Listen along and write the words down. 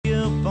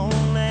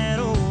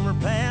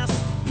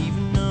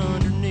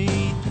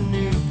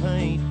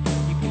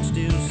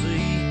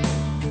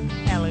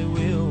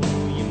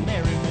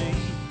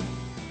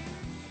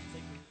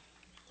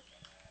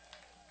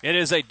It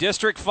is a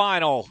district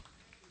final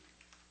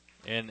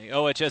in the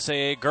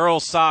OHSAA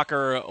girls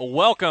soccer.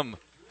 Welcome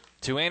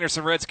to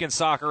Anderson Redskins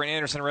Soccer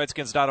and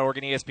AndersonRedskins.org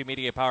and ESP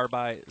Media, powered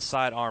by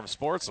Sidearm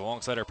Sports.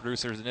 Alongside our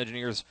producers and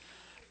engineers,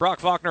 Brock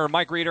Faulkner and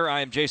Mike Reeder,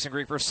 I am Jason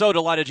Grieper. So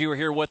delighted you were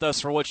here with us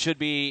for what should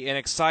be an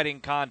exciting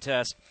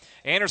contest.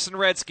 Anderson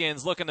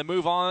Redskins looking to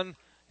move on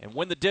and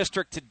win the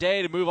district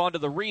today to move on to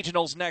the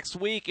regionals next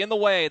week. In the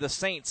way, the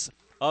Saints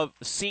of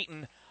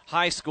Seton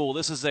High School.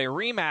 This is a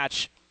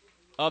rematch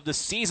of the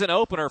season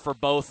opener for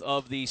both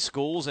of these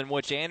schools, in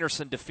which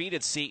Anderson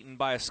defeated Seton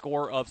by a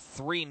score of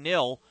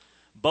 3-0.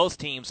 Both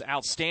teams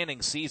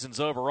outstanding seasons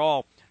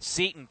overall.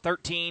 Seton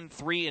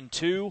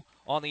 13-3-2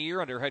 on the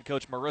year under head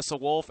coach Marissa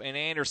Wolf, and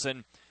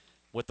Anderson,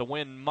 with the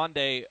win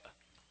Monday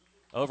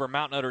over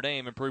Mount Notre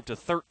Dame, improved to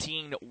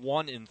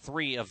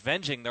 13-1-3,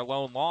 avenging their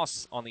lone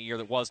loss on the year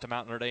that was to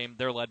Mount Notre Dame.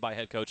 They're led by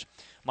head coach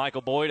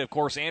Michael Boyd. Of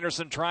course,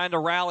 Anderson trying to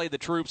rally the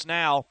troops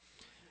now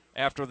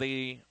after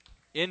the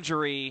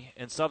injury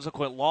and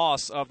subsequent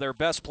loss of their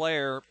best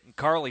player,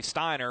 Carly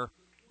Steiner,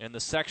 in the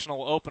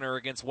sectional opener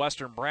against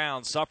Western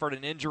Brown. Suffered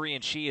an injury,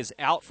 and she is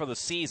out for the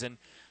season.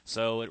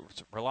 So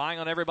it's relying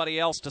on everybody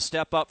else to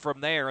step up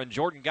from there. And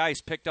Jordan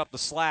Geis picked up the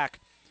slack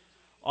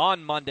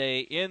on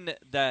Monday in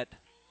that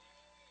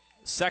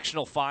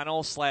sectional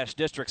final /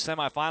 district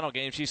semifinal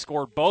game. She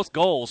scored both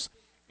goals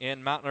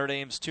in Mount Notre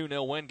Dame's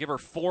 2-0 win. Give her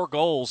 4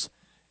 goals.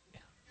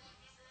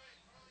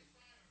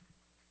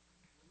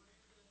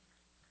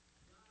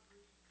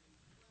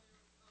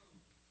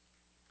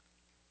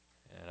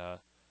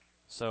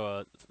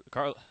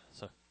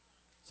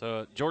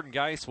 So Jordan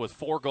Geis with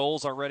 4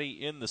 goals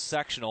already in the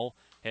sectional.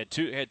 Had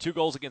two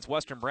goals against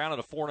Western Brown at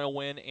a 4-0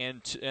 win,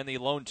 and the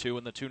lone 2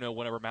 in the 2-0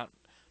 win over Mount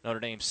Notre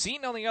Dame.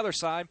 Seton on the other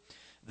side,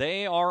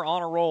 they are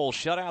on a roll.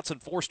 Shutouts in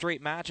 4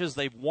 straight matches.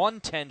 They've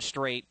won 10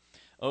 straight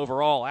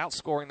overall,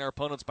 outscoring their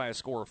opponents by a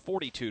score of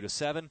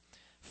 42-7.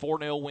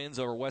 4-0 wins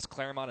over West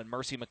Claremont and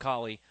Mercy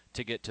McCauley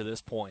to get to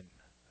this point.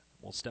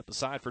 We'll step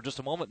aside for just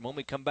a moment. When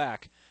we come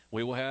back,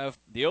 we will have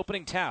the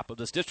opening tap of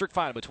this district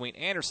final between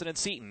Anderson and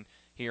Seton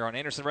here on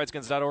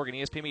AndersonRedskins.org and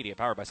ESP Media,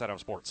 powered by Sidearm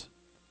Sports.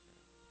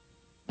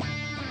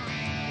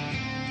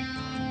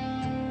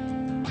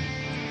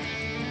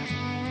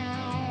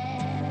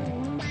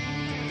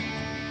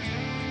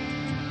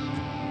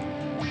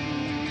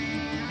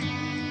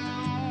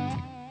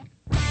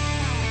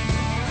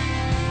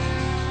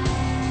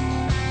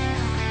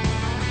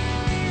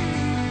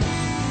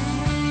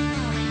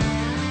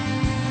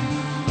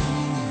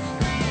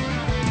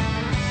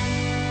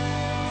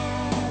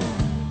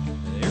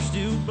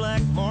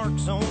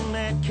 On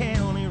that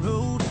county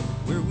road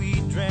where we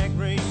drag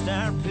raced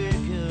our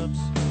pickups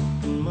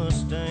and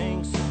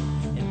Mustangs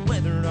and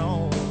weathered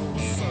all the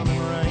sun and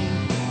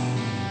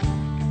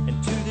rain.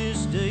 And to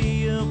this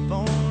day, up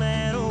on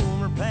that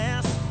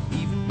overpass,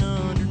 even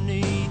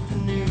underneath the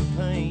new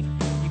paint,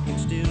 you can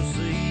still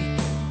see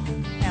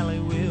Allie,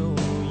 will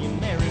you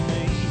marry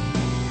me?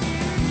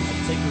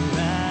 I'd take a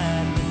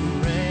ride,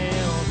 look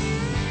around,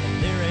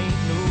 and there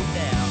ain't no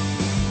doubt.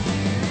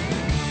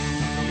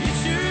 It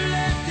sure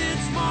left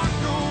its mark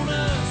on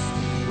us.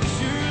 We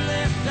sure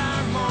left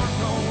our mark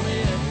on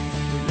it.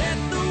 We let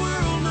the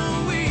world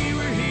know we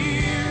were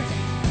here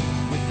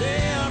with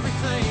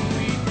everything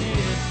we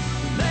did.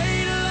 We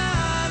laid a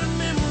lot of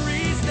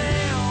memories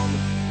down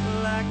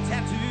like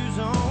tattoos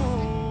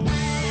on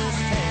this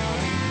town.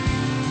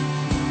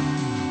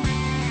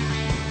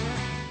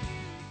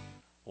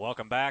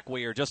 Welcome back.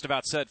 We are just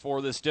about set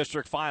for this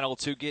district final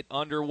to get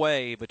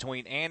underway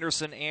between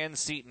Anderson and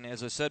Seton.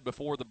 As I said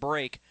before the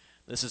break,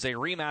 this is a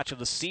rematch of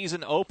the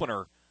season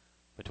opener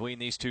between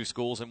these two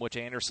schools, in which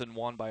Anderson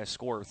won by a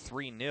score of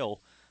 3-0.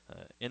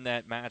 In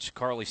that match,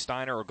 Carly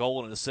Steiner, a goal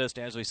and an assist.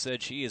 As we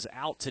said, she is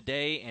out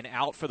today and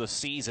out for the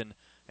season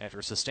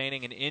after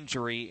sustaining an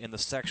injury in the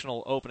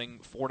sectional opening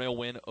 4-0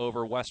 win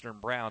over Western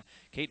Brown.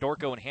 Kate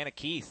Dorco and Hannah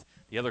Keith,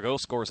 the other goal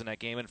scorers in that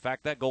game. In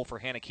fact, that goal for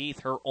Hannah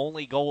Keith, her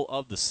only goal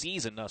of the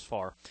season thus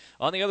far.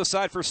 On the other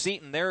side for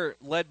Seton, they're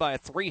led by a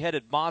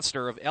 3-headed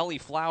monster of Ellie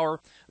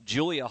Flower,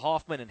 Julia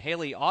Hoffman, and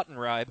Haley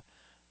Ottenreib.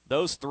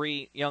 Those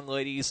 3 young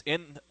ladies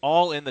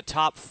all in the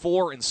top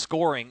 4 in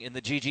scoring in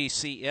the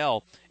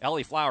GGCL.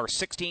 Ellie Flower,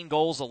 16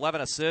 goals,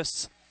 11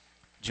 assists.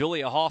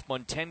 Julia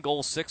Hoffman, 10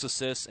 goals, 6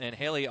 assists. And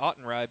Haley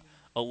Ottenreib,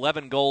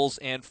 11 goals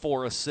and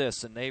 4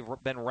 assists. And they've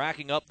been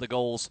racking up the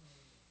goals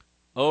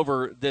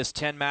over this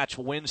 10-match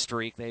win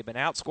streak. They've been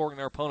outscoring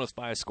their opponents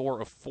by a score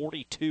of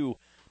 42-7.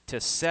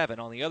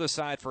 On the other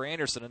side for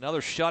Anderson,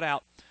 another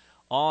shutout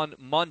on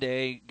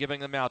Monday, giving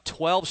them now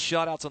 12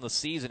 shutouts on the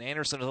season.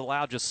 Anderson has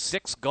allowed just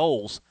 6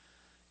 goals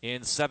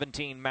in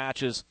 17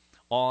 matches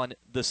on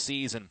the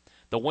season.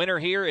 The winner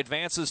here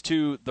advances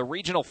to the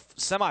regional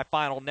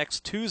semifinal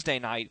next Tuesday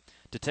night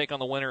to take on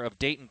the winner of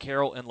Dayton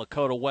Carroll and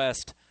Lakota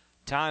West.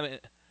 Time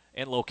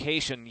and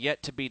location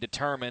yet to be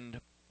determined.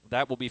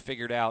 That will be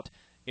figured out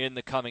in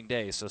the coming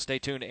days. So stay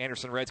tuned to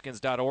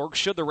AndersonRedskins.org.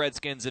 Should the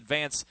Redskins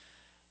advance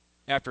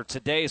after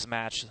today's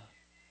match,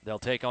 they'll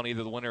take on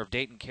either the winner of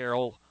Dayton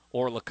Carroll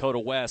or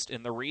Lakota West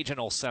in the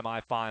regional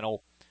semifinal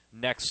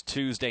next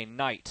Tuesday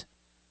night.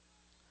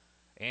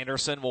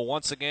 Anderson will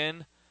once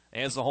again,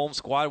 as the home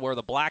squad, wear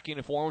the black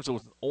uniforms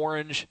with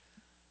orange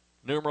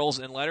numerals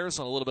and letters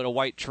and a little bit of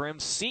white trim.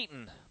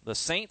 Seton, the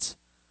Saints,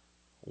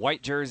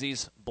 white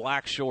jerseys,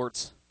 black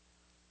shorts,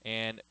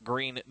 and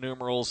green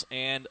numerals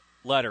and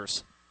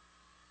letters.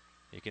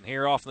 You can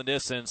hear off in the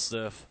distance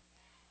the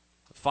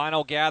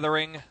final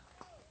gathering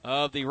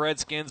of the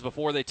Redskins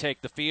before they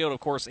take the field. Of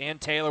course, Ann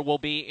Taylor will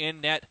be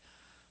in net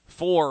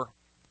for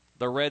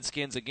the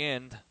Redskins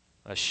again.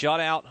 A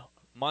shutout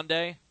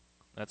Monday.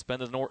 That's been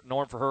the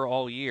norm for her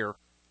all year.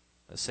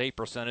 A save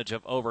percentage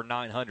of over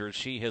 900.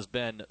 She has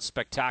been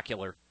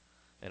spectacular.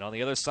 And on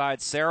the other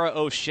side, Sarah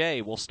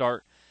OHSAA will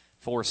start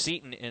for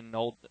Seton in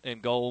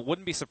goal.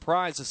 Wouldn't be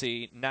surprised to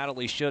see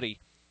Natalie Schutte,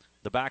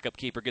 the backup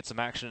keeper, get some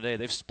action today.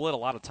 They've split a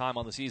lot of time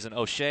on the season.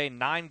 OHSAA,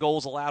 9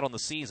 goals allowed on the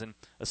season,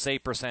 a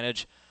save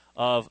percentage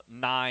of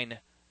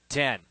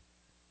 910.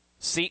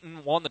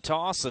 Seton won the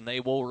toss, and they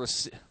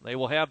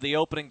will have the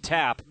opening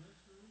tap.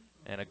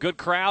 And a good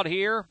crowd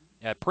here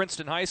at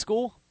Princeton High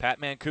School, Pat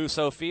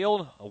Mancuso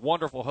Field. A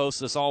wonderful host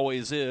this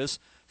always is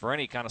for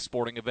any kind of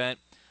sporting event.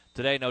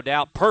 Today, no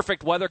doubt,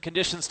 perfect weather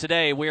conditions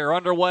today. We are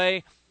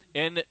underway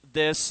in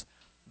this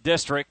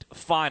district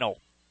final.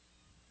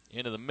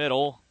 Into the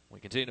middle, we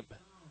continue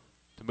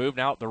to move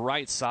now up the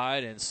right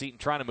side, and Seton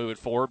trying to move it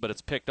forward, but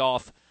it's picked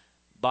off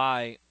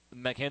by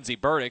Mackenzie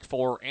Burdick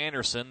for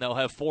Anderson. They'll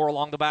have 4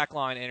 along the back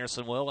line,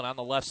 Anderson will, and on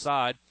the left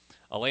side,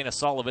 Elena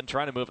Sullivan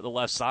trying to move it to the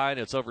left side.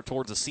 It's over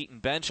towards the Seton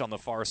bench on the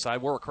far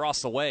side. We're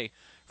across the way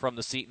from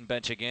the Seton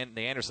bench again.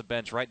 The Anderson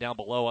bench right down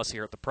below us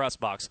here at the press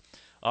box.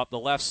 Up the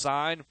left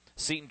side,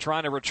 Seton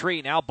trying to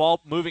retreat. Now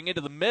ball moving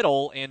into the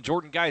middle, and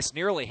Jordan Geis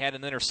nearly had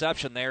an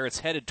interception there.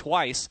 It's headed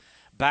twice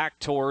back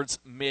towards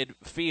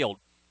midfield.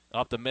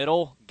 Up the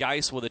middle,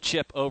 Geis with a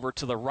chip over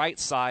to the right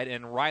side,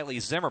 and Riley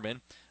Zimmerman.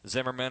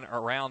 Zimmerman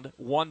around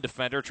one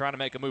defender, trying to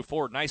make a move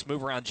forward. Nice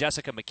move around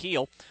Jessica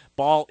McKeel.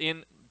 Ball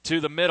in to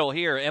the middle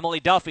here. Emily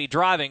Duffy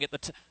driving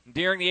at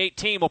during the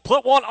 18. Will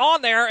put one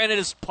on there, and it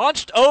is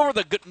punched over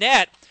the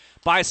net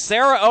by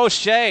Sarah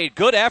OHSAA.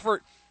 Good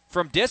effort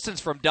from distance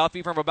from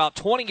Duffy from about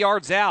 20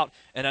 yards out,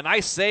 and a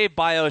nice save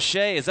by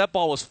OHSAA as that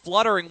ball was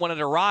fluttering when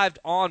it arrived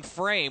on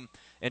frame,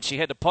 and she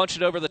had to punch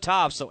it over the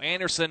top. So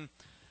Anderson,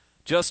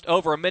 just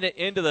over a minute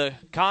into the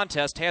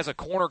contest, has a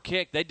corner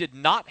kick. They did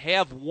not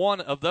have one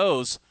of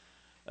those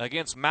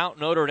against Mount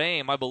Notre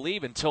Dame, I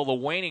believe, until the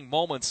waning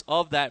moments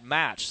of that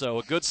match. So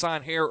a good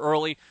sign here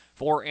early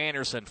for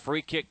Anderson.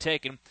 Free kick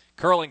taken,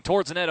 curling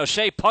towards the net.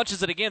 OHSAA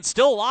punches it again,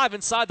 still alive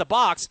inside the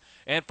box,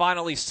 and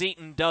finally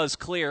Seton does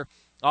clear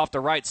off the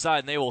right side,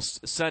 and they will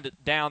send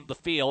it down the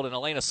field, and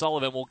Elena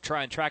Sullivan will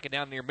try and track it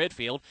down near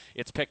midfield.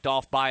 It's picked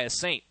off by a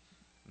Saint.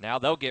 Now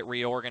they'll get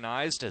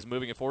reorganized as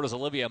moving it forward is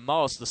Olivia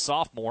Moss, the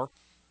sophomore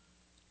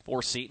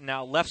for Seton.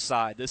 Now left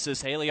side, this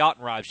is Haley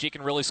Ottenreib. She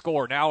can really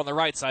score. Now on the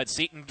right side,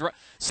 Seton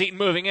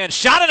moving in.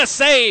 Shot and a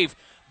save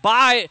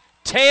by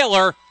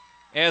Taylor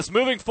as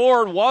moving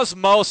forward was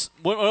Moss.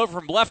 Went over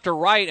from left to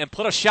right and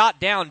put a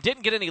shot down.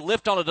 Didn't get any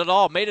lift on it at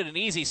all. Made it an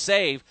easy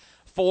save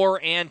for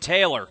Ann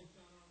Taylor.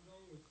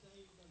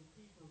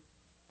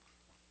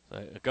 So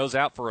it goes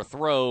out for a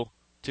throw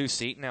to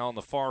Seton. Now on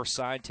the far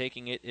side,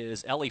 taking it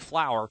is Ellie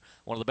Flower,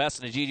 one of the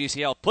best in the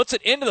GGCL. Puts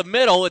it into the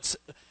middle. It's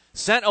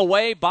sent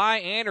away by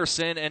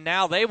Anderson, and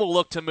now they will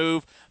look to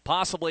move,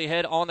 possibly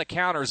head on the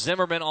counter.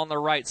 Zimmerman on the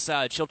right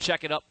side. She'll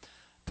check it up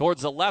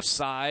towards the left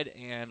side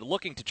and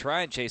looking to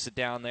try and chase it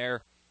down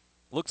there.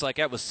 Looks like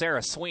that was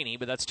Sarah Sweeney,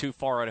 but that's too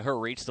far out of her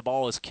reach. The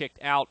ball is kicked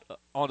out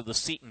onto the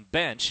Seton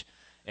bench,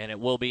 and it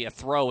will be a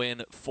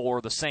throw-in for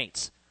the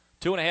Saints.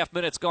 2.5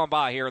 minutes gone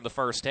by here in the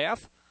first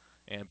half,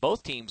 and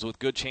both teams with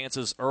good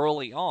chances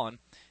early on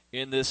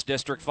in this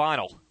district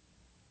final.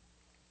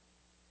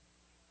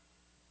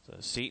 So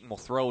Seton will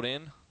throw it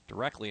in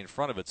directly in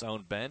front of its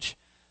own bench,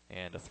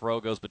 and a throw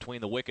goes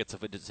between the wickets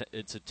of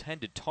its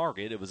intended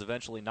target. It was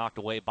eventually knocked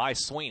away by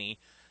Sweeney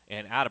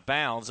and out of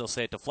bounds. They'll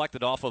say it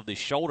deflected off of the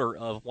shoulder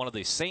of one of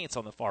the Saints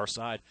on the far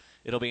side.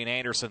 It'll be an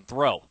Anderson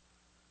throw.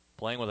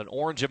 Playing with an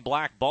orange and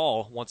black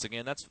ball. Once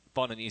again, that's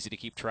fun and easy to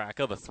keep track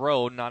of. A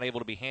throw not able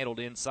to be handled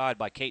inside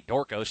by Kate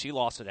Dorco. She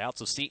lost it out,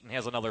 so Seton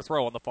has another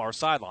throw on the far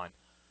sideline.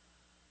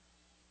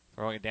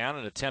 Throwing it down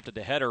and attempted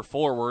to header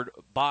forward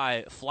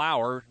by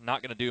Flower.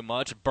 Not going to do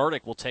much.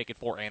 Burdick will take it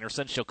for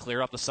Anderson. She'll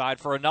clear up the side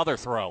for another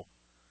throw.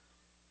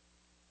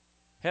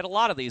 Had a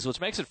lot of these, which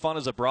makes it fun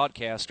as a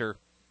broadcaster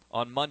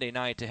on Monday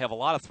night to have a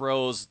lot of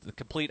throws the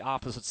complete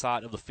opposite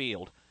side of the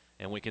field.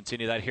 And we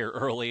continue that here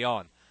early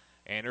on.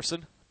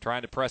 Anderson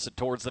trying to press it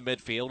towards the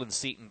midfield, and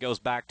Seton goes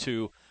back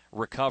to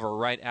recover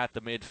right at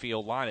the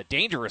midfield line. A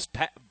dangerous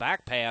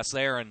back pass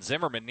there, and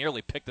Zimmerman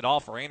nearly picked it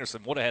off for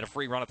Anderson. Would have had a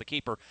free run at the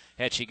keeper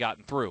had she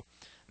gotten through.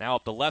 Now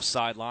up the left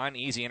sideline,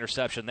 easy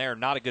interception there.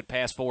 Not a good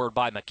pass forward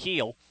by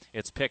McKeel.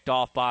 It's picked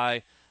off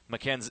by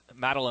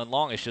Madeline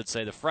Long, I should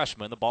say, the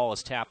freshman. The ball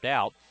is tapped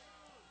out,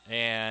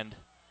 and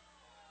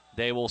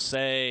they will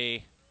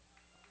say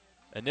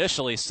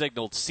initially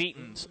signaled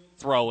Seton's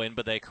throw in,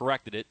 but they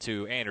corrected it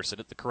to Anderson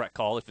at the correct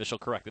call. The official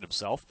corrected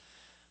himself.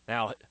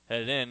 Now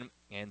headed in,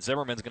 and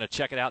Zimmerman's going to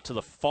check it out to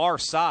the far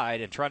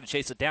side and trying to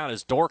chase it down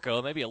is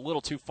Dorco, maybe a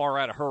little too far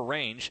out of her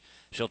range.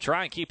 She'll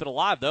try and keep it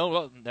alive, though.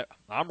 Well,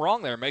 I'm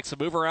wrong there. Makes a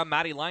move around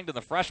Maddie Langdon,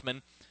 the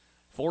freshman,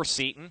 for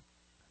Seton.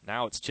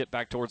 Now it's chipped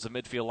back towards the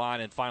midfield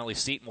line, and finally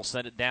Seton will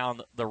send it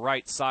down the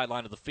right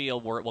sideline of the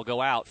field where it will go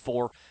out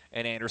for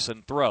an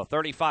Anderson throw.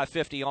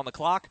 35:50 on the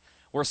clock.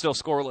 We're still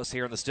scoreless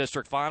here in this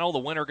district final. The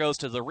winner goes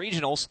to the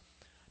regionals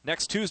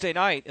next Tuesday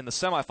night in the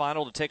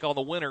semifinal to take on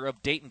the winner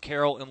of Dayton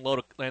Carroll and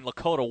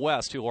Lakota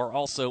West, who are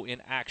also in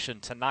action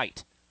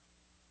tonight.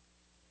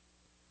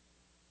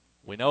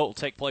 We know it will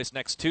take place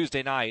next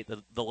Tuesday night.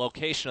 The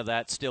location of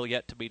that still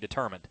yet to be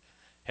determined.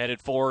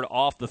 Headed forward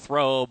off the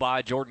throw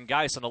by Jordan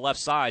Geis on the left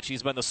side.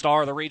 She's been the star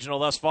of the regional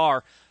thus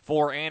far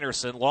for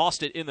Anderson.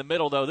 Lost it in the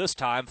middle, though, this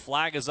time.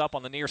 Flag is up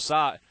on the near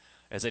side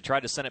as they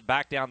tried to send it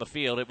back down the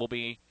field. It will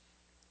be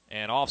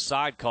an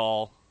offside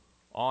call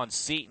on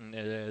Seton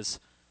as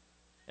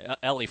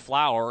Ellie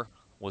Flower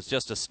was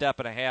just a step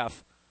and a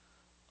half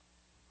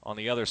on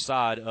the other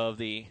side of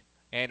the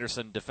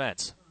Anderson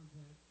defense.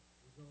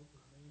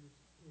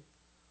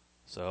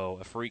 So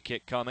a free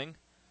kick coming,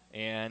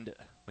 and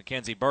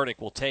Mackenzie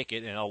Burdick will take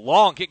it, and a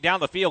long kick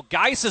down the field.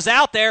 Geis is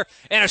out there,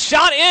 and a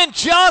shot in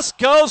just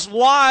goes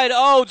wide.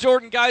 Oh,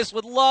 Jordan Geis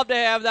would love to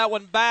have that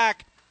one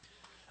back.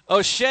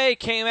 OHSAA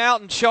came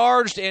out and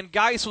charged, and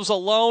Geis was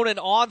alone and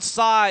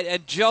onside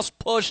and just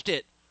pushed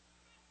it.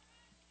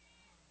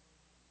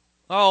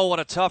 Oh, what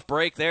a tough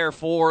break there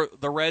for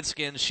the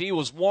Redskins. She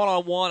was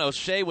one-on-one.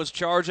 OHSAA was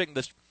charging.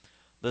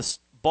 The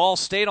ball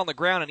stayed on the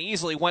ground and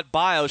easily went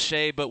by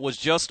OHSAA, but was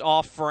just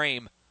off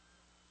frame.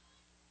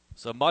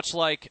 So much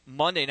like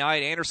Monday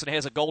night, Anderson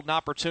has a golden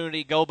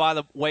opportunity, go by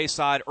the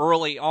wayside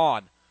early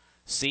on.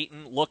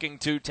 Seton looking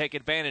to take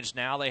advantage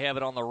now. They have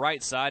it on the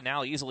right side,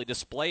 now easily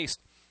displaced.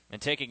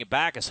 And taking it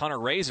back is Hunter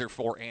Razor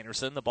for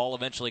Anderson. The ball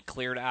eventually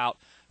cleared out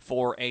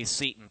for a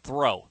Seton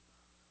throw.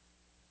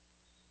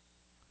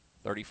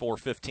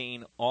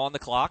 34:15 on the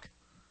clock.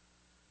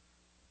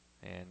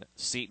 And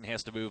Seton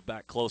has to move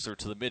back closer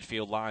to the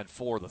midfield line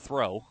for the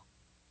throw.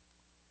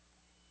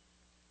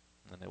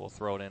 And they will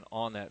throw it in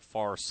on that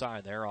far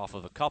side there off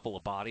of a couple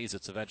of bodies.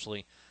 It's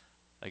eventually,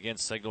 again,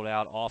 signaled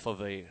out off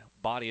of a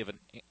body of an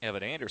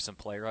Anderson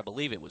player. I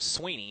believe it was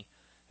Sweeney.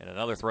 And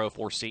another throw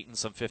for Seton,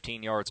 some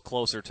 15 yards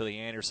closer to the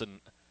Anderson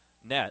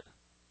net.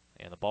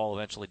 And the ball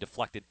eventually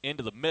deflected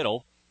into the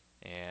middle.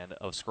 And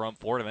a scrum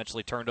for it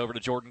eventually turned over to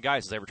Jordan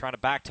Geis as they were trying to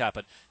back tap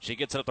it. She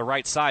gets it up the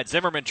right side.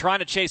 Zimmerman trying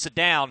to chase it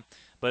down,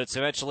 but it's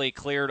eventually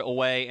cleared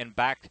away and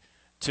back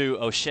to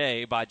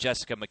OHSAA by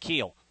Jessica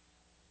McKeel.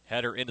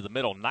 Header into the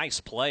middle. Nice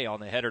play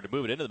on the header to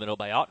move it into the middle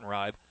by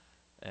Ottenreib.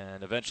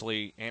 And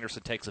eventually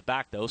Anderson takes it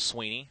back, though.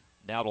 Sweeney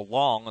now to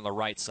Long on the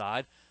right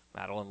side.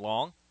 Madeline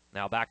Long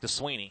now back to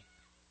Sweeney.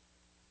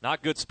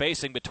 Not good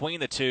spacing between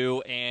the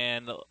two,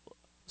 and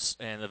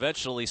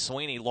eventually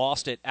Sweeney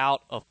lost it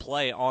out of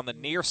play on the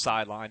near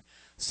sideline.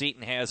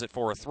 Seton has it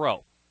for a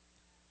throw.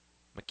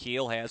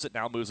 McKeel has it,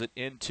 now moves it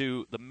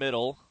into the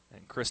middle,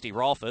 and Christy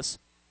Rolfus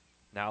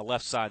now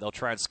left side. They'll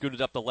try and scoot it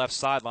up the left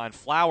sideline.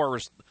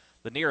 Flowers,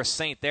 the nearest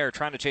Saint there,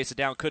 trying to chase it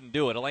down, couldn't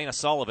do it. Elena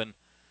Sullivan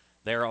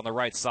there on the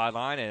right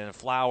sideline, and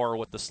Flower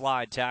with the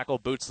slide tackle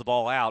boots the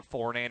ball out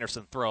for an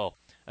Anderson throw.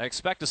 I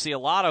expect to see a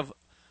lot of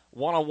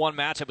one-on-one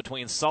matchup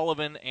between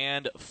Sullivan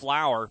and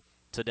Flower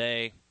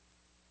today,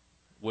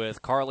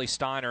 with Carly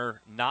Steiner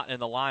not in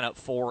the lineup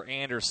for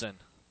Anderson.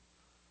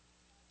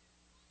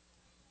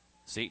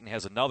 Seton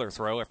has another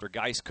throw after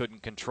Geis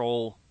couldn't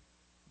control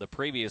the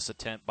previous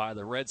attempt by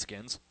the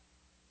Redskins.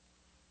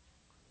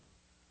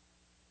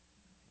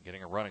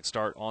 Getting a running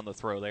start on the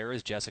throw there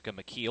is Jessica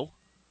McKeel.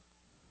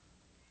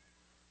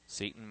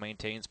 Seton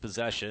maintains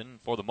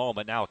possession for the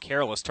moment. Now a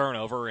careless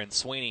turnover, and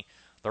Sweeney,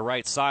 the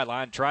right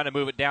sideline, trying to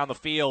move it down the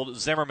field.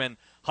 Zimmerman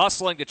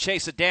hustling to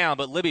chase it down,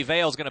 but Libby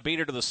Vale's going to beat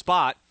her to the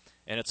spot,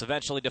 and it's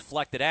eventually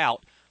deflected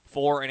out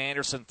for an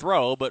Anderson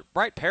throw, but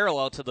right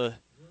parallel to the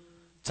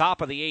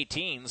top of the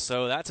 18,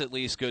 so that's at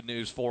least good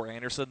news for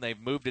Anderson. They've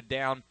moved it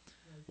down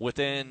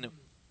within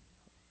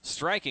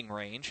striking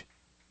range,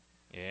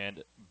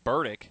 and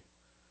Burdick,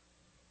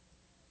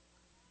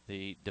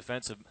 the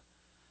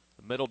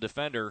middle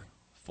defender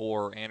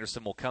for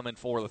Anderson, will come in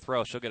for the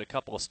throw. She'll get a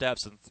couple of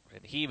steps and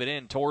heave it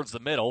in towards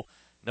the middle.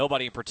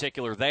 Nobody in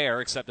particular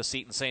there except a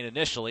Seton Saint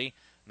initially.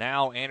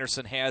 Now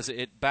Anderson has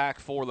it back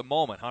for the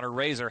moment. Hunter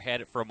Razor had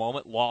it for a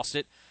moment, lost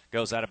it,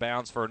 goes out of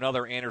bounds for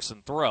another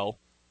Anderson throw.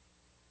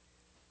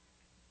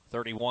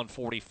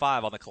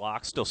 31:45 on the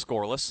clock, still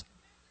scoreless.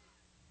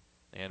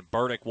 And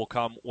Burdick will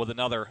come with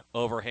another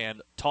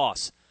overhand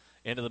toss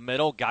into the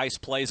middle. Geis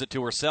plays it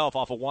to herself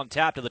off of one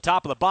tap to the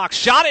top of the box.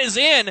 Shot is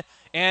in,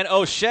 and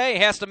OHSAA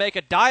has to make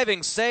a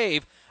diving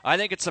save. I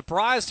think it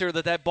surprised her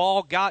that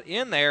ball got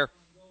in there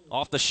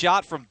off the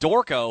shot from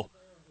Dorco,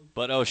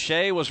 but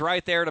OHSAA was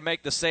right there to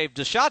make the save.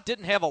 The shot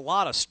didn't have a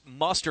lot of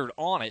mustard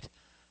on it,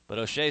 but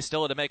OHSAA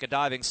still had to make a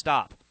diving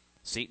stop.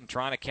 Seton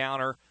trying to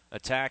counter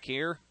attack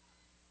here,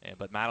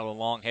 but Madeline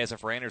Long has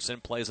it for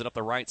Anderson, plays it up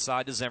the right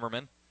side to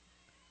Zimmerman.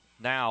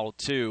 Now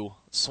to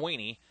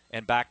Sweeney,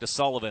 and back to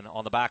Sullivan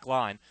on the back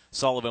line.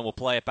 Sullivan will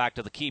play it back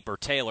to the keeper,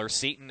 Taylor.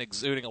 Seton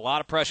exuding a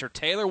lot of pressure.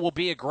 Taylor will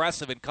be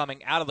aggressive in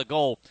coming out of the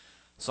goal.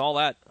 Saw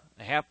that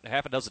half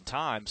a dozen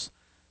times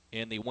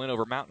in the win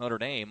over Mount Notre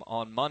Dame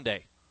on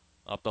Monday.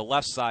 Up the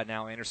left side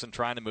now, Anderson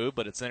trying to move,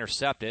 but it's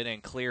intercepted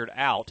and cleared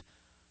out.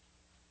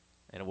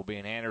 And it will be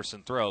an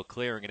Anderson throw.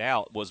 Clearing it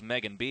out was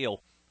Megan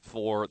Beal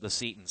for the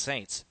Seton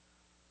Saints.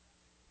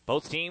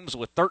 Both teams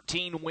with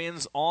 13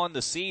 wins on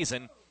the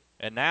season,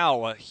 and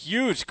now a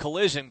huge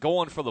collision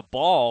going for the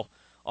ball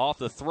off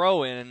the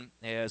throw-in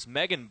as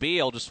Megan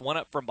Beal just went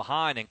up from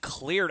behind and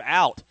cleared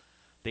out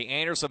the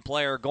Anderson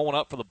player going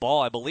up for the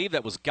ball. I believe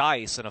that was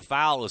Geis, and a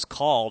foul is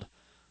called.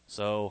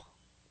 So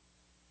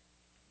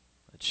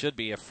it should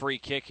be a free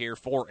kick here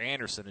for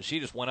Anderson. And she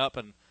just went up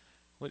and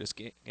we just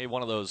gave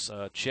one of those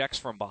checks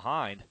from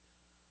behind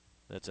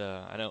that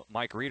I know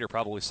Mike Reeder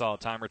probably saw a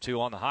time or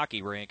two on the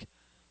hockey rink.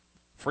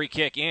 Free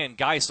kick in.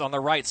 Geis on the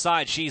right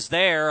side. She's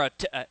there.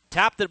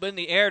 Tapped it in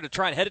the air to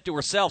try and head it to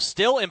herself.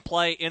 Still in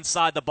play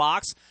inside the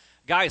box.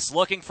 Geis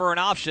looking for an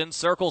option.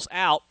 Circles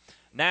out.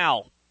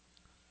 Now,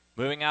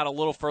 moving out a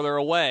little further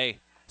away,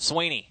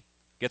 Sweeney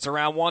gets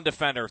around one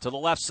defender to the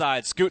left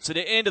side, scoots it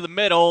into the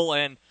middle,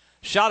 and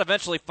shot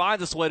eventually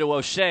finds its way to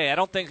OHSAA. I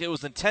don't think it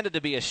was intended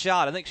to be a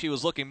shot. I think she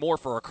was looking more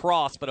for a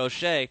cross, but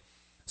OHSAA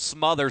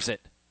smothers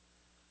it.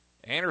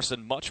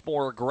 Anderson much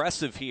more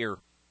aggressive here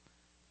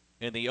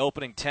in the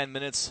opening 10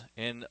 minutes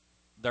in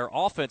their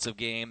offensive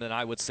game than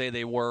I would say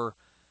they were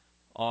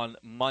on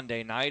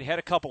Monday night. Had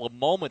a couple of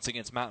moments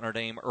against Mount Notre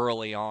Dame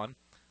early on,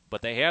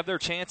 but they have their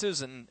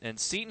chances, and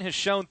Seton has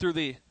shown through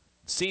the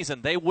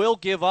season they will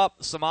give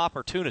up some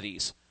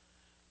opportunities.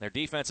 Their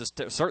defense has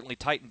certainly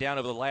tightened down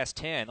over the last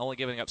 10, only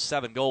giving up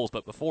 7 goals,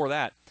 but before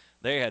that,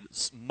 they had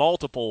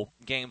multiple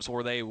games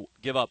where they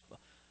give up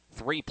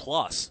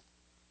 3+.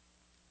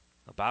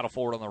 A battle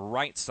forward on the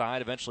right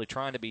side, eventually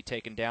trying to be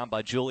taken down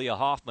by Julia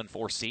Hoffman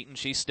for Seton.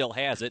 She still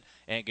has it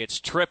and gets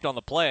tripped on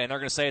the play, and they're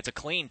going to say it's a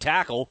clean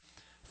tackle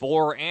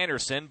for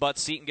Anderson, but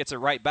Seton gets it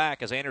right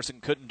back as Anderson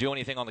couldn't do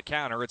anything on the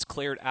counter. It's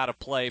cleared out of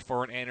play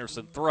for an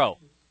Anderson throw.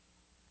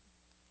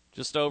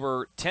 Just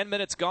over 10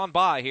 minutes gone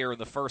by here in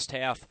the first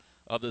half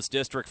of this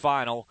district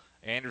final.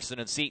 Anderson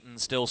and Seton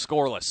still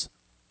scoreless.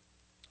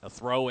 A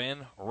throw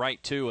in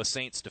right to a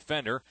Saints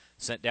defender,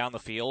 sent down the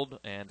field,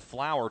 and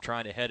Flower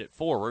trying to head it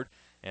forward.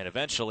 And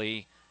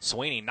eventually,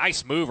 Sweeney,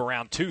 nice move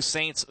around 2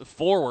 Saints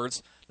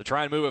forwards to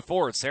try and move it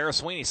forward. Sarah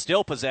Sweeney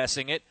still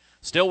possessing it,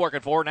 still working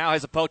forward. Now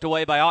has it poked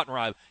away by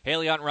Ottenreib.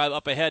 Haley Ottenreib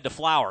up ahead to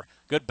Flower.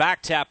 Good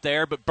back tap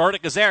there, but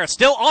Burdick is there.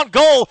 Still on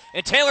goal,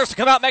 and Taylor's to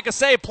come out and make a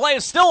save. Play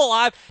is still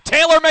alive.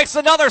 Taylor makes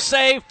another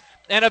save,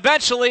 and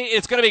eventually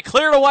it's going to be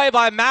cleared away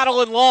by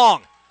Madeline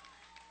Long.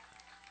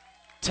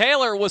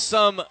 Taylor was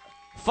some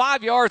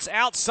 5 yards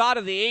outside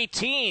of the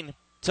 18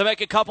 to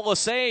make a couple of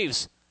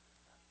saves.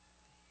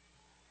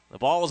 The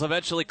ball was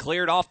eventually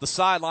cleared off the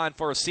sideline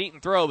for a Seton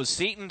throw. But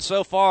Seton,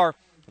 so far,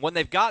 when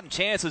they've gotten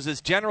chances,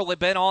 has generally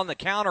been on the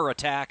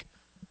counterattack.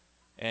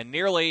 And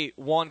nearly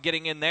one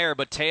getting in there,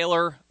 but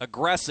Taylor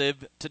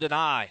aggressive to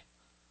deny.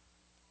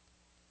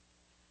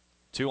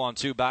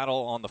 2-on-2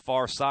 battle on the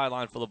far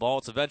sideline for the ball.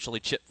 It's eventually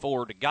chipped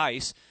forward to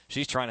Geis.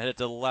 She's trying to hit it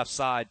to the left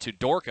side to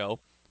Dorco.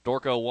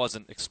 Dorco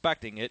wasn't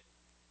expecting it.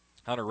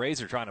 Hunter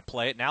Razor trying to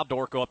play it. Now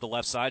Dorco up the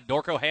left side.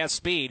 Dorco has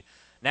speed.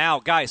 Now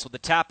Geis with the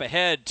tap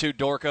ahead to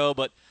Dorco,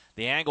 but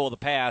the angle of the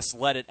pass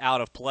led it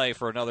out of play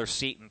for another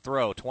Seton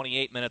throw.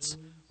 28 minutes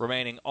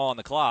remaining on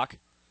the clock.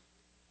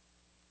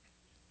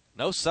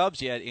 No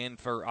subs yet in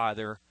for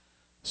either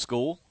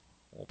school.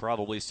 We'll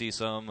probably see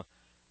some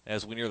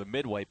as we near the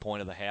midway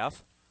point of the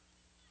half.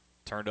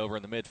 Turned over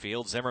in the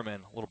midfield.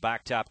 Zimmerman, a little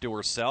back tap to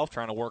herself,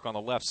 trying to work on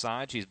the left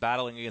side. She's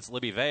battling against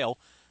Libby Vale.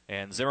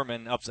 And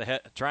Zimmerman up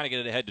ahead, trying to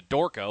get it ahead to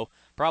Dorco.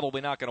 Probably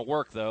not going to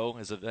work, though,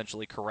 is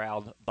eventually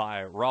corralled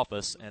by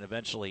Rolfus and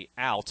eventually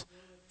out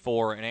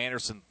for an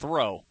Anderson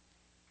throw.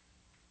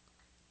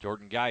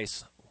 Jordan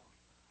Geis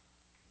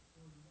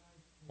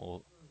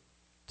will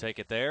take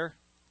it there.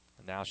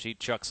 And now she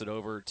chucks it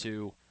over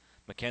to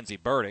Mackenzie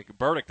Burdick.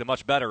 Burdick, the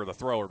much better of the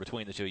thrower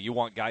between the two. You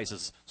want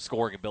Geis'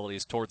 scoring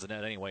abilities towards the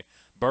net anyway.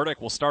 Burdick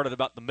will start at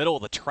about the middle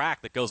of the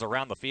track that goes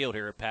around the field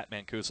here at Pat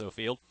Mancuso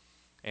Field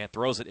and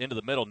throws it into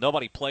the middle.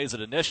 Nobody plays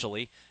it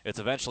initially. It's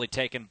eventually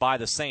taken by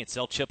the Saints.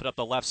 They'll chip it up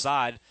the left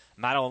side.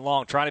 Madeline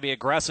Long trying to be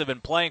aggressive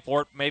and playing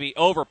for it, maybe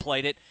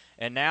overplayed it,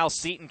 and now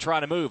Seton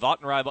trying to move.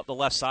 Ottenreib up the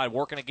left side,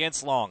 working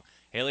against Long.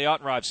 Haley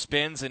Ottenreib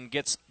spins and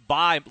gets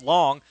by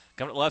Long,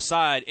 coming to the left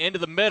side, into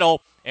the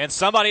middle, and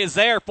somebody is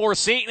there for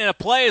Seton, and a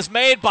play is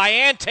made by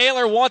Ann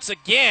Taylor once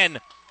again.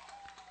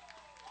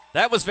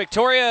 That was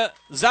Victoria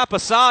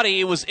Zapasati.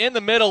 He was in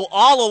the middle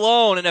all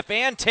alone, and if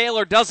Ann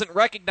Taylor doesn't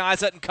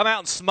recognize it and come out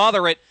and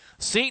smother it,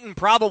 Seton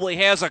probably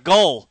has a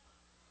goal.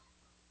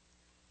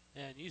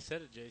 Yeah, and you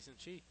said it, Jason.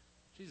 She's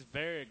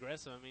very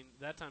aggressive. I mean,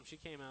 that time she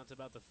came out to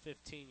about the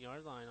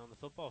 15-yard line on the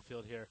football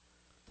field here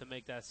to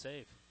make that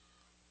save.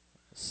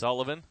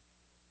 Sullivan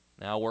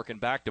now working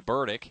back to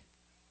Burdick,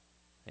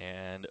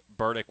 and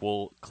Burdick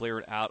will clear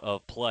it out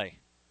of play.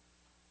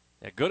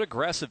 Yeah, good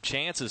aggressive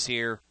chances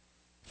here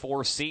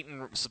for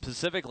Seton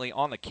specifically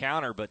on the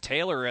counter, but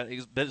Taylor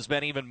has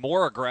been even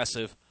more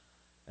aggressive.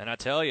 And I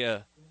tell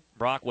you,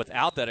 Brock,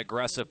 without that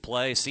aggressive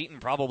play, Seton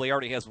probably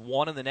already has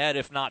one in the net,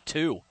 if not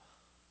two.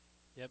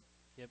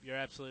 Yep, you're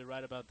absolutely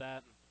right about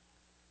that.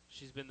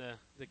 She's been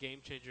the game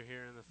changer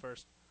here in the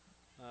first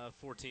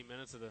 14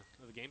 minutes of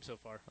the game so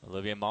far.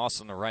 Olivia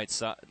Moss on the right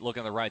side,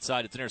 looking on the right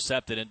side. It's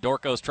intercepted, and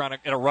Dorco's trying to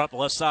interrupt the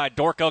left side.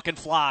 Dorco can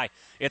fly.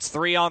 It's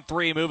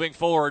 3-on-3 moving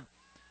forward.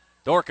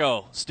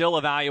 Dorco still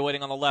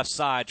evaluating on the left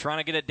side, trying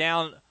to get it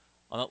down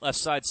on the left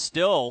side,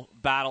 still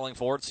battling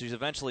for it. So she's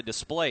eventually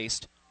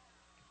displaced.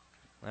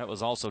 That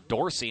was also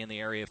Dorsey in the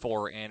area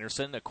for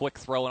Anderson. A quick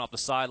throw in off the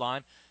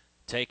sideline,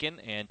 taken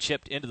and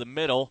chipped into the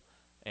middle,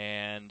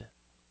 and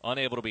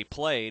unable to be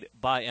played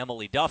by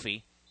Emily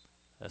Duffy.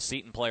 A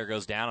Seton player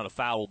goes down, and a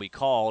foul will be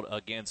called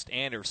against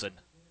Anderson.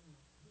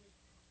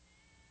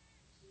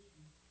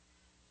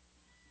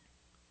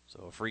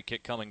 So a free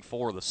kick coming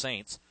for the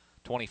Saints.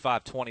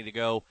 25-20 to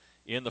go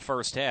in the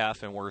first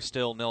half, and we're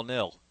still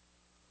 0-0.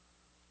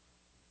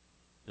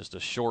 Just a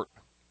short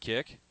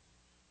kick,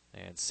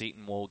 and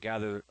Seton will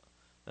gather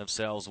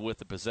themselves with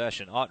the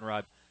possession.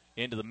 Ottenrod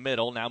into the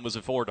middle, now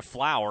moving forward to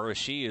Flower as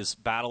she is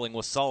battling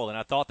with Sullivan.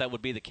 I thought that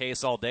would be the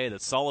case all day,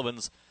 that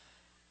Sullivan's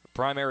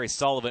primary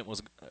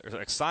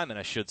assignment,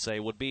 I should say,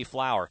 would be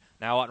Flower.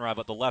 Now Ottenrod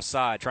at the left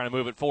side, trying to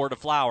move it forward to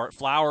Flower.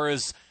 Flower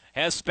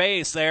has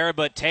space there,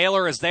 but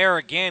Taylor is there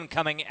again,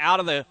 coming out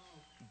of the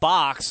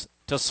box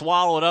to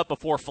swallow it up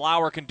before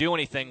Flower can do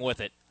anything with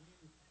it.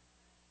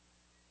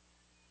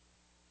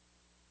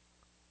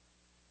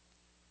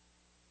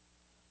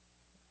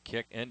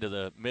 Kick into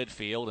the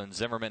midfield, and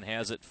Zimmerman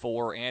has it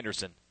for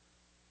Anderson.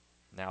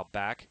 Now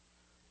back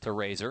to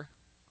Razor.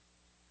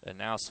 And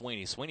now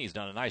Sweeney. Sweeney's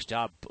done a nice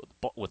job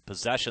with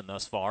possession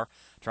thus far,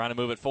 trying to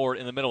move it forward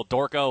in the middle.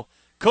 Dorco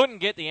couldn't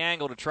get the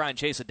angle to try and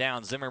chase it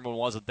down. Zimmerman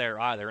wasn't there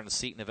either, and the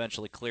Seton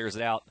eventually clears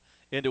it out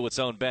into its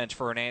own bench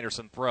for an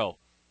Anderson throw.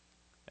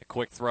 A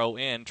quick throw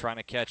in, trying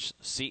to catch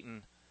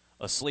Seton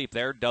asleep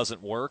there.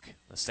 Doesn't work.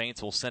 The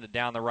Saints will send it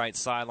down the right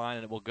sideline,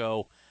 and it will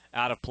go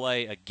out of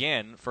play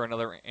again for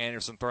another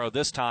Anderson throw,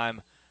 this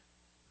time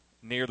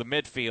near the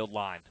midfield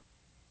line.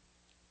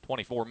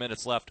 24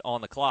 minutes left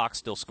on the clock,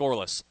 still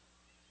scoreless.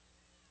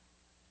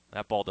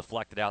 That ball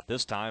deflected out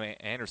this time.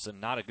 Anderson,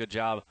 not a good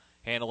job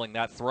handling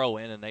that throw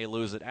in, and they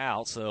lose it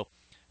out. So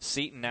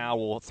Seton now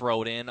will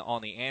throw it in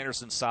on the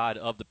Anderson side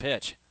of the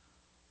pitch.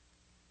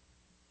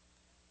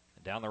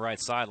 Down the right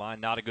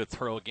sideline, not a good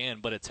throw again,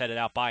 but it's headed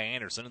out by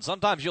Anderson. And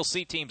sometimes you'll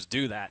see teams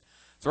do that.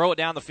 Throw it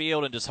down the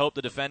field and just hope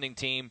the defending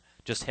team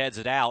just heads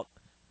it out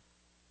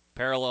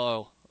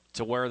parallel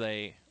to where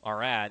they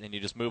are at, and you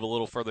just move a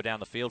little further down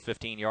the field,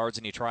 15 yards,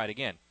 and you try it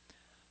again.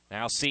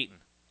 Now Seton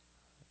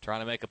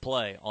trying to make a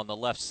play on the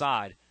left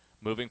side.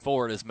 Moving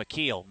forward is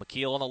McKeel.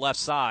 McKeel on the left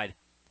side,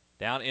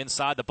 down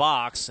inside the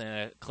box,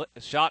 and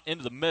a shot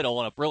into the middle,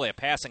 and really a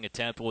passing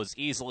attempt was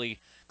easily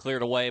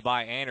cleared away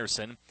by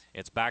Anderson.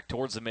 It's back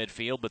towards the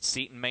midfield, but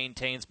Seton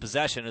maintains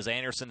possession as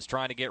Anderson's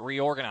trying to get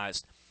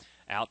reorganized.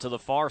 Out to the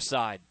far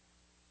side.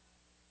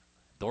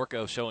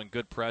 Dorco showing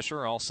good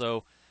pressure,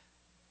 also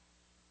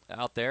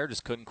out there,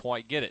 just couldn't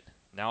quite get it.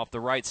 Now off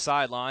the right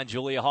sideline,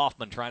 Julia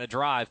Hoffman trying to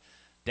drive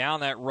down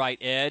that right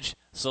edge.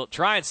 So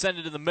try and send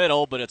it to the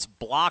middle, but it's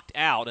blocked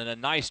out, and a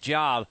nice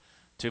job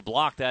to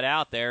block that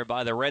out there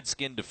by the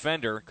Redskin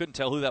defender. Couldn't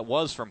tell who that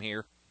was from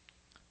here,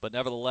 but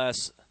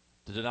nevertheless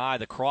to deny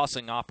the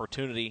crossing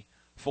opportunity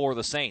for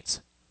the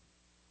Saints.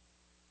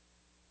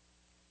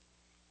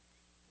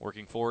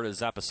 Working forward is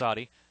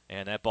Zapasati.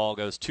 And that ball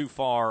goes too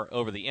far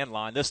over the end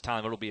line. This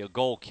time it'll be a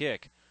goal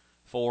kick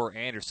for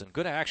Anderson.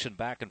 Good action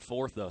back and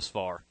forth thus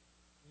far.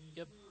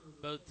 Yep,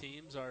 both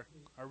teams are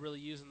really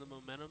using the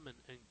momentum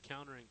and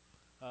countering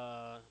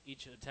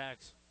each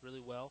attacks really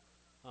well.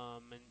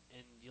 And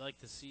you like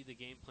to see the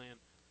game plan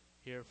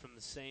here from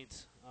the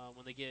Saints.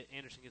 When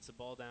Anderson gets the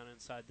ball down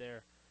inside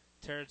their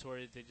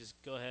territory, they just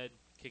go ahead,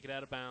 kick it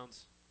out of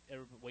bounds,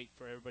 wait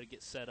for everybody to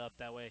get set up.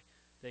 That way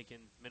they can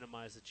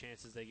minimize the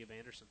chances they give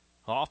Anderson.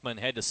 Hoffman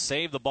had to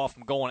save the ball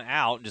from going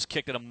out and just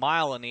kicked it a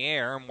mile in the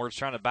air, and we're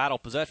trying to battle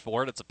possession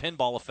for it. It's a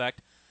pinball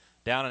effect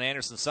down on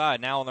Anderson's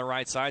side. Now on the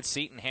right side,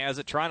 Seton has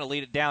it, trying to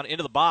lead it down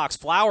into the box.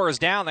 Flower is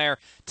down there.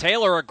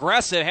 Taylor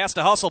aggressive, has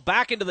to hustle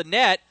back into the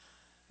net,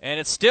 and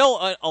it's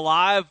still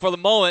alive for the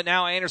moment.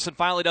 Now Anderson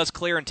finally does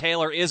clear, and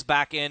Taylor is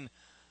back in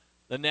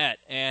the net,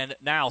 and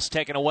now it's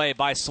taken away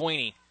by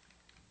Sweeney.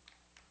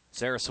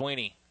 Sarah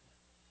Sweeney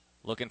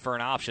looking for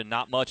an option.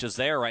 Not much is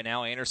there right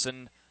now.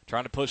 Anderson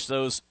trying to push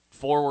those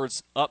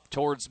forwards up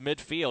towards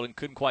midfield and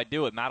couldn't quite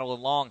do it.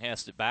 Madeline Long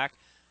has it back,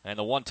 and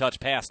the one-touch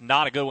pass,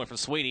 not a good one from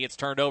Sweetie. It's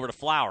turned over to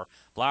Flower.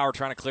 Flower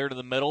trying to clear to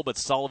the middle, but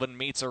Sullivan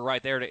meets her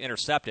right there to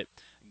intercept it.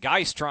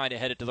 Geist trying to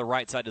head it to the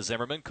right side to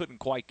Zimmerman. Couldn't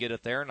quite get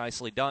it there.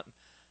 Nicely done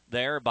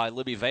there by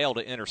Libby Vale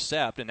to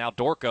intercept, and now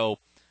Dorco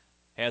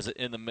has it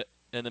in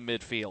the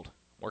midfield.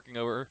 Working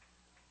over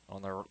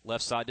on the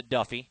left side to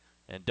Duffy,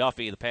 and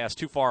Duffy, the pass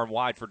too far and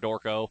wide for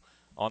Dorco.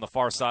 On the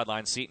far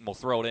sideline, Seton will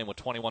throw it in with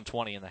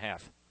 21-20 in the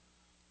half.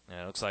 And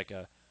it looks like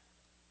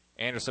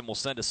Anderson will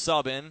send a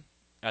sub in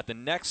at the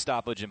next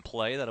stoppage in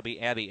play. That'll be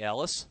Abby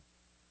Ellis.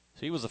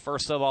 She was the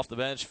first sub off the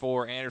bench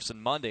for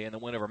Anderson Monday in the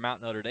win over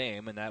Mount Notre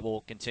Dame, and that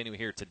will continue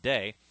here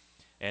today.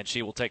 And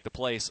she will take the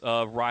place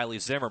of Riley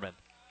Zimmerman.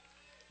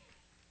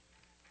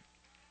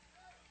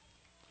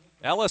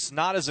 Ellis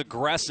not as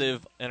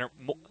aggressive and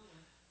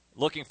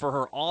looking for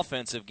her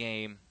offensive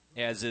game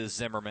as is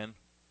Zimmerman,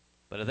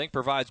 but I think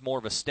provides more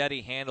of a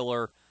steady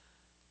handler,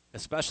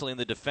 especially in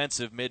the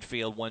defensive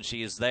midfield when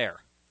she is there.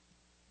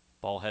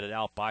 Ball headed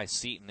out by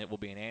Seton. It will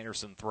be an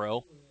Anderson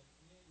throw.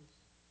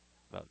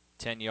 About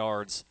 10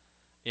 yards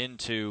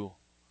into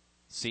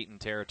Seton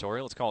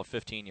territory. Let's call it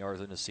 15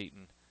 yards into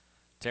Seton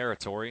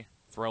territory.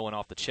 Throwing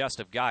off the chest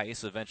of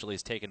Geis. Eventually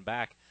is taken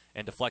back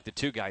and deflected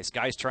to Geis.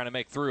 Geis trying to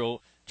make through,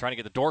 trying to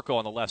get the Dorco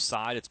on the left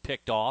side. It's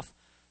picked off.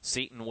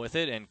 Seton with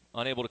it and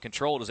unable to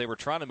control it as they were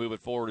trying to move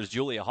it forward is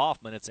Julia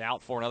Hoffman. It's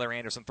out for another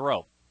Anderson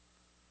throw.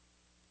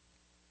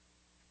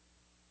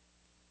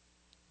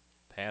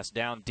 Pass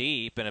down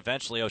deep, and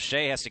eventually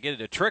OHSAA has to get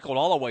it. It trickled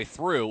all the way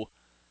through,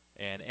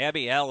 and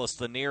Abby Ellis,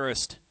 the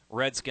nearest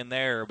Redskin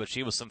there, but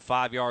she was some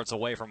 5 yards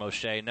away from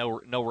OHSAA.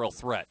 No real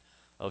threat.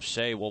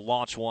 OHSAA will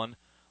launch one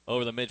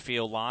over the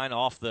midfield line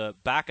off the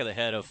back of the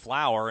head of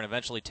Flower and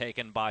eventually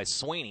taken by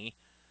Sweeney.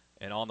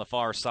 And on the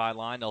far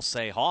sideline, they'll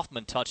say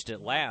Hoffman touched it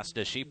last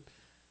as she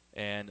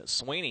and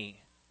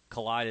Sweeney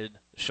collided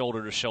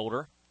shoulder to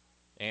shoulder.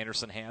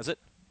 Anderson has it.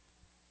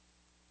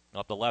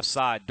 Up the left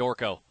side,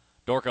 Dorco.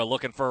 Dorco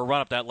looking for a run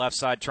up that left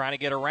side, trying to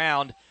get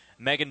around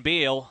Megan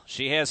Beal.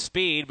 She has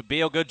speed, but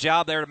Beal, good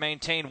job there to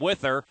maintain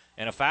with her.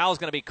 And a foul is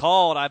going to be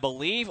called, I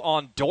believe,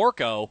 on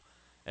Dorco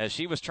as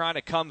she was trying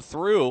to come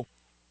through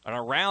and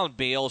around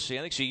Beal. I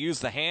think she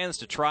used the hands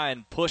to try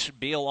and push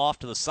Beal off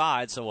to the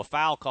side, so a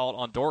foul called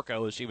on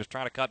Dorco as she was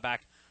trying to cut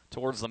back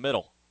towards the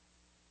middle.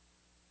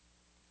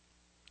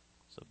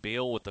 So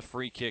Beal with the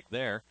free kick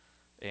there,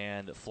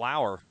 and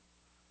Flower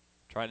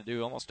trying to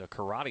do almost a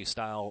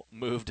karate-style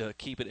move to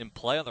keep it in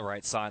play on the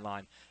right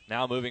sideline.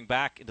 Now moving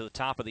back into the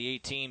top of the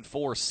 18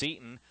 for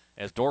Seton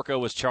as Dorco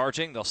was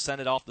charging. They'll send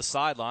it off the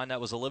sideline.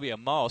 That was Olivia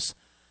Moss,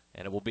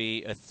 and it will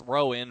be a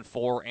throw-in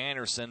for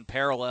Anderson,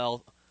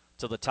 parallel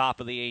to the top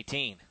of the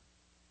 18.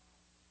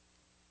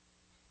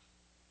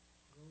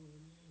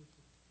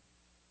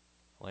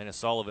 Elena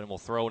Sullivan will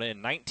throw it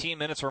in. 19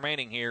 minutes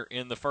remaining here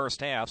in the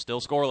first half. Still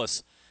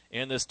scoreless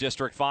in this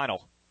district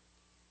final.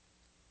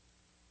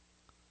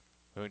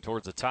 Moving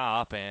towards the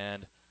top,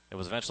 and it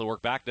was eventually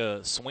worked back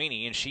to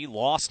Sweeney, and she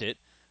lost it.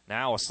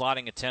 Now a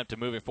sliding attempt to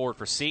move it forward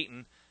for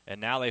Seton, and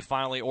now they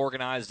finally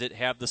organized it,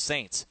 have the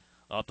Saints.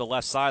 Up the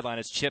left sideline,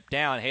 it's chipped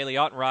down. Haley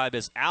Ottenreib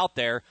is out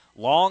there.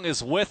 Long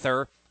is with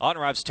her.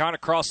 Ottenreib's trying to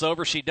cross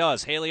over. She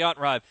does. Haley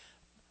Ottenreib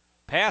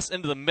pass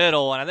into the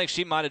middle, and I think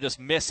she might have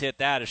just mishit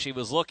that as she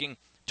was looking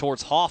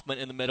towards Hoffman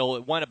in the middle.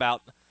 It went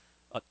about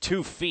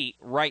 2 feet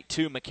right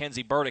to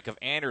Mackenzie Burdick of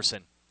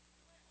Anderson.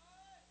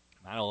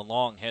 Madeline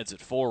Long heads it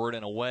forward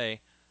and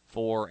away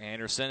for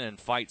Anderson and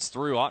fights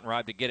through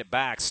Ottenreib to get it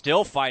back.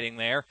 Still fighting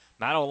there.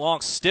 Madeline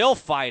Long still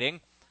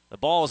fighting. The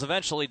ball is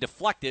eventually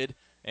deflected,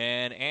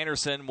 and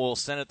Anderson will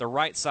send it the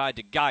right side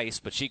to Geis,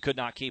 but she could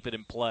not keep it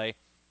in play.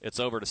 It's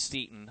over to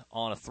Seton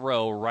on a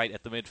throw right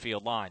at the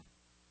midfield line.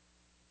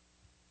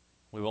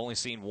 We've only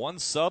seen one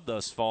sub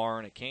thus far,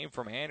 and it came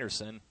from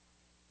Anderson,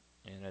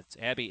 and it's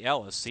Abby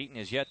Ellis. Seton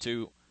has yet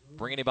to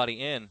bring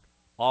anybody in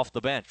off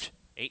the bench.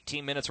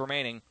 18 minutes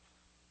remaining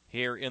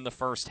here in the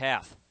first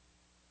half.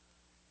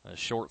 A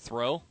short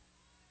throw.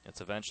 It's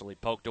eventually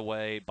poked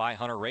away by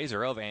Hunter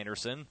Razor of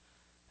Anderson,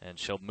 and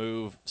she'll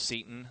move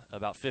Seton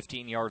about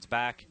 15 yards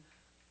back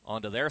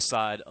onto their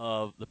side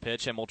of the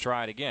pitch, and we'll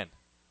try it again.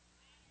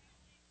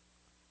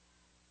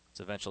 It's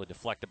eventually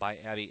deflected by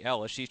Abby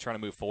Ellis. She's trying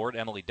to move forward.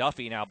 Emily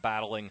Duffy now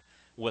battling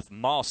with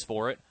Moss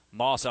for it.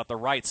 Moss out the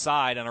right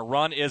side, and a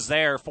run is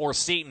there for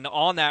Seton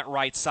on that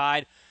right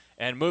side.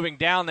 And moving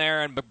down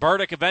there, and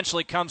Burdick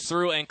eventually comes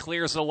through and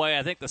clears it away.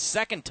 I think the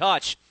second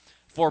touch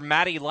for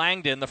Maddie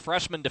Langdon, the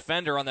freshman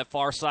defender on that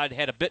far side,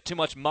 had a bit too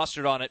much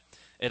mustard on it.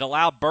 It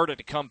allowed Burdick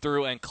to come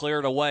through and clear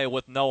it away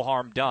with no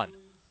harm done.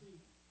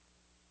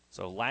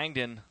 So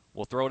Langdon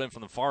will throw it in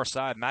from the far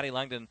side. Maddie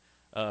Langdon,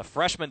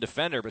 freshman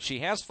defender, but she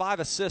has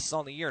 5 assists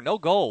on the year. No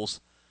goals,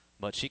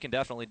 but she can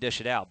definitely dish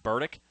it out.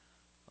 Burdick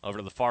over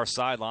to the far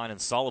sideline,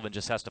 and Sullivan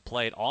just has to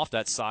play it off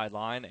that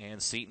sideline,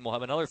 and Seton will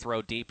have another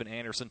throw deep in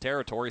Anderson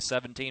territory.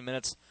 17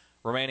 minutes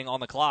remaining on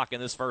the clock in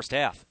this first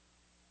half.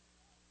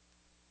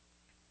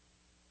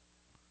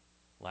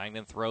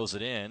 Langdon throws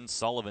it in.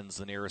 Sullivan's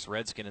the nearest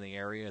Redskin in the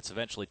area. It's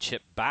eventually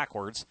chipped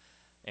backwards,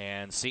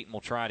 and Seton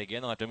will try it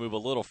again. They'll have to move a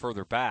little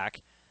further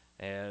back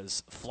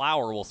as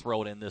Flower will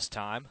throw it in this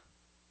time.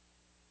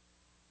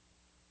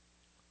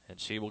 And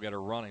she will get a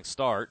running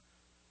start.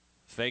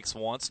 Fakes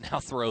once,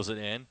 now throws it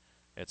in.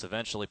 It's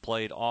eventually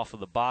played off of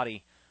the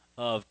body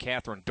of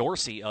Catherine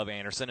Dorsey of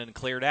Anderson and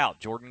cleared out.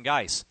 Jordan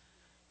Geis,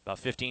 about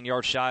 15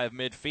 yards shy of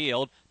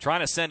midfield, trying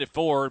to send it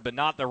forward, but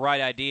not the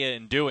right idea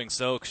in doing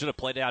so. Should have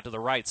played it out to the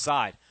right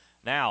side.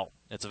 Now,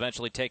 it's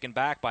eventually taken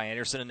back by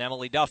Anderson and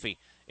Emily Duffy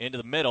into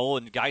the middle,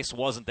 and Geis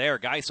wasn't there.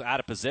 Geis out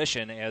of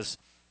position as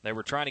They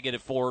were trying to get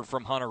it forward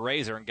from Hunter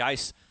Razor, and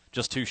Geis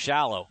just too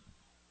shallow.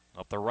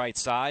 Up the right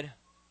side.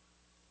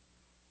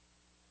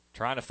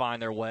 Trying to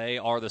find their way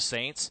are the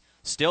Saints.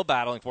 Still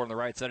battling for it on the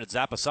right side. It's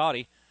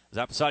Zapasati.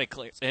 Zapasati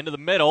clears into the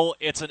middle.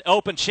 It's an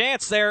open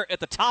chance there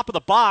at the top of the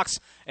box,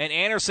 and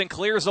Anderson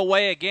clears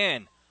away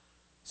again.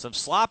 Some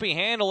sloppy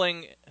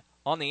handling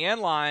on the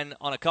end line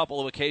on a couple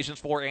of occasions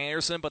for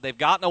Anderson, but they've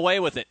gotten away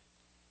with it.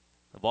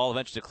 The ball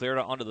eventually cleared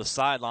onto the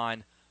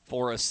sideline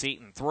for a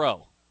Seton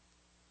throw.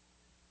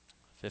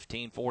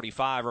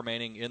 15:45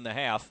 remaining in the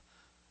half,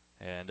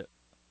 and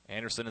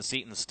Anderson and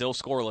Seton still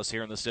scoreless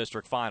here in this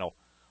district final.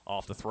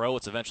 Off the throw,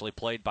 it's eventually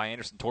played by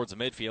Anderson towards the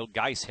midfield.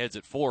 Geis heads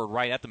it forward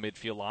right at the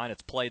midfield line.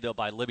 It's played, though,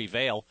 by Libby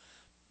Vale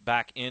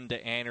back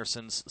into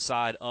Anderson's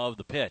side of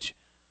the pitch.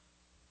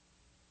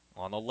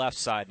 On the left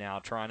side now,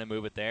 trying to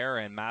move it there,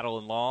 and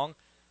Madeline Long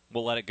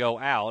will let it go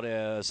out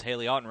as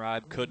Haley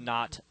Ottenreib could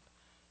not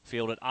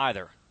field it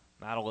either.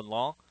 Madeline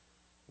Long,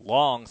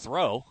 long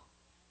throw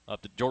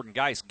up to Jordan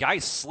Geis.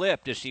 Geis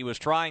slipped as she was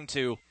trying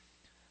to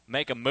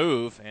make a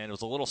move and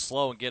was a little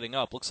slow in getting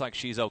up. Looks like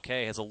she's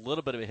okay. Has a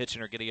little bit of a hitch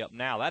in her getting up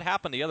now. That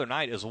happened the other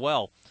night as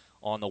well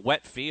on the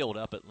wet field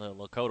up at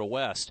Lakota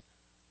West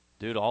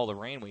due to all the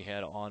rain we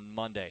had on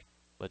Monday.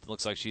 But it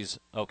looks like she's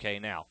okay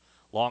now.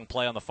 Long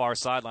play on the far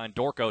sideline.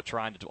 Dorco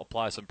trying to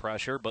apply some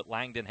pressure, but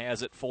Langdon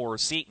has it for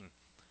Seton.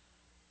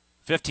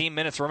 15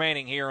 minutes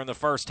remaining here in the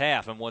first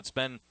half, and what's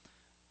been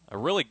a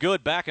really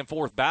good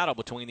back-and-forth battle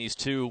between these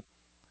two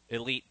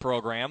elite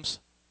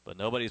programs, but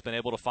nobody's been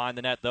able to find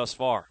the net thus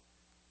far.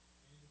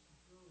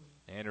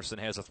 Anderson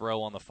has a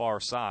throw on the far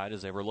side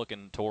as they were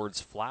looking towards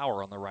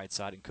Flower on the right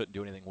side and couldn't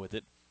do anything with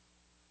it.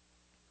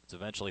 It's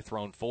eventually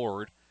thrown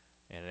forward,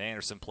 and an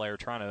Anderson player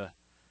trying to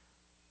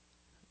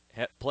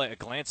play a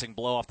glancing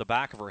blow off the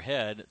back of her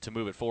head to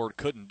move it forward,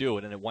 couldn't do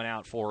it, and it went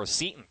out for a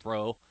Seton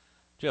throw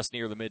just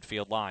near the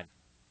midfield line.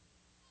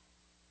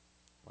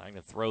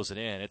 Langdon throws it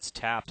in. It's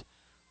tapped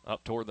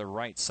up toward the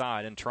right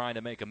side, and trying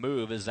to make a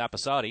move is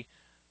Zapasati.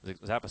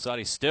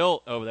 Zapasati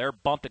still over there,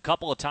 bumped a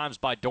couple of times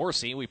by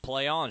Dorsey. We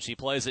play on. She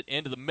plays it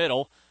into the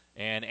middle,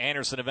 and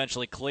Anderson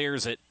eventually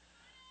clears it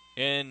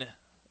in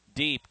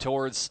deep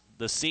towards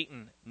the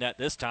Seton net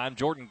this time.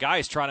 Jordan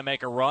Geis trying to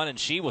make a run, and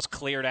she was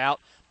cleared out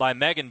by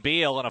Megan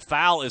Beal, and a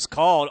foul is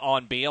called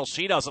on Beal.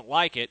 She doesn't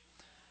like it.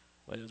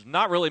 But there's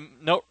not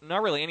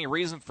really any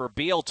reason for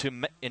Beal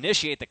to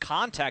initiate the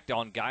contact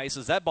on Geis,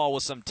 as that ball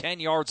was some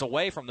 10 yards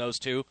away from those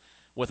two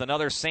with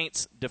another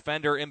Saints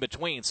defender in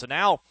between. So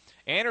now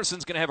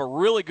Anderson's going to have a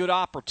really good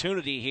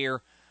opportunity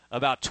here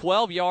about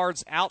 12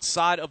 yards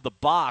outside of the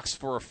box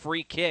for a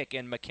free kick,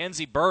 and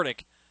Mackenzie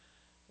Burdick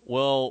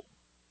will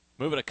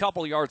move it a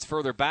couple yards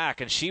further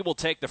back, and she will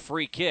take the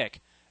free kick.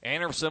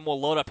 Anderson will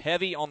load up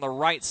heavy on the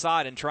right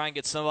side and try and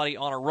get somebody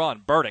on a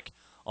run. Burdick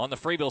on the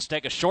freebills,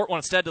 take a short one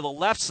instead to the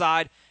left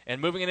side, and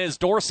moving in is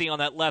Dorsey on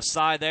that left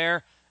side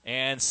there,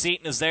 and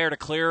Seton is there to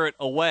clear it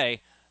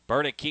away.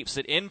 Burdick keeps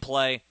it in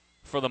play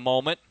for the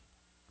moment.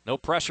 No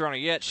pressure on her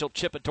yet. She'll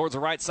chip it towards the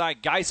right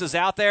side. Geis is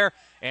out there,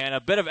 and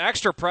a bit of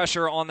extra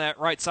pressure on that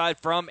right side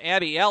from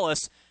Abby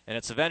Ellis, and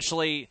it's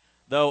eventually,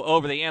 though,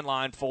 over the end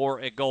line for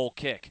a goal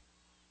kick.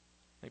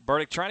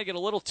 Burdick trying to get a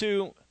little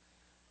too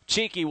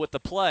cheeky with the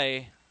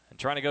play and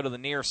trying to go to the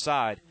near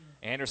side.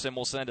 Anderson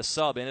will send a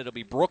sub in. It'll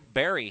be Brooke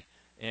Berry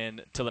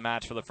into the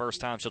match for the first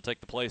time. She'll take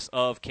the place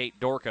of Kate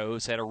Dorco,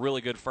 who's had a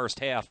really good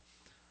first half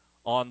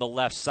on the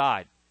left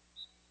side.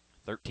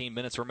 13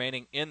 minutes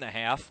remaining in the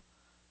half.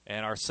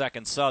 And our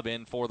second sub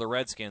in for the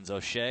Redskins.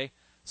 O'Shea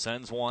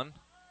sends one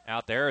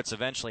out there. It's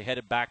eventually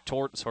headed back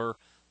towards her,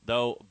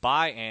 though,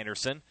 by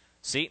Anderson.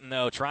 Seton,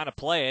 though, trying to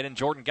play it, and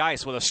Jordan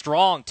Geis with a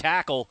strong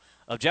tackle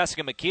of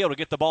Jessica McKeel to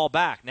get the ball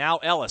back. Now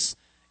Ellis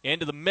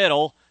into the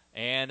middle,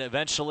 and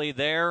eventually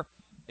there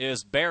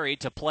is Barry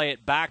to play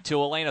it back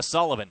to Elena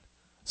Sullivan.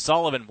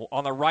 Sullivan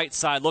on the right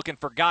side looking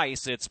for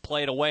Geis. It's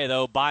played away,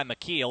 though, by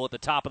McKeel at the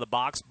top of the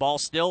box. Ball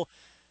still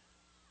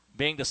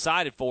being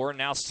decided for.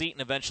 Now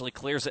Seton eventually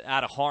clears it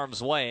out of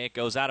harm's way. It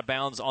goes out of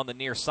bounds on the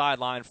near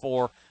sideline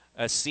for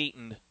a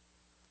Seton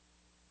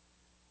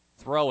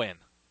throw-in.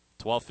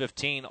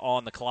 12:15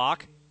 on the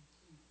clock.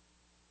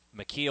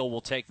 McKeel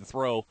will take the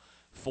throw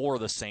for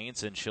the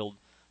Saints, and she'll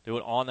do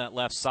it on that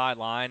left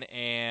sideline.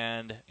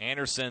 And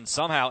Anderson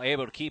somehow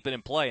able to keep it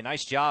in play.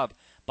 Nice job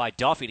by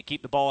Duffy to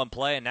keep the ball in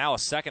play, and now a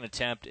second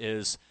attempt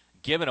is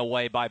given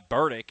away by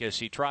Burdick as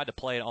she tried to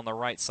play it on the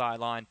right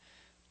sideline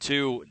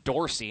to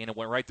Dorsey, and it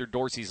went right through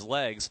Dorsey's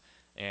legs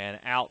and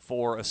out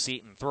for a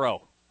Seton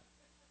throw.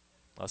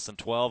 Less than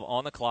 12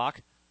 on the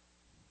clock.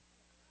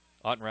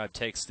 Ottenreib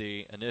takes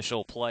the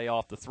initial play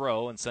off the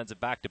throw and sends it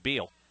back to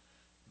Beal.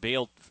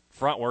 Beal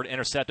frontward,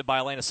 intercepted by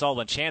Elena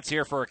Sullivan. Chance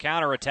here for a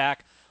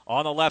counterattack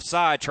on the left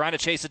side. Trying to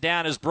chase it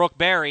down is Brooke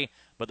Berry,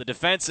 but the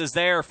defense is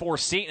there for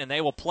Seton, and they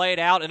will play it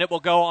out, and it will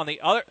go on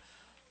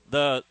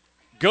the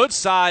good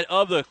side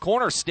of the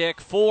corner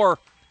stick for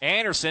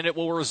Anderson. It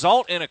will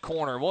result in a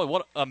corner. Boy,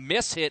 what a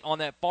miss hit on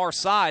that far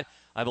side.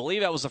 I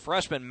believe that was the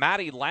freshman,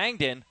 Maddie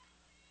Langdon.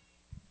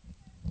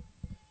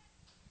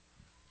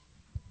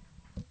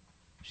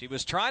 She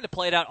was trying to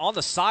play it out on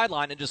the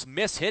sideline and just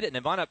mishit it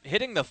and wound up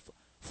hitting the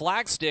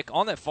flag stick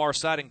on that far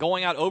side and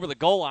going out over the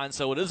goal line,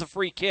 so it is a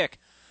free kick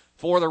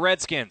for the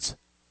Redskins.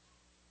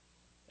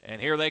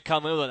 And here they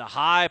come in with a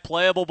high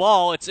playable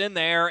ball. It's in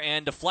there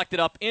and deflected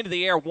up into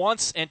the air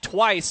once and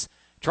twice,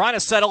 trying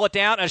to settle it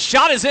down. A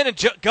shot is in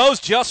and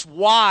goes just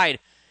wide.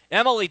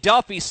 Emily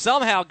Duffy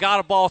somehow got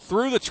a ball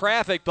through the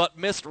traffic but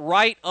missed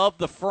right of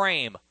the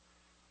frame.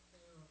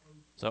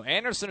 So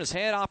Anderson has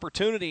had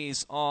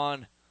opportunities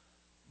on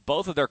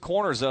both of their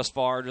corners thus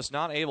far, just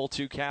not able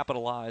to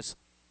capitalize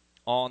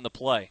on the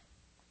play.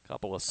 A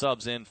couple of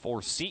subs in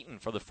for Seton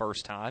for the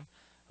first time,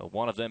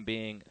 one of them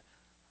being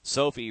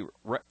Sophie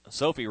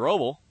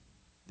Robel,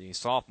 the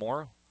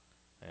sophomore,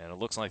 and it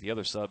looks like the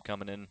other sub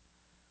coming in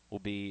will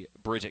be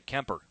Bridget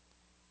Kemper.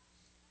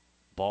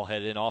 Ball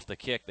headed in off the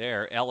kick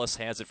there. Ellis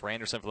has it for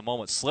Anderson for the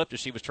moment. Slipped as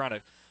she was trying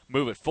to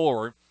move it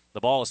forward. The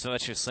ball is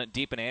eventually sent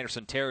deep in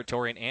Anderson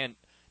territory, and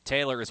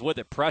Taylor is with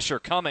it. Pressure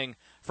coming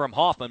from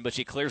Hoffman, but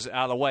she clears it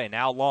out of the way.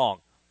 Now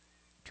Long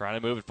trying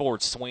to move it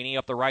forward. Sweeney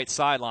up the right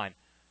sideline.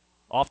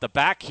 Off the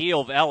back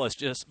heel of Ellis.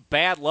 Just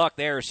bad luck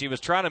there. She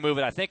was trying to move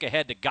it, I think,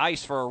 ahead to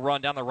Geis for a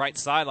run down the right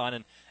sideline,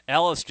 and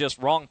Ellis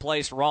just wrong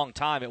place, wrong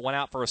time. It went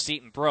out for a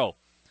Seton throw.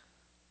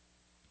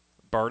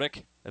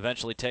 Burdick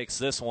eventually takes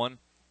this one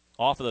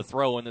off of the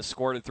throw and is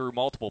squirted through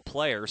multiple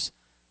players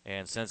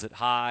and sends it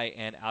high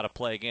and out of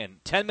play again.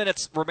 10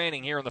 minutes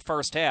remaining here in the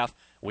first half.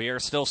 We are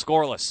still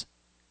scoreless.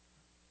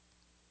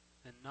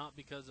 And not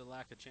because of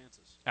lack of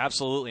chances.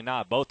 Absolutely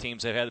not. Both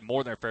teams have had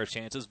more than their fair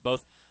chances.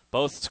 Both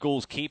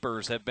schools'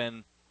 keepers have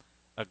been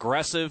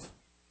aggressive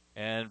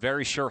and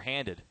very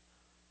sure-handed.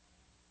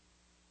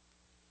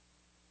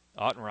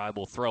 Ottenreib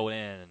will throw it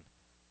in,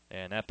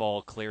 and that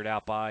ball cleared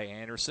out by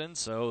Anderson.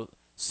 So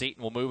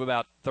Seton will move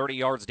about 30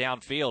 yards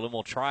downfield, and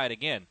we'll try it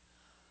again.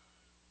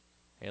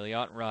 Haley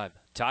Ottenreib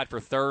tied for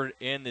third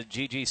in the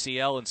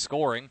GGCL in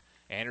scoring.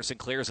 Anderson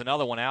clears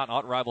another one out, and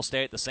Ottenreib will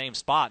stay at the same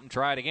spot and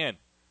try it again.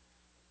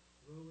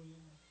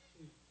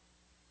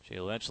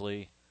 She'll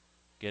eventually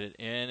get it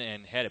in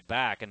and head it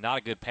back, and not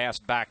a good pass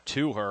back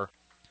to her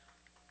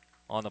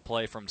on the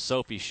play from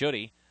Sophie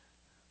Schutte.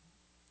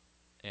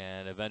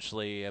 And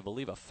eventually, I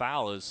believe a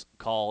foul is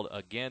called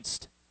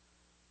against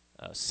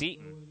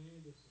Seton.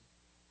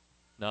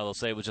 No, they'll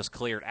say it was just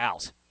cleared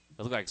out.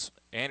 It looked like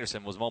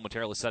Anderson was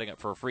momentarily setting up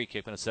for a free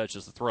kick, and instead it's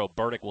just a throw.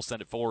 Burdick will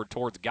send it forward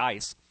towards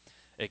Geis.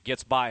 It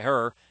gets by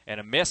her, and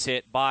a miss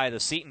hit by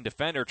the Seton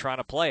defender trying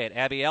to play it.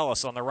 Abby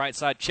Ellis on the right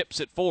side chips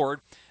it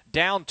forward,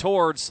 down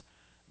towards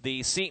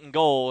the Seton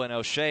goal, and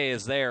OHSAA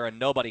is there, and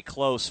nobody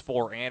close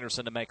for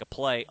Anderson to make a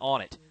play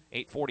on it.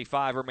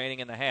 8:45 remaining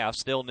in the half,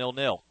 still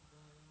 0-0.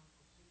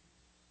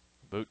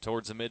 Boot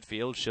towards the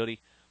midfield. Schutte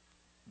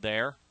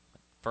there.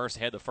 First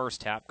had the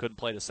first tap, couldn't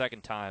play the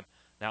second time.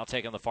 Now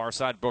taking the far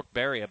side, Brooke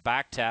Berry, a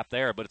back tap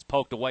there, but it's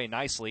poked away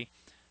nicely.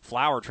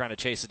 Flower trying to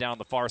chase it down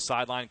the far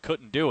sideline,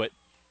 couldn't do it.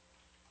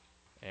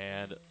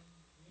 And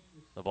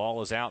the ball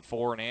is out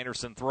for an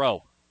Anderson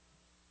throw.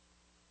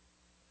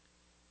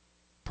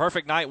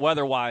 Perfect night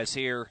weather-wise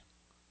here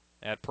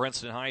at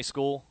Princeton High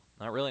School.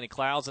 Not really any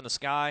clouds in the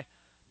sky.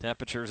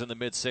 Temperatures in the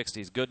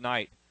mid-60s. Good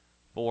night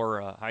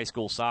for high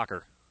school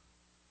soccer.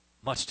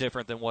 Much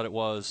different than what it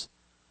was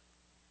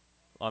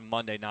on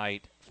Monday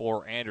night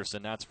for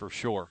Anderson, that's for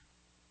sure.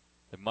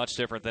 And much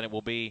different than it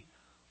will be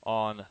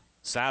on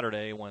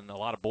Saturday when a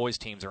lot of boys'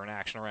 teams are in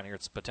action around here.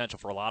 It's potential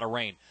for a lot of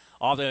rain.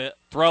 Off the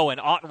throw, and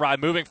Ottenreib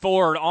moving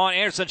forward on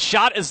Anderson.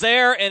 Shot is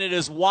there, and it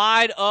is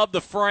wide of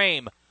the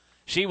frame.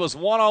 She was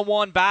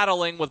one-on-one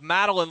battling with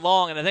Madeline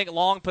Long, and I think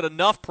Long put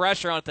enough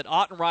pressure on it that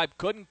Ottenreib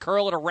couldn't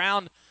curl it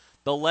around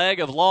the leg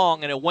of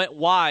Long, and it went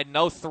wide,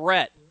 no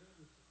threat.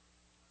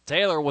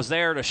 Taylor was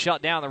there to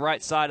shut down the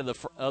right side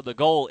of the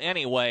goal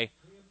anyway,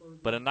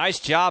 but a nice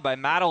job by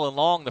Madeline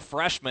Long, the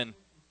freshman,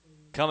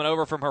 coming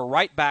over from her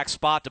right back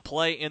spot to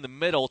play in the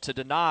middle to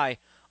deny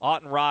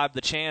Ottenreib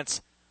the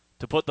chance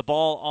to put the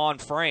ball on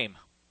frame.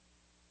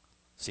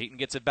 Seton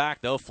gets it back,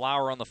 though.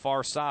 Flower on the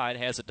far side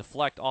has it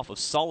deflect off of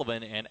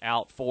Sullivan and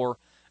out for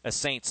a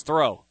Saints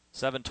throw.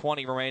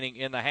 7:20 remaining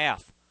in the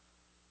half.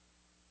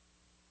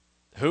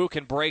 Who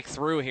can break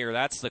through here?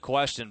 That's the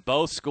question.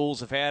 Both schools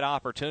have had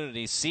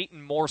opportunities.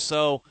 Seton more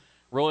so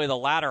really the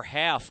latter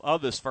half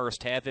of this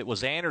first half. It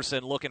was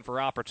Anderson looking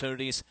for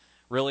opportunities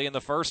really in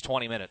the first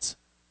 20 minutes.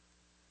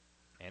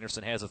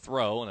 Anderson has a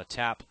throw, and a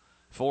tap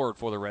forward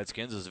for the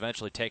Redskins is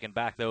eventually taken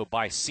back, though,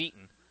 by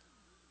Seton.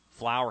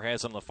 Flower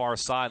has on the far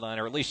sideline,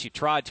 or at least she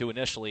tried to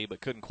initially,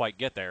 but couldn't quite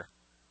get there.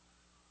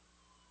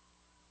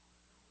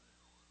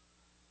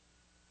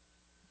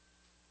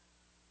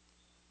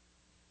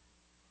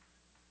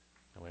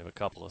 And we have a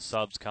couple of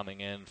subs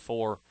coming in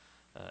for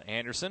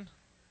Anderson.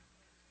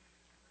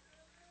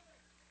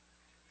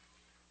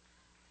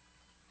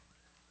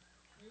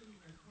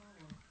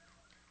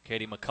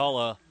 Katie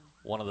McCullough,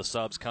 one of the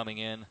subs coming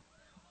in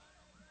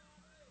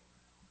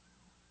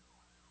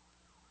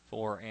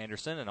for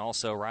Anderson, and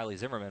also Riley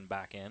Zimmerman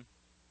back in.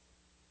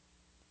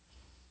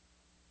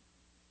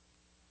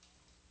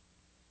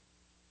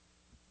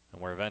 And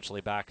we're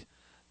eventually back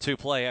to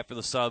play after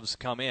the subs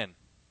come in.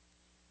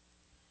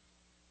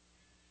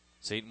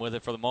 Seton with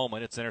it for the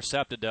moment. It's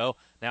intercepted, though.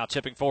 Now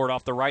chipping forward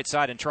off the right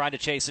side and trying to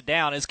chase it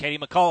down is Katie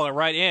McCullough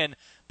right in.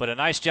 But a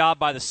nice job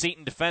by the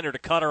Seton defender to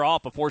cut her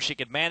off before she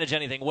could manage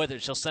anything with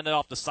it. She'll send it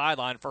off the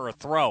sideline for a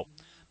throw.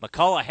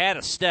 McCullough had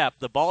a step.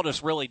 The ball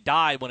just really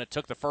died when it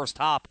took the first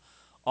hop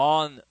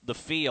on the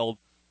field.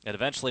 And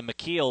eventually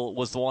McKeel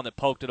was the one that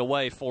poked it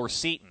away for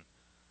Seton.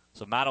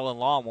 So Madeline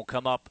Long will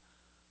come up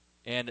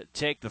and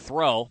take the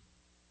throw.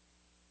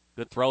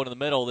 Good throw in the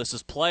middle. This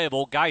is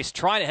playable. Geist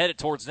trying to head it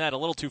towards net. A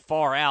little too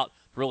far out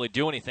to really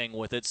do anything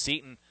with it.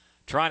 Seton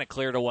trying to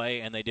clear it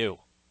away, and they do.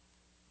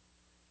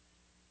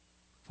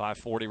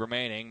 5:40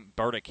 remaining.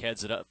 Burdick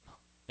heads it up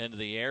into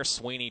the air.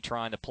 Sweeney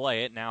trying to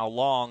play it. Now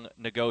Long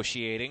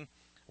negotiating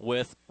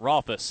with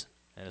Rolfus.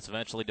 And it's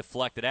eventually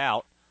deflected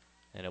out.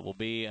 And it will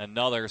be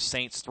another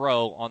Saints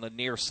throw on the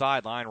near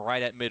sideline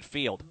right at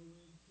midfield.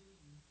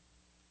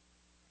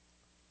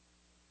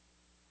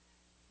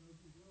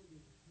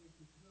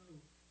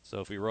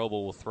 Sophie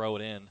Roble will throw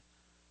it in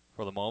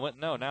for the moment.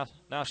 No,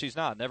 now she's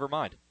not. Never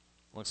mind.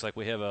 Looks like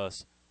we have a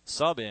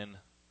sub in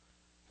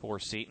for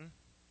Seton.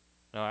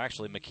 No,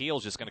 actually,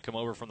 McKeel's just going to come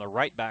over from the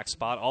right back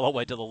spot all the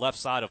way to the left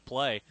side of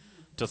play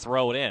to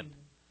throw it in.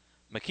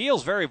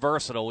 McKeel's very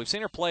versatile. We've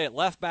seen her play at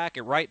left back,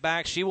 at right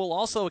back. She will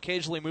also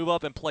occasionally move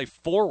up and play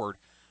forward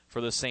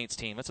for the Saints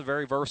team. It's a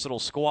very versatile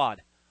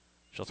squad.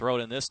 She'll throw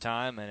it in this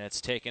time, and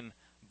it's taken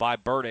by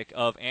Burdick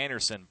of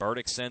Anderson.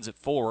 Burdick sends it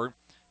forward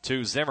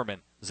to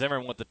Zimmerman.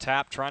 Zimmerman with the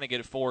tap, trying to get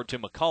it forward to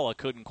McCullough.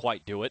 Couldn't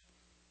quite do it.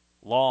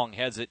 Long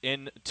heads it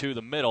into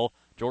the middle.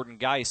 Jordan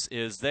Geis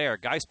is there.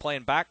 Geis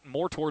playing back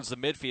more towards the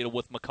midfield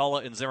with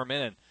McCullough and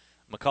Zimmerman. And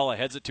McCullough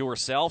heads it to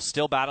herself,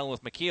 still battling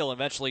with McKeel.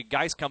 Eventually,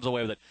 Geis comes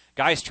away with it.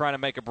 Geis trying to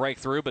make a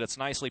breakthrough, but it's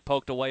nicely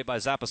poked away by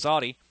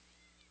Zapasati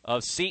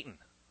of Seton.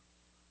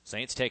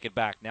 Saints take it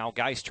back. Now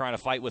Geis trying to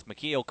fight with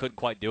McKeel. Couldn't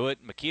quite do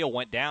it. McKeel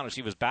went down as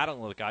she was battling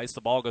with Geis. The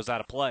ball goes out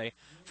of play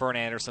for an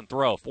Anderson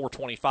throw.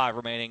 4:25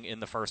 remaining in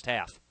the first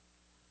half.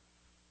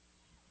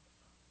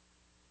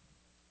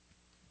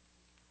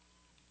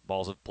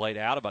 Balls have played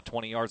out about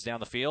 20 yards down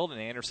the field, and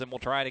Anderson will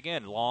try it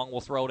again. Long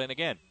will throw it in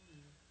again.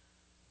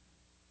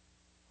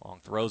 Long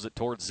throws it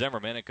towards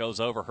Zimmerman. It goes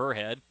over her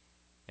head,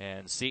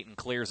 and Seton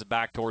clears it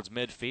back towards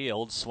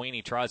midfield.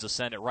 Sweeney tries to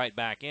send it right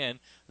back in.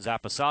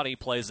 Zapasati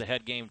plays the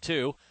head game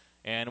too,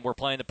 and we're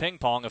playing the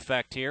ping-pong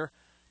effect here.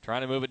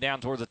 Trying to move it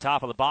down towards the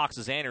top of the box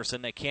is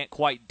Anderson. They can't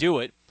quite do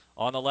it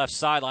on the left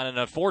sideline. An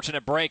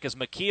unfortunate break as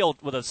McKeel,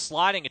 with a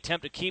sliding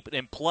attempt to keep it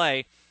in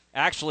play,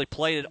 actually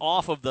played it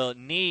off of the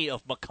knee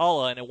of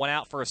McCullough, and it went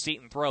out for a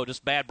Seton throw.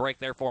 Just bad break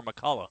there for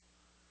McCullough.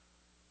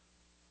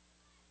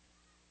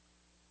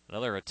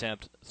 Another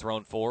attempt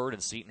thrown forward,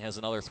 and Seton has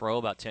another throw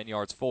about 10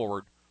 yards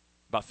forward,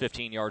 about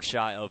 15 yards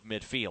shy of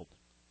midfield.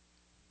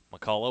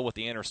 McCullough with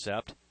the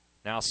intercept.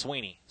 Now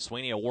Sweeney.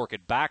 Sweeney will work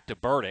it back to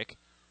Burdick,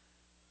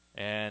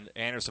 and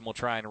Anderson will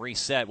try and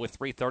reset with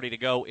 3:30 to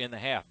go in the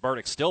half.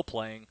 Burdick still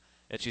playing,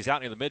 and she's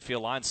out near the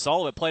midfield line.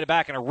 Sullivan played it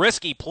back in a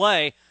risky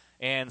play,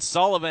 and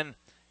Sullivan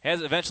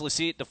has eventually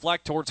see it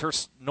deflect towards her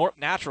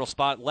natural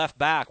spot, left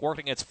back,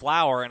 working its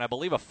Flower, and I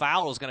believe a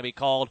foul is going to be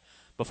called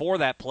before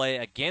that play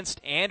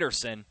against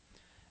Anderson.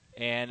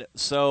 And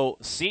so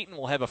Seton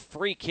will have a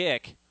free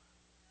kick,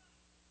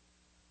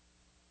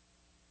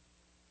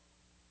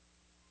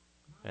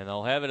 and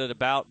they'll have it at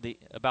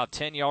about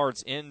 10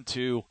 yards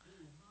into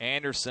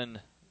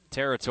Anderson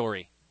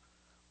territory.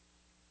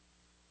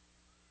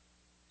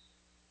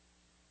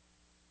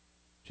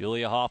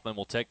 Julia Hoffman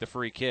will take the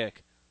free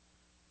kick.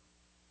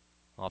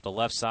 Off the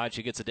left side,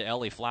 she gets it to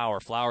Ellie Flower.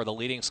 Flower, the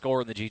leading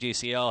scorer in the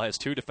GGCL, has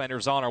two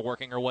defenders on her,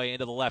 working her way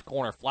into the left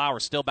corner.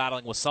 Flower still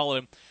battling with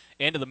Sullivan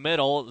into the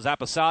middle.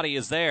 Zapasati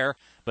is there,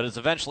 but is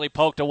eventually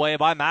poked away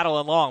by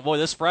Madeline Long. Boy,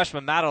 this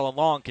freshman Madeline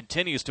Long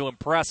continues to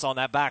impress on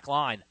that back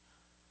line.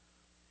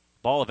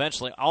 Ball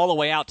eventually all the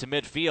way out to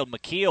midfield.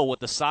 McKeel with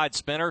the side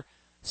spinner.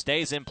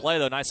 Stays in play,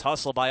 though. Nice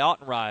hustle by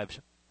Ottenreib.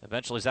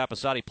 Eventually,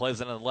 Zapasati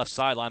plays it on the left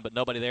sideline, but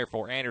nobody there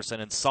for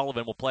Anderson, and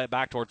Sullivan will play it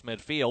back towards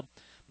midfield.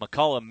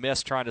 McCullough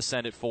missed trying to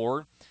send it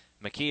forward.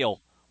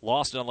 McKeel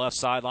lost it on the left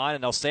sideline,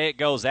 and they'll say it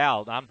goes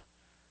out.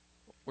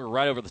 We're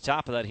right over the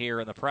top of that here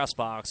in the press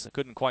box. I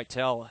couldn't quite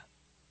tell.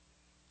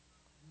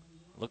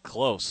 Looked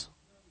close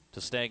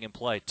to staying in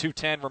play.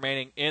 2:10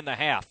 remaining in the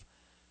half.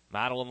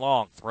 Madeline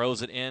Long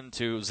throws it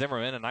into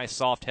Zimmerman. A nice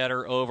soft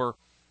header over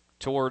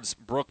towards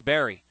Brooke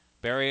Berry.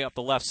 Berry up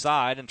the left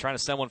side and trying to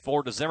send one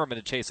forward to Zimmerman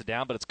to chase it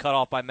down, but it's cut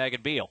off by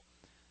Megan Beal.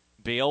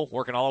 Beal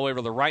working all the way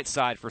to the right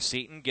side for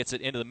Seton. Gets it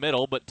into the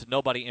middle, but to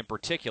nobody in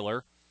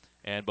particular.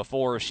 And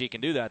before she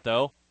can do that,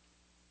 though,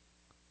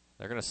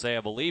 they're going to say,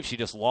 I believe she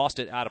just lost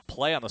it out of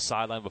play on the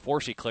sideline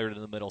before she cleared it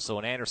in the middle. So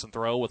an Anderson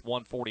throw with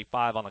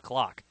 1:45 on the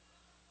clock.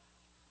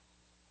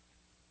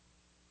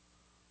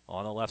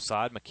 On the left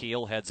side,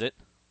 McKeel heads it.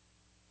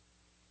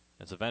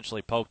 It's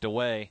eventually poked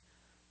away.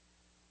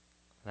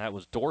 That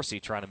was Dorsey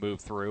trying to move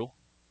through,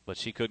 but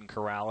she couldn't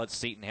corral it.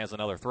 Seton has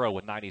another throw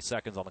with 90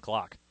 seconds on the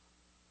clock.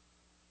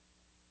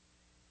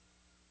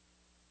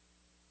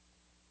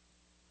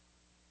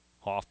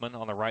 Hoffman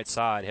on the right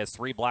side has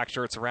 3 black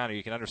shirts around her.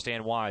 You can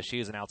understand why. She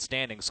is an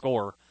outstanding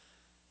scorer.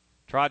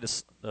 Tried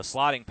the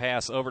sliding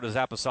pass over to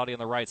Zapasati on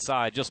the right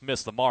side, just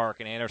missed the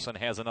mark, and Anderson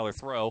has another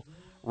throw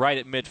right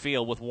at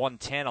midfield with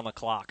 1:10 on the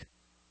clock.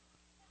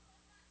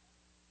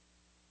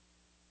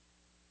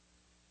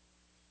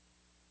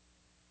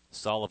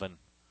 Sullivan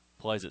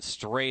plays it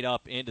straight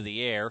up into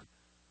the air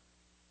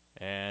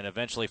and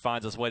eventually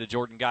finds his way to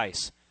Jordan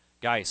Geis.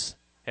 Geis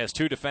has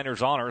 2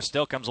 defenders on her,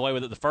 still comes away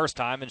with it the first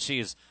time, and she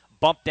is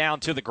bumped down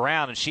to the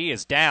ground, and she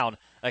is down.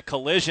 A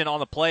collision on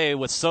the play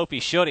with Sophie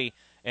Schutte,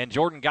 and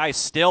Jordan Geis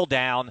still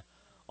down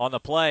on the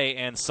play,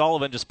 and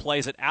Sullivan just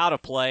plays it out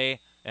of play,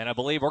 and I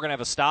believe we're going to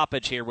have a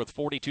stoppage here with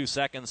 42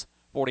 seconds,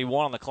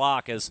 41 on the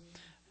clock, as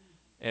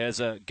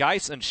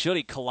Geis and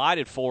Schutte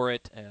collided for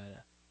it.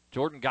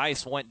 Jordan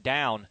Geis went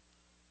down,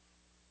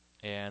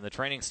 and the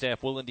training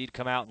staff will indeed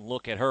come out and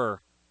look at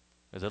her,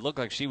 as it looked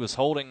like she was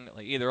holding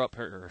either up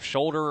her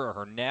shoulder or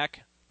her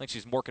neck. I think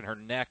she's working her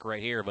neck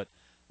right here, but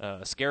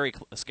a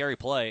scary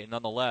play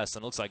nonetheless,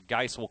 and it looks like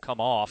Geis will come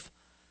off,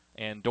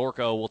 and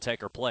Dorco will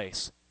take her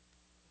place.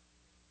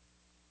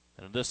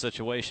 And in this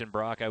situation,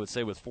 Brock, I would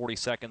say with 40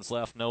 seconds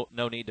left, no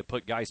need to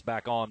put Geis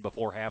back on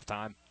before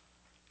halftime.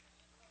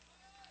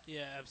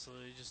 Yeah,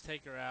 absolutely. Just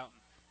take her out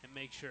and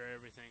make sure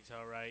everything's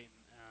all right.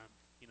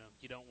 And,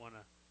 you don't want to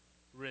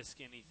risk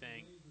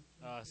anything,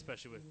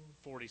 especially with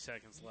 40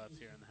 seconds left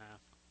here in the half.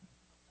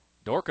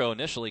 Dorco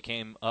initially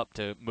came up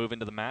to move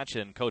into the match,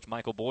 and Coach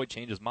Michael Boyd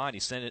changed his mind. He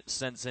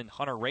sends in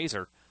Hunter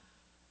Razor.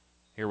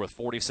 Here with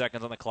 40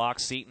 seconds on the clock,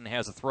 Seton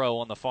has a throw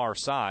on the far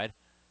side.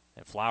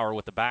 And Flower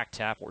with the back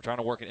tap. We're trying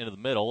to work it into the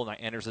middle, and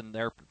Anderson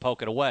there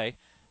poke it away.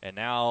 And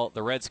now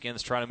the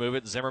Redskins trying to move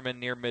it. Zimmerman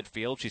near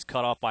midfield. She's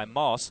cut off by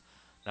Moss.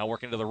 Now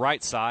working to the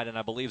right side, and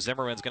I believe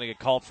Zimmerman's going to get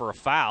called for a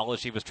foul as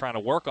she was trying to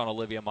work on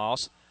Olivia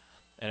Moss.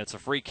 And it's a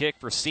free kick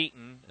for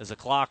Seton as the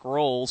clock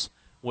rolls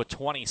with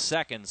 20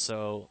 seconds.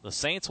 So the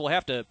Saints will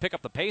have to pick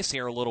up the pace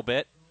here a little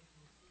bit.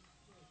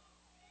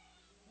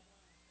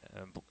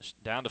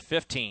 Down to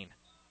 15.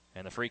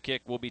 And the free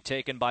kick will be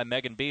taken by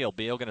Megan Beal.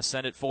 Beal going to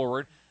send it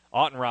forward.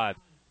 Ottenreib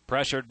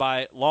pressured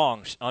by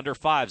Long. Under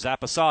 5,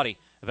 Zapasati.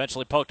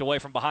 Eventually poked away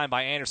from behind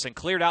by Anderson.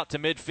 Cleared out to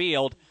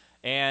midfield,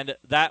 and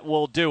that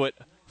will do it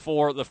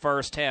for the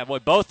first half. Boy,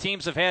 both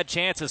teams have had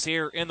chances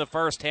here in the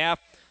first half,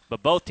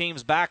 but both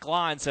teams' back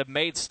lines have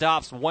made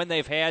stops when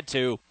they've had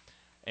to.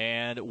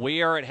 And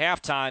we are at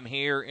halftime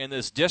here in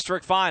this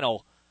district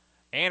final.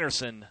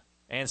 Anderson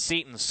and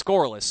Seton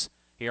scoreless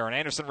here on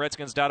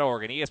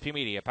AndersonRedskins.org and ESP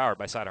Media, powered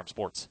by Sidearm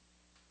Sports.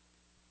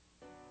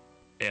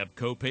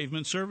 Abco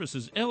Pavement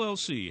Services,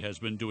 LLC, has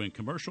been doing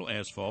commercial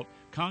asphalt,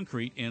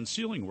 concrete, and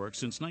ceiling work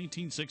since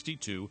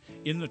 1962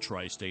 in the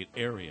tri-state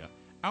area.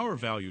 Our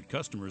valued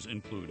customers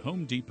include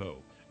Home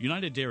Depot,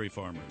 United Dairy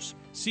Farmers,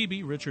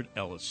 C.B. Richard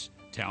Ellis,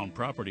 Town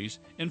Properties,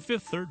 and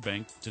Fifth Third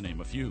Bank, to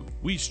name a few.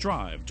 We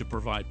strive to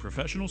provide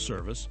professional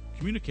service,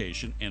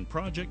 communication, and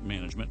project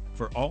management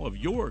for all of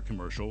your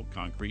commercial,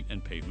 concrete,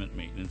 and pavement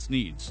maintenance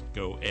needs.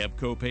 Go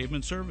Abco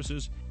Pavement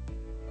Services.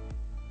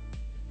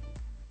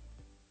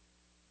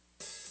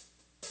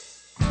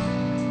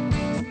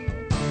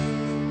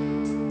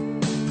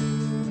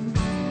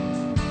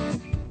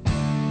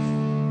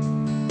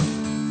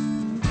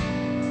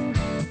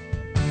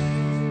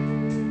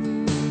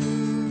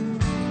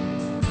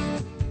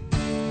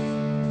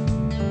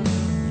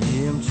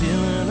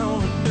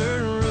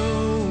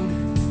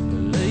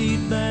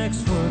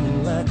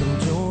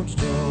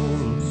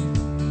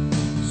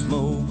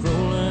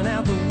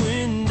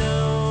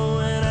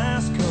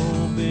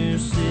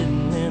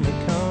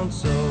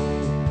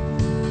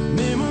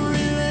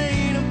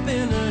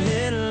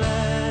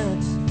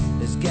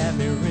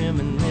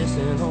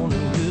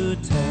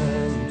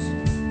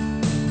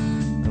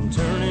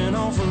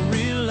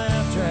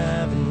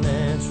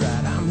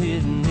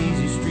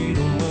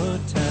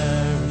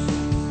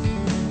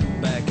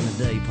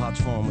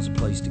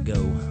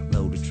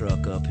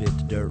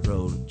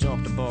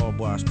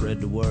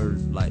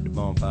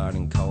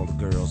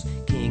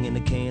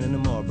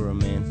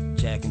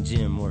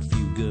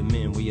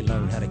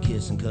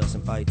 And cuss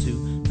and fight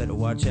too. Better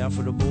watch out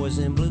for the boys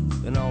in blue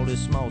and all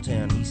this small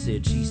town. He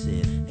said, she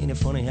said. Ain't it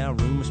funny how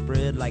rumors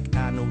spread like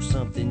I know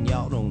something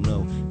y'all don't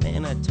know?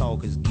 Man, that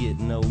talk is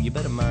getting old. You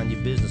better mind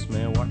your business,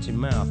 man. Watch your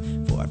mouth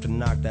before I have to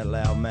knock that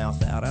loud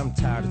mouth out. I'm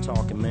tired of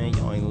talking, man.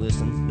 Y'all ain't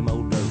listening. Them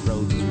old dirt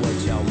roads is what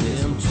y'all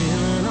miss. I'm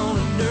chilling on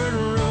a dirt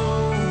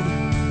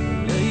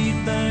road,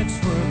 laid back,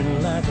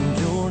 swerving like I'm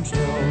George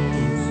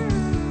Jones.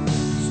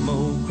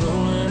 Smoke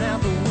rolling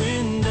out the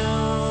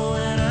window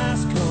and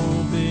ice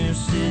cold beer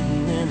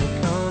sitting in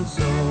the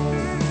console.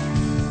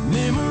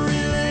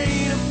 Memory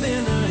lane up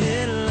in the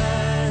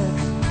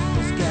headlights,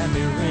 it's got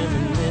me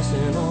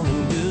reminiscing on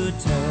the good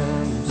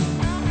times.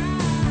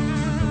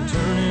 I'm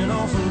turning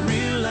off a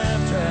real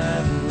life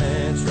driving,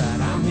 that's right,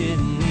 I'm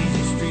hitting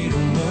easy street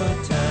on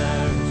mud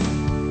tires.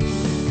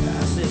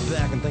 I sit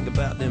back and think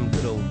about them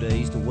good old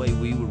days, the way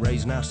we were raised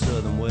raising our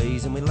southern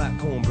ways, and we like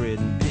cornbread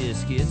and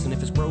biscuits, and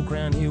if it's broke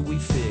around here, we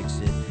fix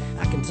it.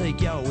 I can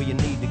take y'all where you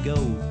need to go,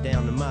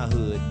 down to my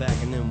hood,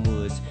 back in them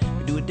woods.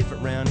 We do it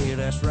different round here,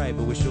 that's right,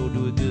 but we sure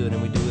do it good,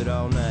 and we do it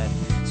all night.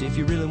 So if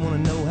you really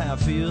want to know how it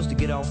feels to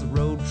get off the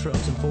road,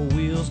 trucks and four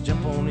wheels,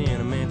 jump on in,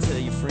 and man, tell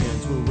your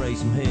friends we'll raise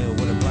some hell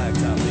with a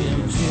blacktop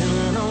in.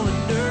 Chilling on the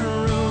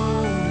dirt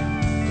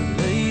road,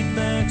 laid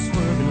back,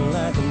 swerving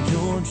like I'm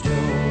George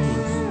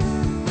Jones.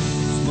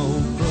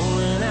 Smoke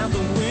rolling out the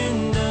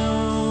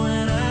window,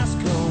 and ice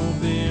cold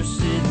beer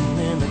sitting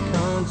in the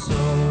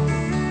console.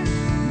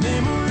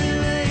 Memory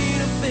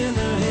lane up in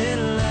the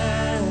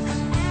headlights,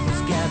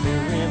 it's got me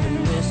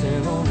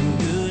reminiscing on the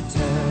good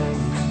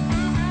times.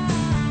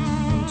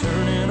 I'm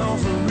turning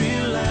off a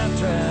real life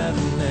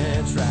driving,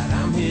 that's right,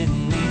 I'm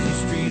hitting easy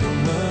street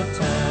on mud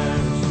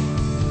tires.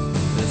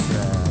 That's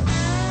right.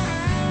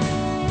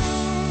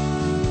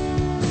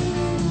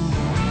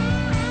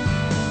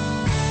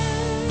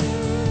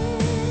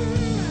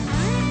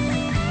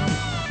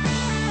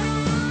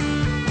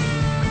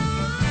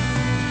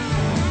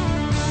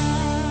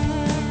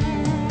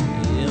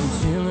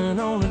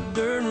 On a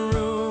dirt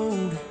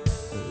road,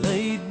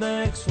 laid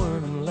back,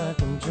 swerving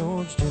like I'm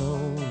George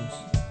Jones.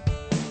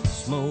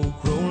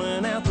 Smoke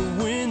rolling out the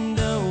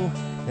window,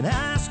 and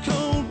ice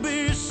cold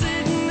beer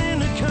sitting in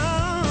the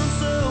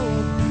console.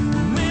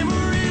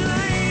 Memory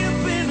lane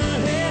up in the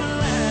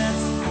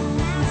headlights,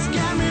 it's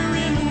got me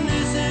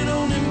reminiscing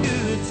on them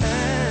good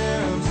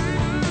times.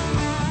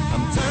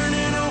 I'm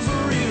turning off a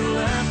real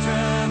life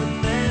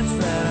driving, that's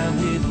right, I'm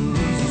hitting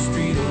easy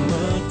street on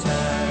mud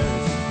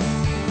tires.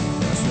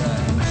 That's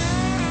right.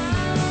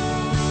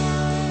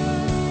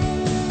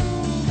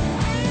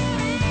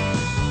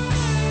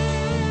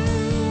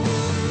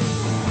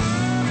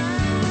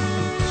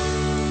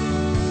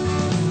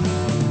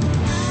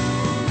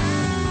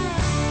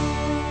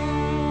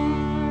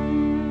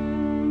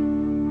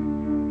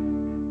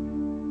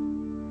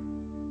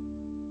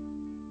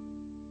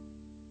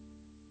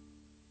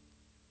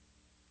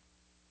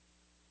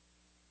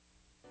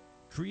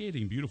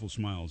 Creating beautiful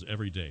smiles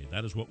every day.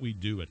 That is what we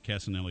do at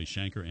Casanelli,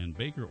 Shanker, and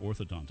Baker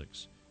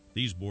Orthodontics.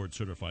 These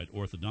board-certified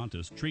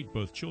orthodontists treat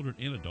both children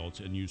and adults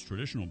and use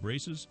traditional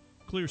braces,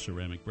 clear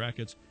ceramic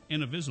brackets,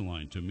 and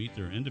Invisalign to meet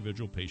their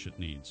individual patient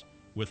needs.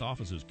 With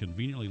offices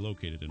conveniently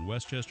located in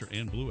Westchester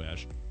and Blue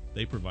Ash,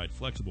 they provide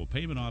flexible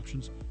payment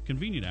options,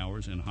 convenient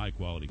hours, and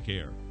high-quality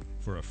care.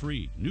 For a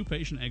free new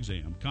patient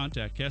exam,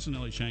 contact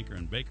Casanelli, Shanker,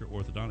 and Baker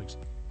Orthodontics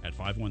at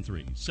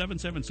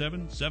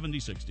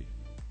 513-777-7060.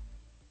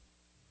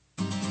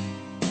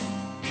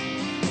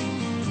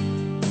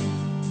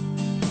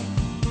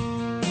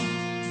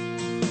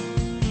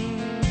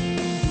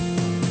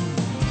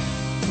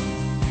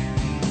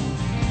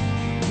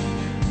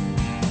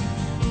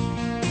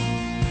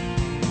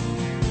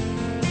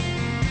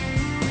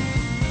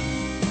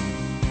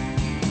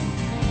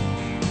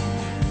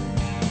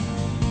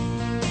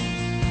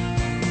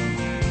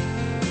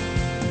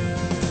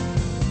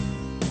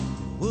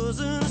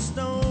 Wasn't a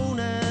stone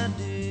I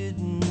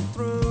didn't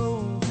throw.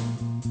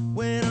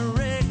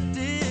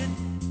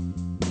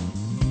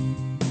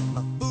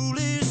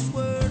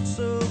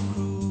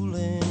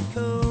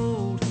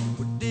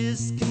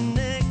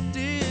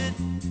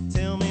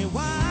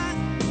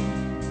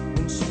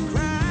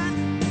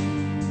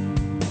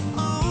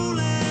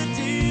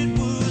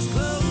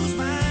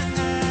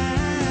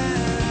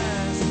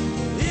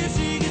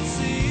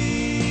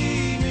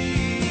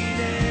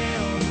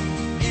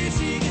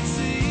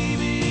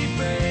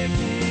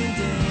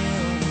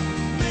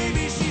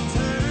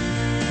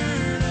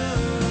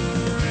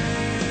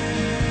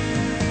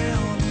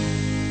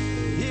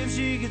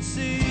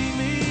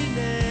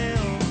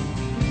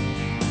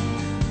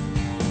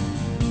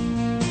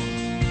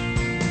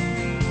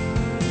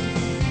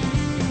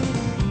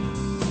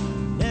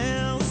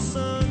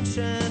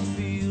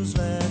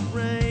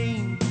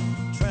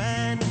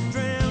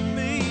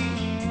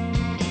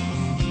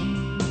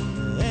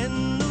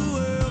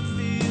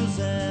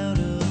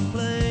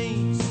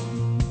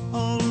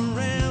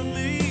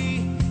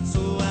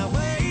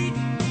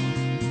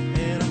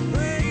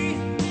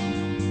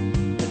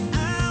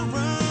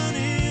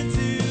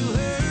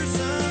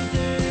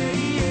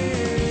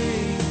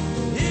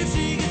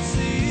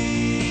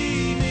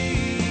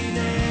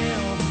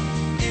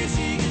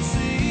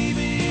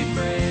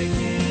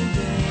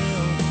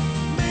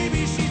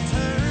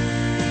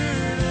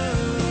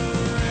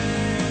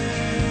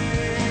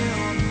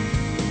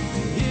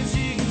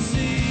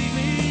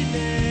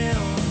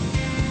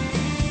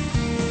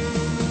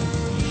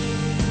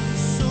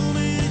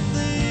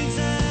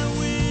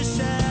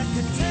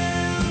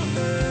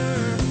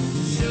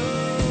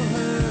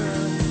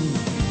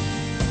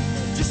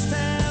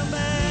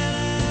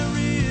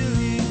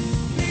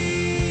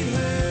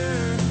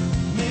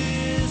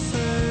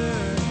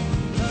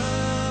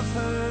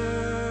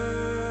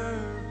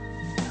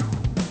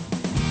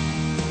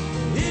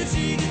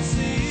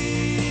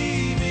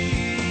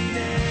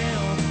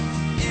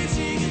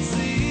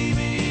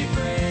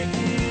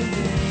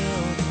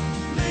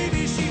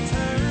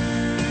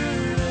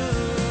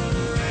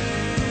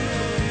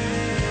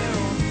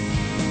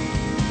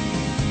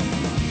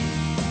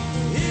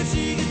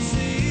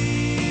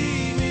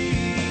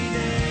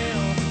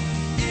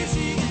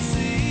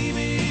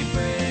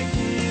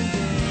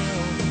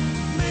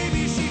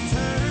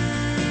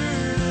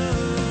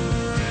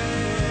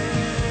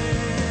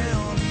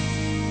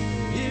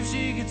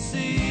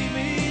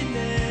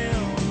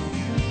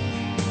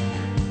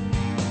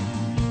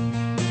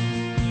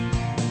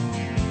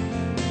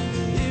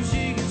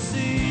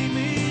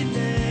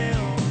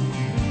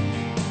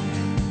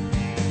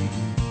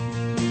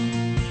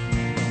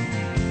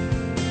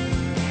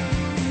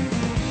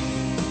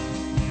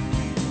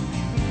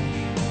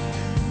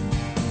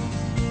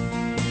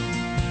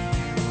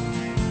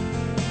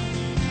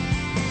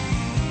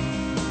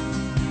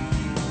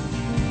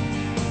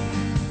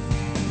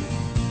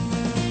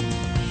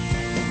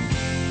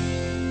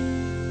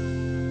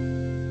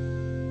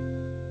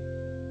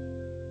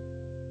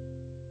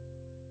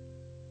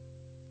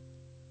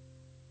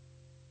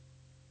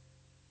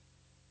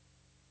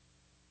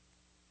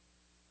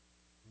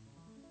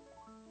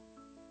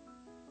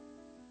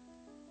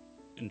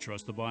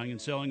 Entrust the buying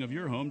and selling of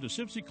your home to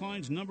Sipsey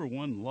Klein's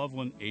 #1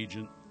 Loveland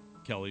agent,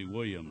 Kelly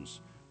Williams.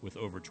 With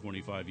over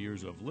 25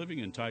 years of living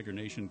in Tiger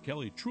Nation,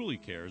 Kelly truly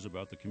cares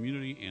about the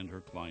community and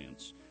her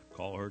clients.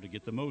 Call her to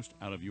get the most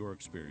out of your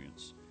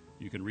experience.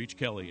 You can reach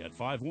Kelly at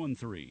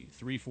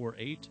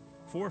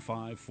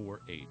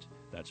 513-348-4548.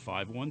 That's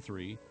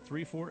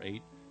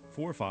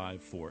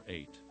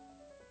 513-348-4548.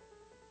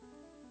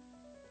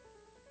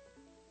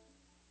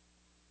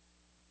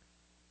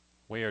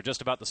 We are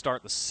just about to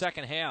start the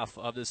second half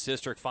of this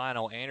district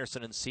final.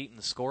 Anderson and Seton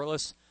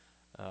scoreless.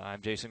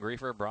 I'm Jason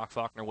Griefer, Brock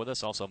Faulkner with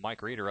us, also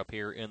Mike Reeder up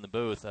here in the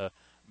booth.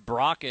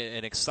 Brock,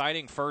 an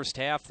exciting first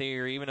half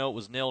here, even though it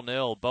was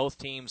 0-0. Both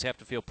teams have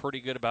to feel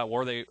pretty good about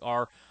where they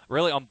are,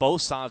 really on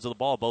both sides of the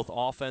ball, both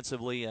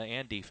offensively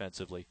and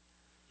defensively.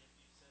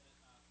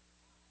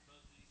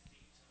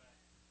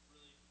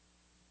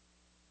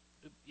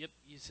 Yep,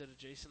 you said it,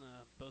 Jason.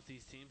 Both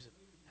these teams have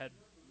had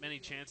many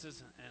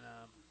chances, and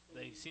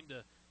they seem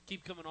to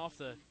keep coming off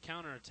the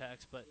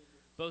counterattacks, but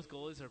both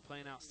goalies are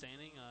playing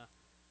outstanding.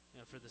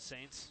 For the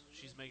Saints,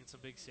 she's making some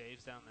big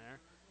saves down there,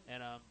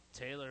 and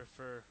Taylor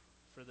for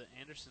the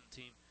Anderson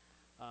team,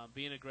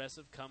 being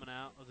aggressive, coming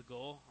out of the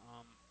goal,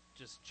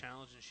 just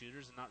challenging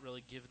shooters and not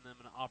really giving them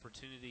an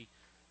opportunity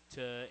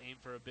to aim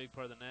for a big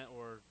part of the net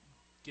or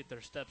get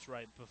their steps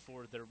right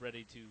before they're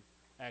ready to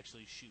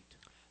actually shoot.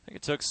 I think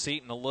it took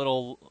Seton a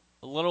little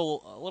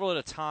at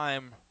a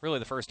time, really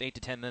the first 8 to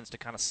 10 minutes to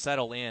kind of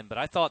settle in. But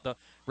I thought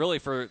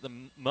for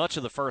much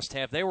of the first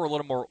half, they were a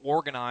little more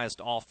organized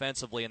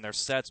offensively in their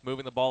sets,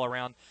 moving the ball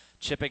around,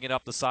 chipping it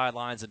up the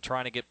sidelines, and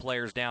trying to get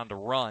players down to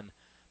run.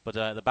 But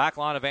the back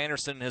line of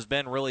Anderson has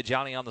been really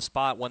Johnny on the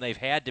spot when they've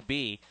had to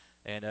be.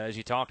 And as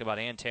you talked about,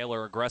 Ann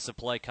Taylor, aggressive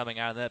play coming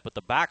out of that. But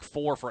the back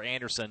four for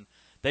Anderson,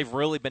 they've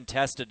really been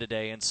tested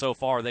today, and so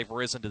far they've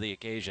risen to the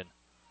occasion.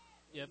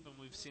 Yep, and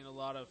we've seen a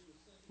lot of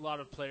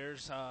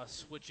players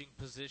switching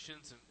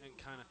positions and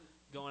kind of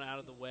going out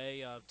of the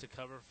way to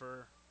cover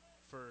for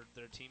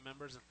their team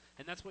members,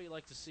 and that's what you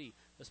like to see,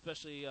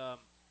 especially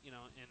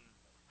in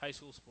high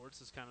school sports.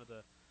 It's kind of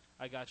the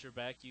I got your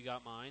back, you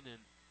got mine,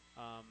 and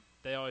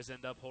they always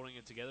end up holding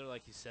it together,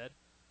 like you said.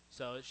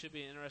 So it should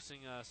be an interesting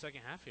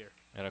second half here.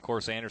 And of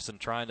course, Anderson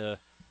trying to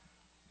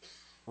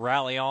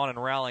rally on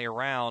and rally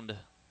around.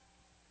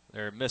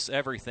 They miss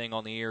everything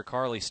on the year.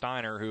 Carly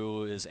Steiner,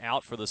 who is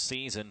out for the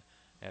season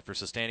after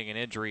sustaining an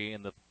injury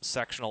in the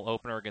sectional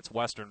opener against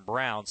Western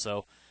Brown.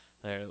 So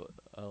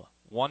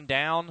one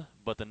down,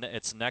 but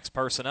it's the next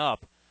person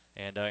up,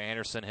 and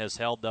Anderson has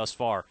held thus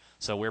far.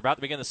 So we're about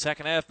to begin the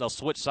second half. They'll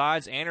switch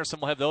sides.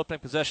 Anderson will have the opening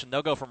possession.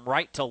 They'll go from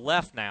right to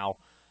left now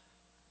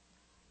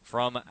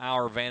from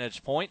our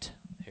vantage point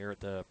here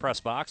at the press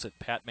box at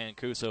Pat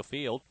Mancuso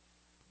Field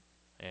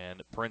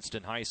and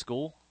Princeton High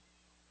School.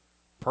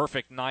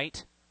 Perfect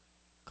night.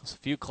 A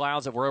few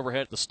clouds that were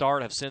overhead at the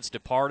start have since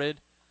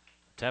departed.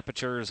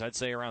 Temperatures, I'd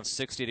say, around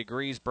 60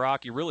 degrees.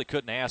 Brock, you really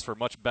couldn't ask for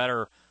much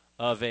better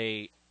of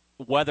a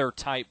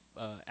weather-type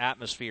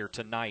atmosphere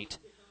tonight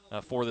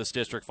for this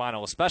district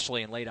final,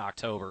 especially in late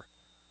October.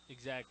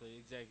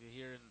 Exactly.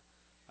 Here in,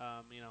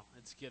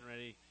 it's getting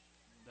ready.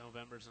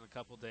 November's in a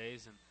couple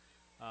days, and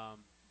I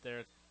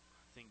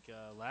think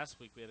last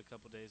week we had a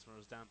couple days where it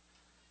was down,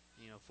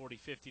 40,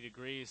 50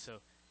 degrees, so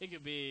it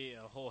could be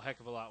a whole heck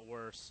of a lot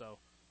worse. So.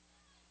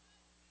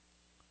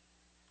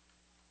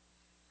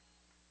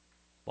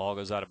 Ball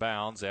goes out of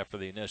bounds after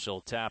the initial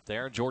tap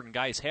there. Jordan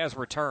Geis has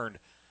returned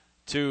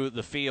to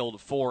the field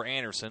for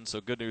Anderson,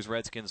 so good news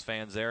Redskins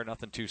fans there.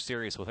 Nothing too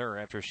serious with her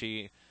after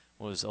she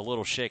was a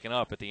little shaken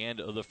up at the end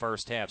of the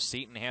first half.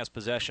 Seton has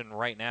possession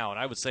right now, and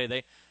I would say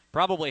they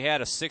probably had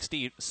a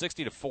 60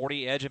 to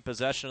 40 edge in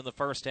possession in the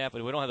first half,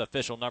 but we don't have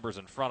official numbers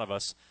in front of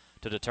us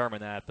to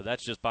determine that, but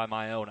that's just by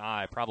my own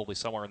eye, probably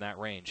somewhere in that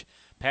range.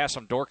 Pass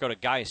from Dorco to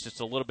Geis, just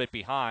a little bit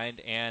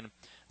behind, and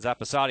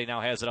Zapasati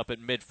now has it up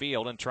at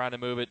midfield and trying to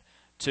move it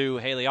to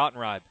Haley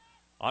Ottenreib.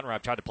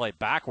 Ottenreib tried to play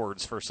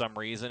backwards for some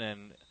reason,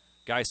 and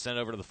Geis sent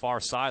over to the far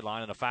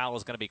sideline, and a foul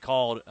is going to be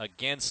called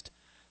against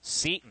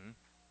Seton,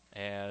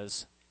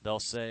 as they'll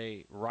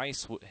say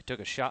Rice took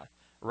a shot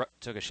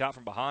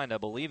from behind. I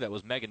believe that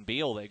was Megan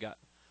Beal they got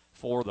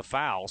for the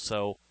foul.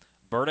 So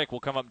Burdick will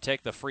come up and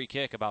take the free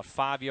kick about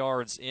 5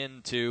 yards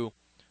into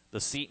the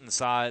Seton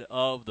side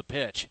of the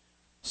pitch,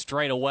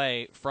 straight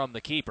away from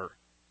the keeper.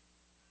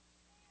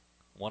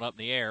 One up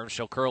in the air.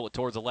 She'll curl it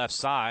towards the left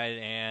side,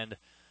 and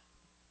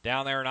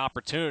down there an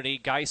opportunity.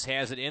 Geis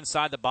has it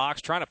inside the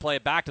box, trying to play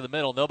it back to the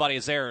middle. Nobody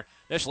is there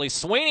initially.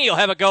 Sweeney will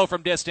have a go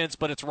from distance,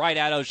 but it's right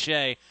at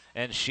O'Shea,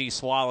 and she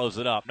swallows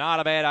it up. Not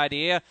a bad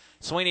idea.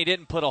 Sweeney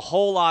didn't put a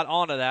whole lot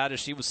onto that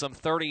as she was some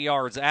 30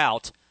 yards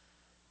out,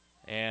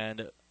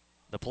 and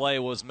the play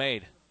was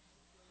made.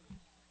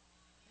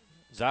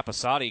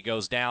 Zapasati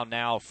goes down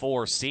now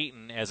for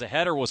Seton as a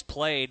header was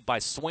played by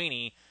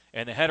Sweeney,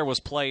 and the header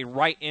was played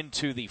right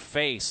into the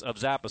face of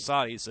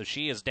Zapasati, so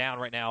she is down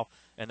right now,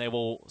 and they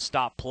will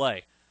stop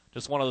play.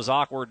 Just one of those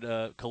awkward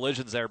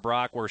collisions there,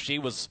 Brock, where she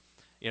was,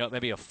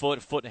 maybe a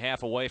foot and a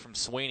half away from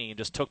Sweeney and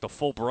just took the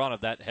full brunt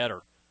of that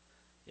header.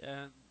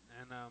 Yeah,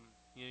 and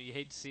you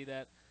hate to see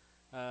that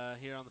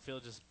here on the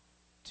field, just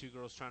two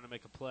girls trying to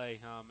make a play.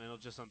 And it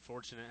was just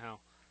unfortunate how,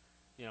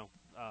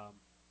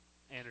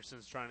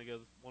 Anderson's trying to go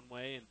one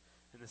way and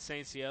the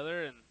Saints the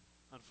other, and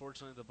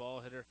unfortunately the ball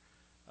hit her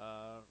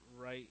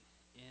right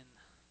in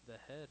the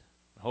head.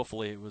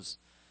 Hopefully it was,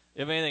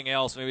 if anything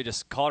else, maybe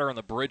just caught her on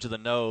the bridge of the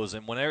nose.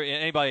 And whenever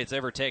anybody that's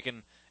ever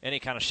taken any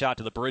kind of shot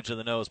to the bridge of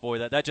the nose, boy,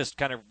 that just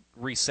kind of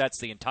resets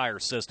the entire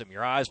system.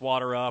 Your eyes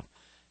water up.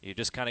 You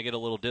just kind of get a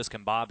little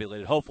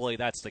discombobulated. Hopefully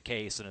that's the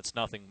case, and it's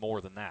nothing more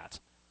than that.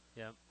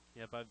 Yep.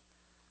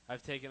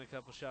 I've taken a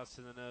couple shots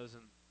to the nose,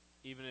 and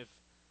even if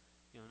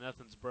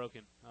nothing's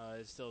broken,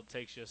 it still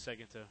takes you a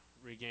second to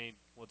regain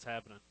what's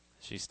happening.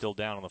 She's still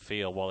down on the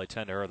field while they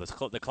tend to her.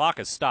 The clock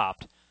has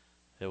stopped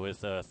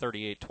with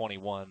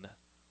 38:21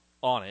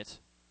 on it,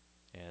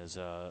 as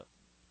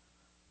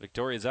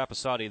Victoria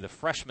Zapasati, the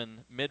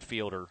freshman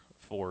midfielder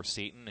for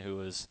Seton, who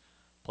has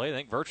played, I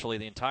think, virtually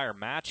the entire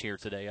match here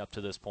today up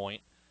to this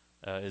point,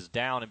 is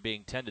down and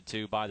being tended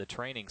to by the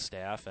training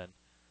staff, and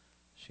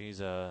she's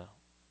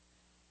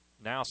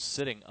now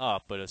sitting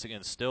up, but it's,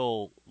 again,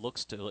 still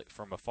looks to,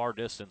 from a far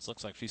distance,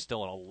 looks like she's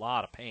still in a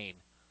lot of pain.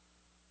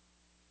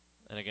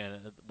 And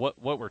again,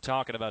 what we're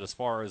talking about as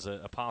far as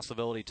a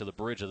possibility to the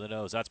bridge of the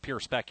nose, that's pure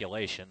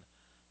speculation.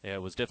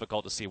 It was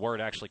difficult to see where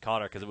it actually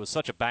caught her because it was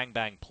such a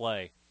bang-bang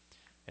play.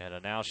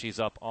 And now she's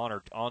up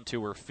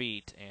onto her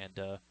feet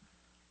and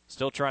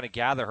still trying to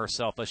gather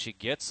herself as she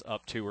gets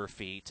up to her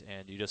feet.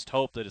 And you just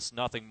hope that it's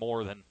nothing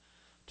more than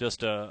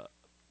just a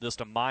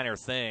minor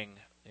thing.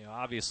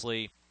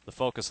 Obviously, the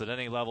focus at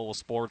any level of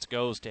sports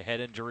goes to head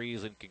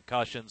injuries and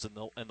concussions and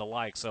the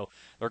like. So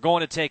they're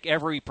going to take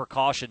every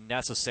precaution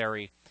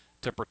necessary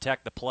to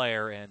protect the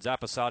player, and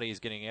Zapasati is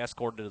getting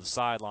escorted to the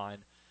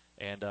sideline,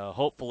 and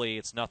hopefully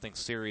it's nothing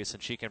serious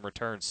and she can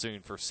return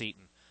soon for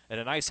Seton. And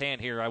a nice hand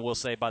here, I will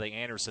say, by the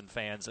Anderson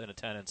fans in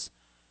attendance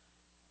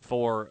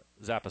for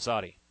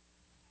Zapasati.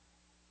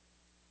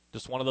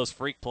 Just one of those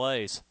freak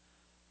plays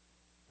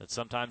that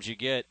sometimes you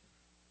get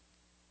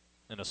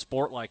in a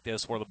sport like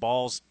this where the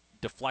ball's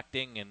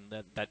deflecting and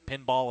that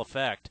pinball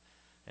effect,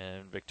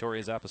 and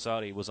Victoria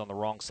Zapasati was on the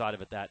wrong side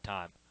of it that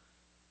time.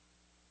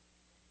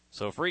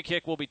 So free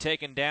kick will be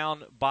taken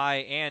down by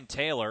Ann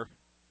Taylor,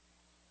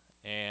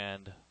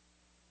 and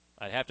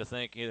I'd have to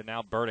think either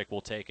now Burdick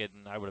will take it,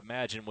 and I would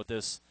imagine with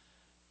this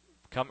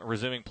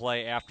resuming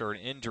play after an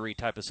injury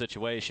type of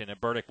situation, and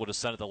Burdick will just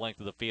send it the length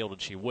of the field,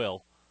 and she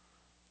will.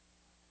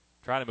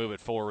 Trying to move it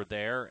forward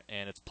there,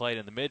 and it's played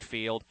in the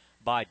midfield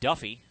by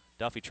Duffy.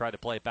 Duffy tried to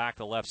play it back to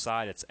the left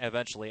side. It's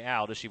eventually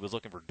out as she was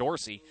looking for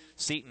Dorsey.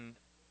 Seton,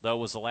 though,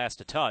 was the last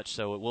to touch,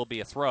 so it will be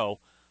a throw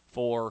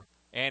for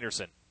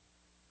Anderson.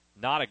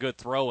 Not a good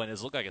throw, and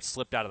it looked like it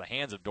slipped out of the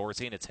hands of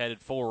Dorsey, and it's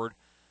headed forward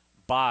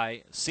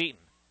by Seton.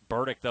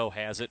 Burdick, though,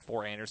 has it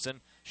for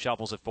Anderson.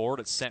 Shuffles it forward.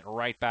 It's sent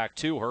right back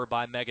to her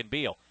by Megan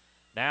Beal.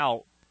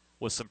 Now,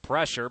 with some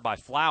pressure by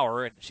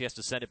Flower, and she has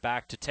to send it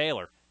back to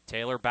Taylor.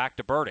 Taylor back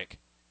to Burdick.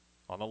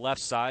 On the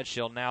left side,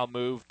 she'll now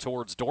move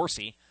towards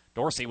Dorsey.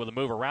 Dorsey with a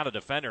move around a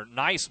defender.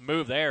 Nice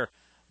move there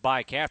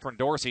by Catherine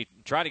Dorsey.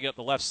 Tried to get up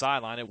the left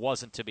sideline. It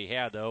wasn't to be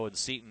had, though, and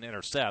Seton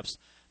intercepts.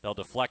 They'll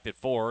deflect it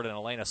forward, and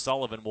Elena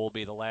Sullivan will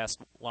be the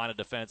last line of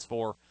defense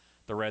for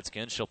the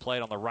Redskins. She'll play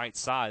it on the right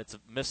side. It's a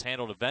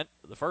mishandled event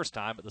the first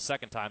time, but the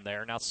second time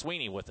there. Now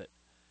Sweeney with it.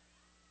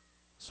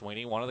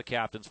 Sweeney, one of the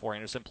captains for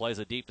Anderson, plays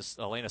it deep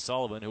to Elena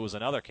Sullivan, who was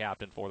another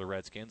captain for the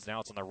Redskins. Now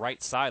it's on the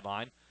right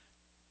sideline,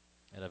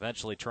 and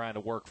eventually trying to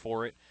work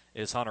for it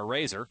is Hunter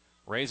Razor.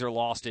 Razor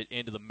lost it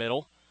into the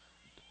middle.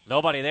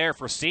 Nobody there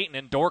for Seton,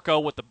 and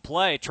Dorco with the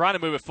play, trying to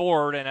move it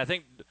forward, and I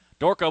think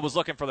Dorco was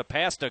looking for the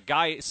pass to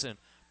Geis and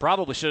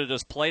probably should have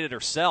just played it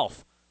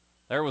herself.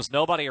 There was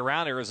nobody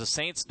around her as the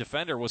Saints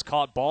defender was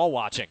caught ball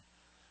watching.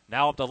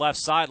 Now up the left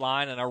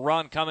sideline, and a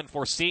run coming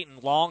for Seton.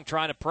 Long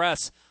trying to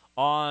press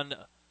on,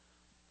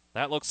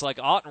 that looks like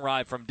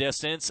Ottenreib from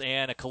distance,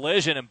 and a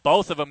collision, and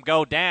both of them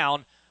go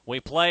down. We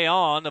play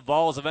on. The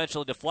ball is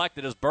eventually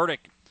deflected as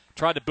Burdick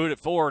tried to boot it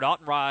forward.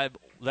 Ottenreib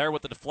there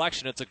with the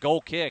deflection. It's a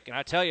goal kick. And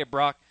I tell you,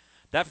 Brock,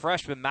 that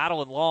freshman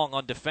Madeline Long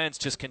on defense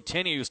just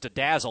continues to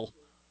dazzle.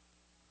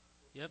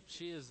 Yep,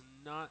 she is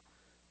not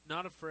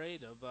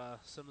afraid of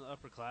some of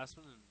the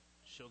upperclassmen, and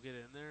she'll get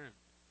in there. And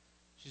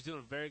she's doing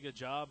a very good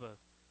job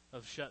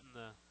of shutting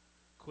the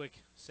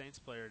quick Saints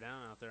player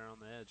down out there on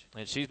the edge.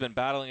 And she's been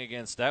battling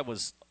against, that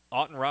was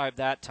Ottenreib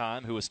that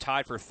time, who was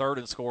tied for third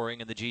in scoring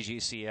in the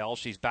GGCL.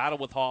 She's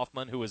battled with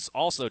Hoffman, who is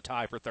also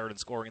tied for third in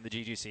scoring in the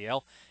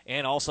GGCL,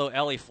 and also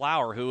Ellie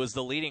Flower, who is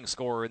the leading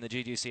scorer in the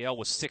GGCL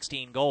with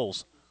 16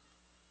 goals.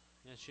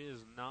 Yeah, she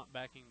is not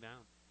backing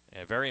down.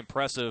 Yeah, very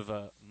impressive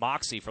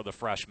moxie for the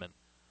freshman.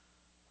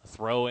 A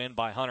throw in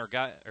by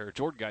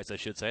Jordan Geis, I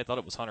should say. I thought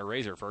it was Hunter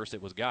Razor first.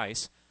 It was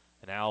Geis.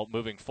 And now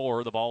moving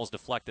forward, the ball is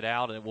deflected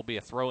out, and it will be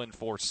a throw-in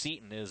for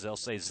Seton, as they'll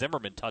say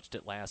Zimmerman touched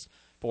it last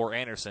for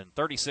Anderson.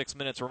 36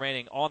 minutes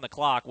remaining on the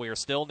clock. We are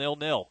still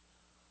 0-0.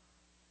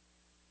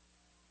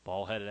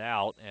 Ball headed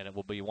out, and it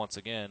will be once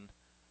again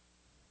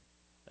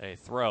a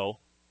throw,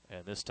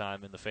 and this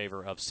time in the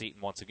favor of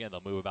Seton once again.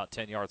 They'll move about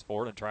 10 yards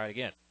forward and try it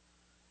again.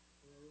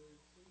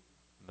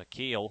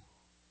 McKeel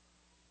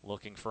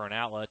looking for an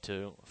outlet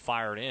to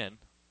fire it in.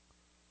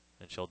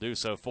 And she'll do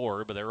so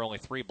forward, but there are only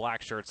 3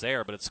 black shirts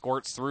there, but it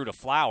squirts through to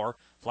Flower.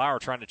 Flower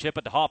trying to chip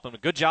it to Hoffman. A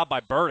good job by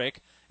Burdick,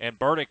 and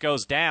Burdick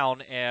goes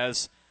down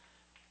as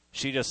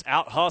she just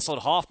out-hustled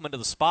Hoffman to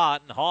the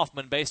spot, and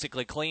Hoffman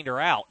basically cleaned her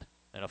out.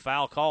 And a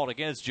foul called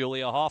against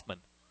Julia Hoffman.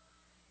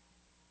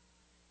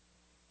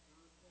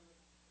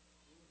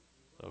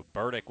 So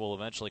Burdick will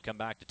eventually come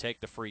back to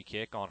take the free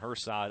kick on her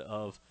side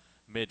of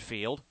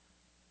midfield.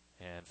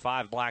 And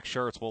 5 black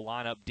shirts will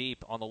line up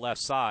deep on the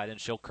left side,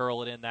 and she'll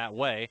curl it in that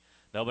way.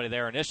 Nobody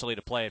there initially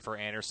to play it for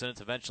Anderson.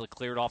 It's eventually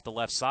cleared off the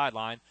left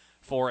sideline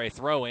for a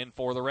throw-in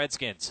for the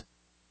Redskins.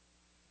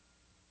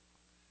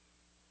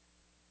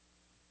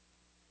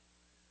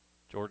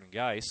 Jordan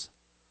Geis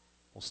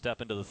will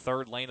step into the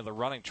 3rd lane of the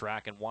running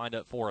track and wind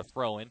up for a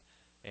throw-in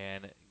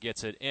and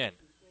gets it in.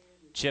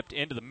 Chipped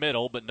into the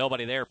middle, but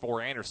nobody there for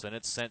Anderson.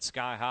 It's sent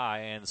sky high,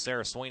 and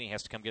Sarah Sweeney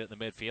has to come get it in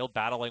the midfield,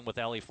 battling with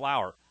Ellie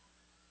Flower.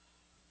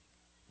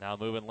 Now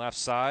moving left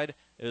side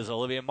is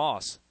Olivia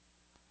Moss.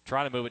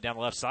 Trying to move it down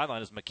the left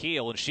sideline is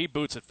McKeel, and she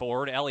boots it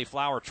forward. Ellie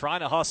Flower trying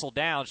to hustle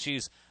down.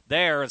 She's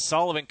there, and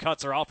Sullivan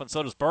cuts her off, and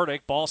so does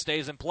Burdick. Ball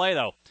stays in play,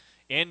 though.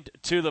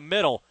 Into the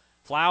middle.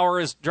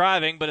 Flower is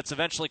driving, but it's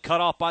eventually cut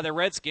off by the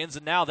Redskins,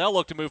 and now they'll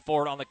look to move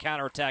forward on the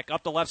counterattack.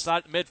 Up the left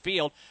side of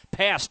midfield.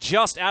 Pass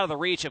just out of the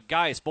reach of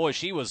Geis. Boy,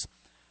 she was,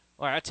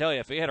 well, I tell you,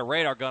 if he had a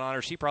radar gun on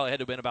her, she probably had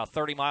to have been about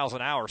 30 miles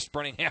an hour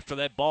sprinting after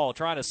that ball,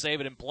 trying to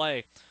save it in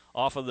play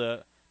off of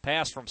the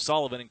pass from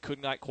Sullivan, and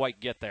could not quite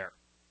get there.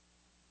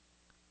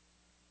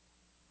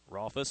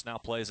 Rolfus now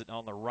plays it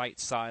on the right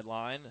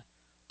sideline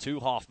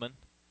to Hoffman.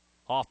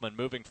 Hoffman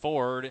moving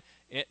forward,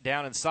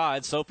 down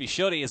inside. Sophie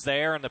Schutte is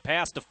there, and the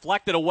pass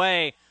deflected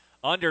away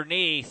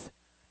underneath,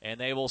 and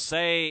they will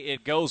say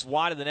it goes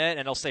wide of the net,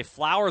 and they'll say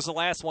Flower's the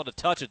last one to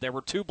touch it. There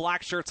were 2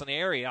 black shirts in the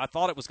area. I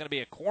thought it was going to be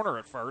a corner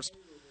at first,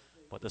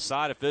 but the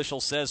side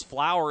official says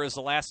Flower is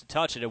the last to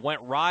touch it. It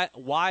went right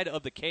wide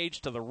of the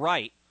cage to the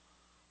right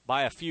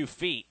by a few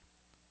feet.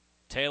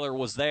 Taylor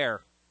was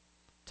there.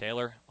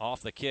 Taylor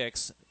off the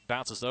kicks.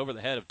 Bounces over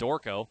the head of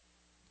Dorco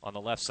on the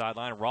left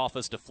sideline.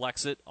 Rolfus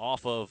deflects it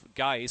off of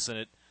Geis, and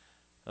it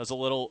does a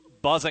little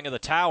buzzing of the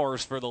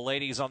towers for the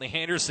ladies on the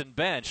Anderson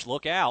bench.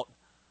 Look out.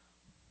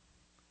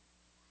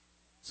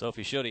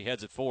 Sophie Schutte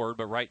heads it forward,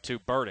 but right to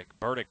Burdick.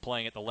 Burdick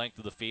playing at the length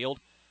of the field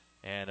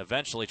and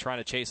eventually trying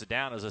to chase it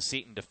down as a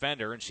Seton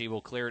defender, and she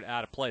will clear it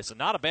out of play. So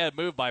not a bad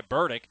move by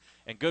Burdick,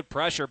 and good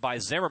pressure by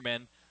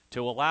Zimmerman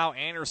to allow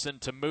Anderson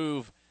to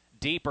move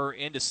deeper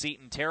into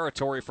Seton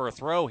territory for a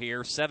throw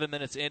here, 7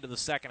 minutes into the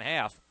second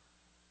half.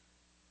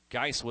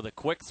 Geis with a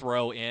quick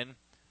throw in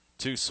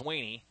to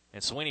Sweeney,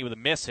 and Sweeney with a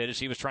miss hit as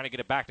she was trying to get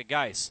it back to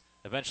Geis.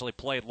 Eventually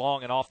played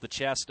long and off the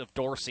chest of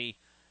Dorsey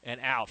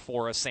and out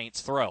for a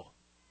Saints throw.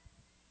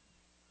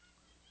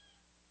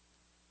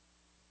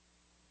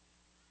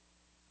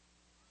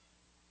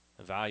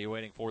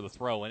 Evaluating for the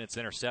throw in. It's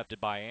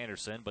intercepted by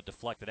Anderson, but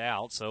deflected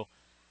out. So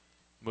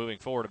moving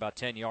forward about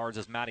 10 yards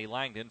is Maddie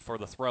Langdon for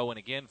the throw in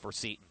again for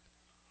Seton.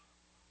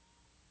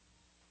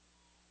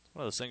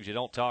 One of those things you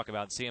don't talk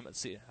about and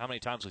see how many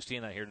times we've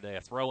seen that here today.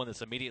 A throw-in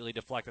that's immediately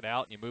deflected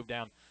out, and you move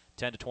down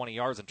 10 to 20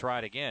 yards and try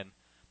it again.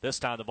 This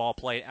time the ball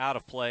played out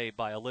of play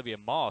by Olivia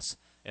Moss,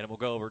 and it will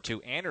go over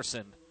to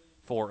Anderson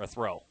for a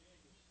throw.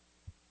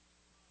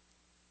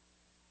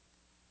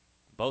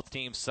 Both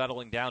teams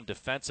settling down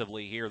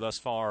defensively here thus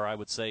far, I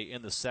would say,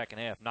 in the second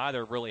half.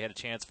 Neither really had a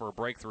chance for a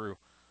breakthrough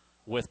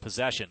with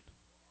possession.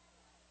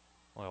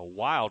 Well, a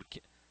wild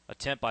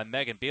attempt by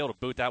Megan Beal to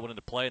boot that one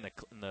into play, and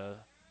the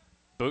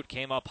boot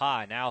came up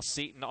high. Now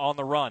Seton on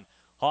the run.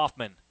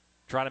 Hoffman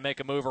trying to make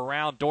a move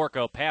around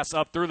Dorco. Pass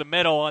up through the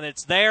middle, and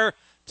it's there.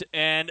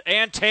 And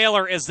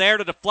Taylor is there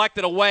to deflect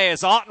it away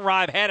as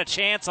Ottenreib had a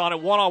chance on it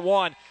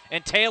one-on-one.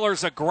 And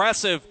Taylor's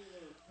aggressive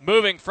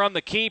moving from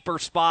the keeper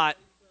spot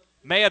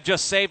may have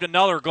just saved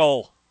another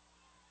goal.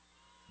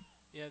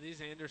 Yeah,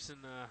 these Anderson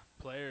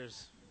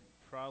players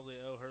probably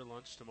owe her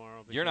lunch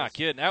tomorrow. You're not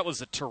kidding. That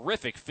was a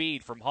terrific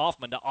feed from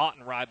Hoffman to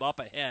Ottenreib up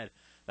ahead.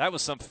 That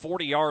was some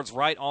 40 yards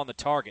right on the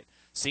target.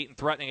 Seton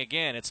threatening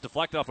again. It's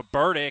deflected off of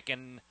Burdick,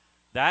 and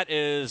that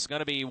is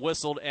going to be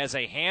whistled as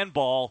a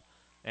handball.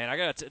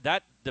 And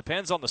that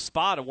depends on the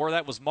spot of where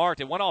that was marked.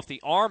 It went off the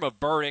arm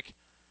of Burdick,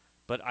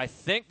 but I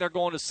think they're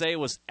going to say it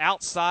was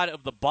outside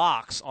of the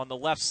box on the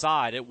left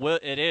side.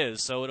 It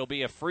is, so it'll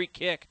be a free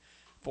kick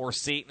for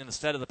Seton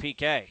instead of the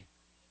PK.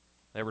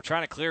 They were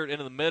trying to clear it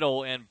into the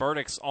middle, and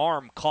Burdick's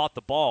arm caught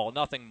the ball.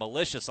 Nothing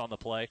malicious on the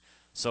play,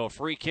 so a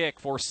free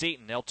kick for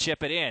Seton. They'll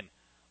chip it in.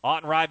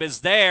 Ottenreib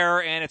is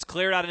there, and it's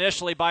cleared out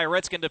initially by a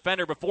Redskin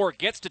defender before it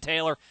gets to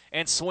Taylor,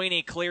 and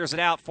Sweeney clears it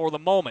out for the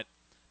moment.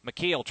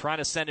 McKeel trying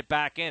to send it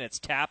back in. It's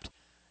tapped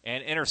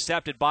and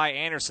intercepted by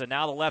Anderson.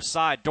 Now the left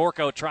side.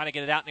 Dorco trying to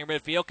get it out near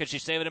midfield. Can she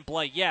save it in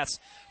play? Yes.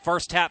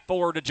 First tap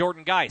forward to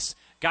Jordan Geis.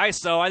 Geis,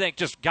 though, I think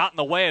just got in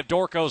the way of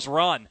Dorco's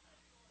run.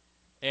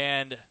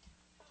 And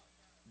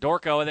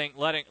Dorco, I think,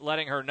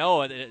 letting her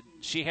know that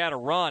she had a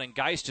run, and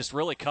Geis just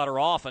really cut her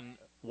off and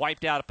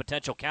wiped out a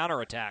potential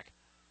counterattack.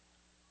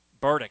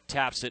 Burdick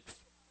taps it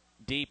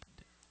deep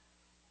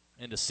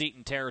into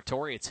Seton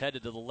territory. It's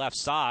headed to the left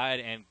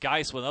side, and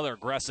Geis with another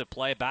aggressive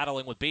play,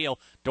 battling with Beal.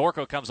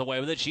 Dorco comes away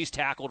with it. She's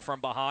tackled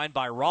from behind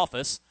by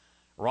Rolfus.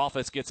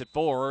 Rolfus gets it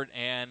forward,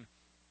 and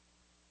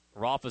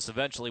Rolfus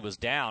eventually was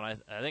down.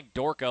 I think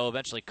Dorco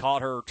eventually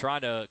caught her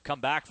trying to come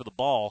back for the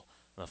ball.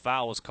 The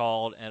foul was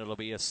called, and it'll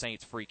be a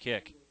Saints free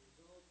kick.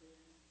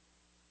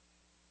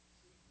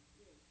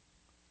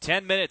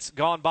 10 minutes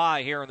gone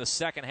by here in the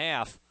second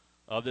half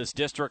of this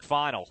district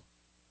final.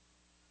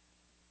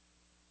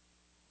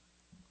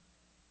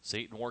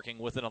 Seton working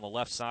with it on the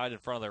left side in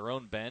front of their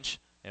own bench.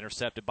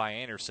 Intercepted by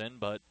Anderson,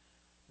 but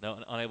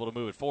unable to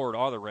move it forward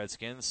are the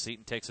Redskins.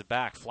 Seton takes it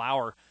back.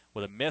 Flower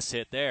with a miss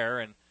hit there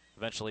and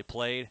eventually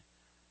played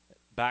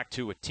back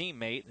to a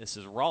teammate. This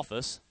is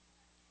Rolfus.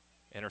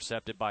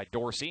 Intercepted by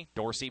Dorsey.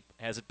 Dorsey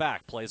has it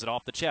back, plays it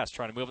off the chest,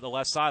 trying to move it to the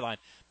left sideline.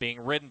 Being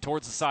ridden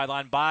towards the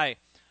sideline by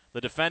the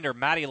defender,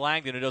 Maddie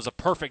Langdon, who does a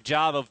perfect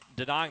job of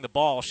denying the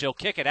ball. She'll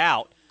kick it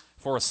out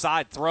for a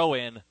side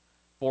throw-in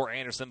for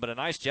Anderson, but a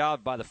nice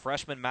job by the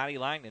freshman Maddie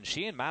Langdon.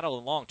 She and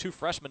Madeline Long, two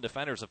freshman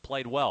defenders, have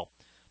played well.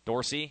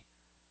 Dorsey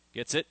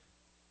gets it.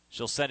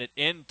 She'll send it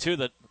into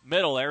the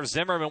middle there.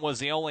 Zimmerman was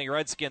the only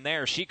Redskin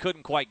there. She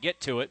couldn't quite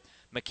get to it.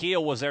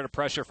 McKeel was there to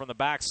pressure from the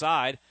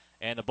backside,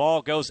 and the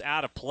ball goes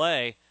out of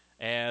play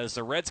as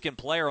the Redskin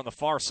player on the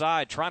far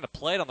side trying to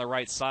play it on the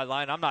right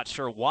sideline. I'm not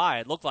sure why.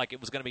 It looked like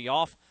it was going to be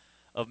off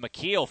of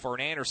McKeel for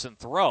an Anderson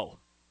throw.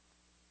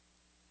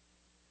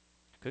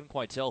 Couldn't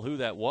quite tell who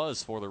that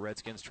was for the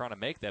Redskins trying to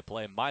make that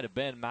play. It might have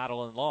been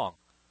Madeline Long.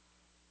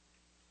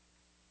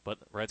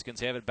 But the Redskins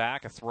have it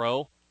back. A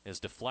throw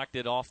is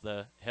deflected off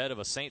the head of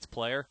a Saints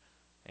player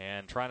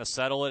and trying to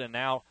settle it. And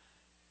now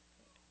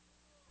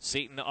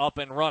Seton up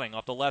and running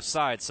off the left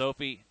side.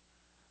 Sophie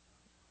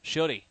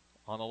Schutte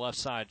on the left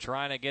side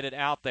trying to get it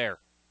out there.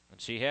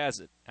 And she has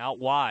it out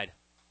wide.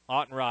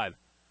 Ottenreib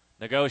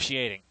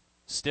negotiating.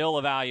 Still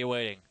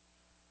evaluating.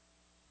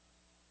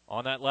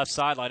 On that left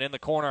sideline in the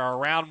corner,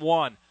 around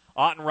one.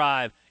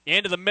 Ottenreib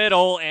into the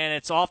middle, and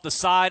it's off the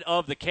side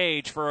of the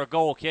cage for a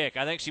goal kick.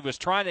 I think she was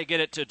trying to get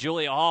it to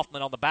Julia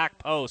Hoffman on the back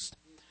post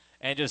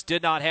and just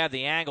did not have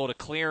the angle to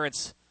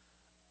clearance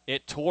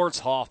it towards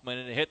Hoffman,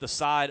 and it hit the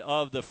side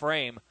of the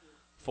frame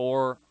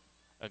for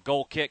a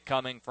goal kick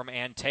coming from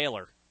Ann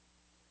Taylor.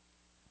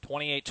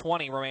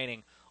 28:20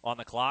 remaining on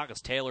the clock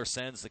as Taylor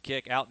sends the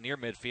kick out near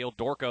midfield.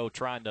 Dorco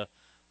trying to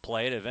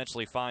play it.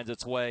 Eventually finds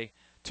its way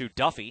to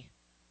Duffy.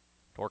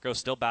 Dorco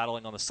still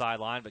battling on the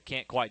sideline, but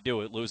can't quite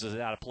do it. Loses it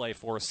out of play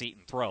for a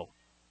Seton throw.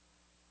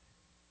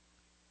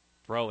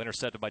 Throw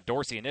intercepted by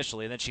Dorsey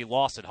initially, and then she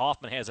lost it.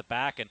 Hoffman has it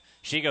back, and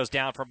she goes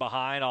down from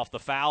behind off the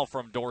foul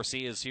from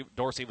Dorsey as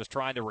Dorsey was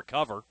trying to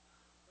recover.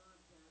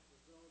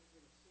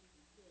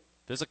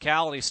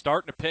 Physicality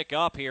starting to pick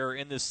up here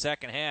in this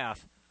second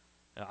half.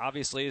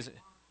 Obviously,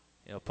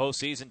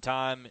 postseason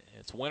time,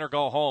 it's win or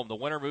go home. The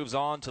winner moves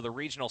on to the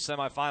regional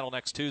semifinal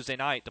next Tuesday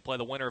night to play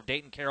the winner of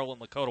Dayton Carroll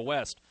and Lakota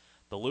West.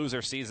 The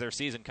loser sees their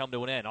season come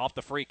to an end. Off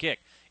the free kick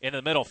in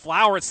the middle.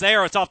 Flower, it's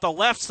there. It's off the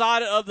left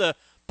side of the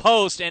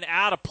post and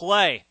out of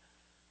play.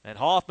 And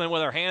Hoffman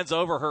with her hands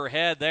over her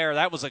head there.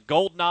 That was a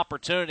golden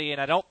opportunity, and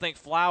I don't think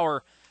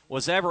Flower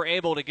was ever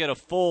able to get a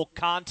full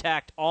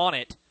contact on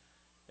it.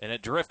 And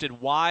it drifted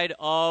wide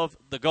of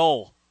the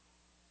goal.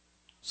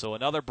 So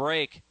another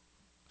break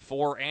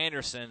for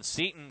Anderson.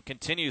 Seton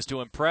continues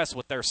to impress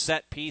with their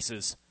set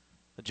pieces,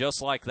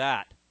 just like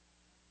that,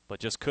 but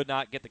just could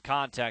not get the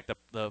contact.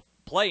 The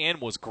play-in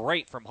was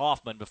great from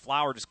Hoffman, but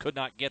Flower just could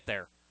not get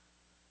there.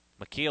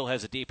 McKeel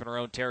has it deep in her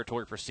own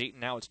territory for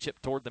Seton. Now it's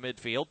chipped toward the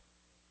midfield.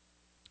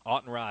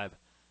 Ottenreib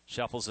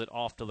shuffles it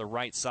off to the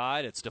right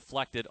side. It's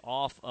deflected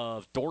off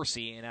of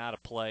Dorsey and out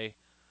of play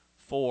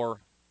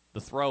for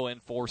the throw-in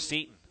for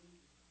Seton.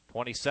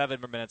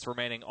 27 minutes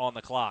remaining on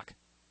the clock.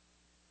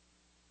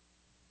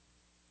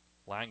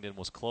 Langdon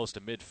was close to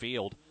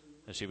midfield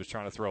as she was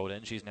trying to throw it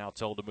in. She's now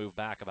told to move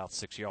back about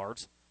 6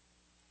 yards.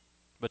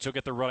 But she'll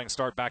get the running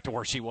start back to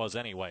where she was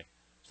anyway.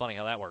 It's funny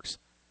how that works.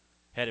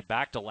 Headed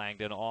back to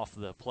Langdon off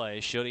the play.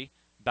 Schutte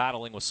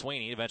battling with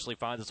Sweeney. Eventually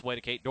finds its way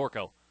to Kate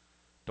Dorco.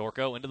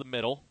 Dorco into the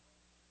middle.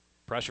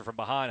 Pressure from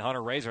behind.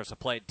 Hunter Razor to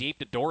play it deep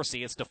to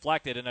Dorsey. It's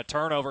deflected and a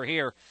turnover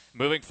here.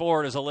 Moving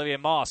forward is Olivia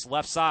Moss.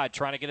 Left side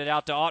trying to get it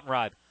out to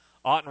Ottenreib.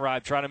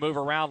 Ottenreib trying to move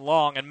around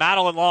Long, and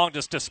Madeline Long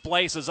just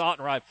displaces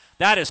Ottenreib.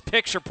 That is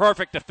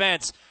picture-perfect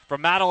defense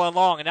from Madeline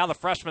Long, and now the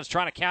freshman's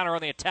trying to counter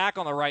on the attack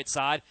on the right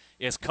side.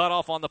 Is cut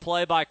off on the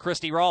play by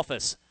Christy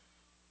Rolfus.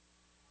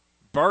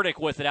 Burdick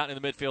with it out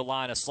in the midfield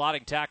line. A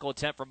sliding tackle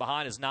attempt from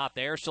behind is not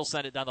there. She'll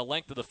send it down the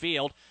length of the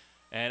field,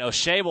 and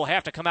OHSAA will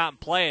have to come out and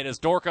play it as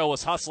Dorco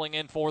was hustling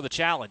in for the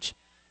challenge.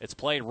 It's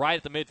played right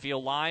at the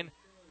midfield line,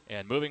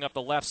 and moving up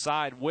the left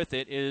side with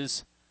it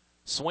is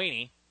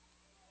Sweeney.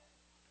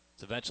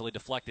 It's eventually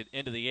deflected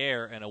into the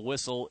air, and a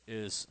whistle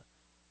is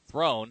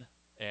thrown,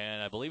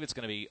 and I believe it's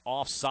going to be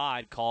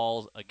offside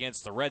calls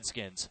against the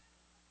Redskins.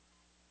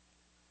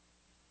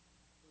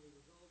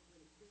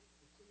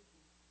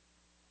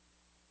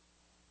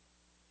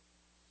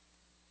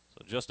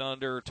 So just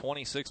under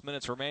 26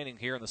 minutes remaining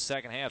here in the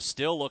second half.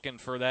 Still looking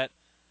for that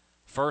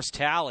first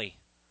tally.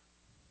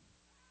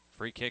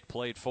 Free kick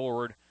played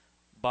forward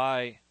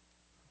by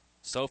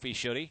Sophie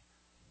Schutte.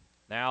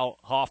 Now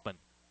Hoffman.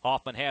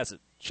 Hoffman has it.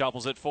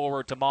 Shovels it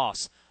forward to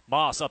Moss.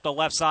 Moss up the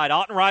left side.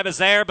 Ottenreib is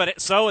there, but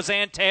so is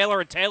Ann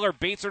Taylor, and Taylor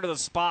beats her to the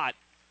spot.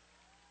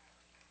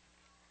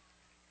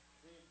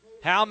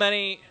 How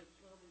many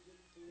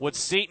would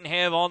Seton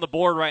have on the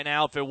board right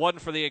now if it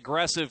wasn't for the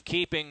aggressive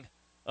keeping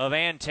of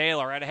Ann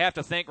Taylor? I'd have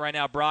to think right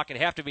now, Brock,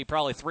 it'd have to be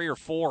probably 3 or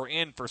 4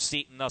 in for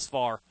Seton thus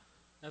far.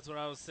 That's what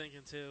I was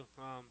thinking, too.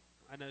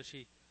 I know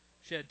she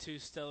had 2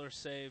 stellar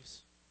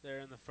saves there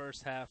in the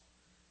first half,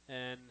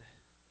 and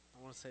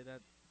I want to say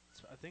that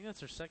I think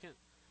that's her second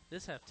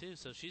this half, too.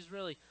 So she's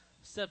really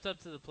stepped up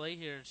to the plate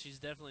here, and she's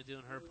definitely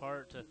doing her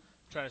part to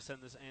try to send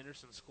this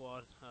Anderson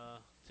squad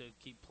to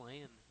keep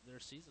playing their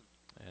season.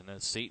 And then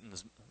Seton,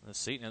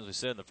 as we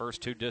said, in the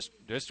first 2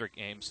 district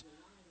games,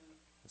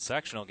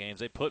 sectional games,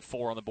 they put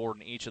 4 on the board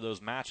in each of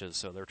those matches,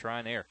 so they're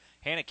trying there.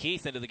 Hannah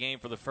Keith into the game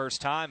for the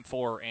first time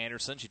for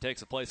Anderson. She takes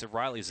the place of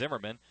Riley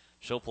Zimmerman.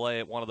 She'll play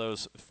at one of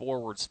those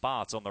forward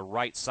spots on the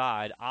right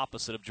side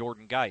opposite of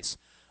Jordan Geis.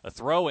 A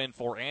throw in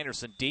for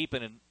Anderson deep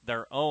in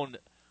their own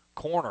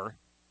corner.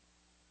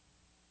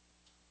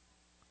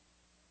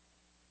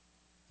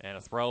 And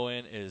a throw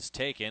in is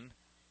taken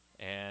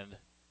and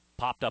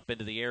popped up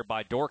into the air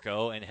by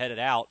Dorco and headed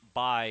out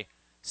by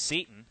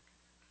Seton.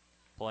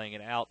 Playing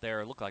it out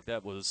there, it looked like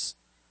that was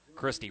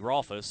Christy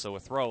Rolfus, so a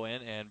throw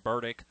in, and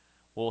Burdick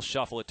will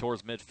shuffle it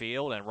towards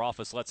midfield, and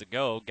Rolfus lets it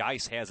go.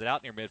 Geis has it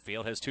out near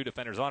midfield, has 2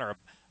 defenders on her.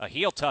 A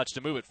heel touch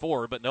to move it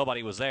forward, but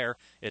nobody was there.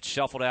 It's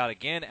shuffled out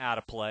again, out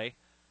of play,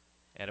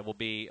 and it will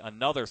be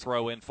another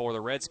throw in for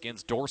the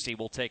Redskins. Dorsey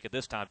will take it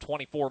this time.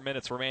 24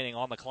 minutes remaining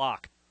on the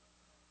clock.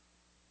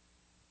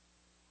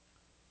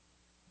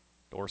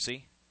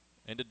 Dorsey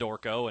into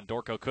Dorco, and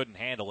Dorco couldn't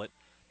handle it.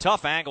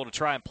 Tough angle to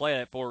try and play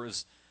it for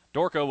his.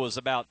 Dorco was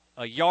about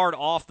a yard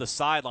off the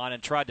sideline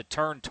and tried to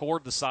turn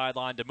toward the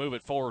sideline to move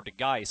it forward to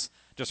Geis.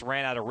 Just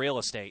ran out of real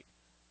estate.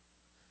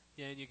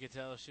 Yeah, and you could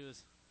tell she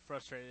was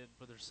frustrated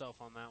with herself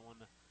on that one.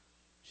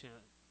 She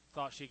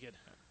thought she could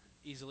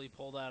easily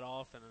pull that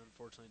off, and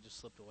unfortunately just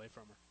slipped away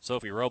from her.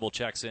 Sophie Roble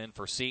checks in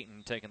for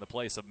Seton, taking the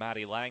place of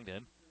Maddie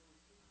Langdon.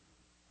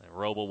 And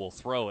Roble will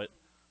throw it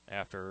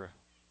after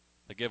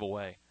the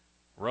giveaway.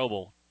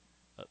 Roble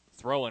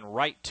throwing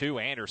right to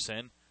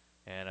Anderson.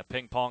 And a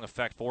ping-pong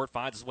effect for it.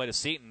 Finds its way to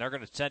Seton. They're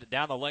going to send it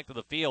down the length of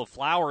the field.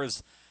 Flower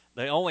is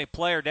the only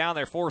player down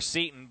there for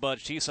Seton, but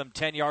she's some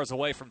 10 yards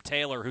away from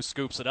Taylor, who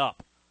scoops it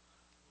up.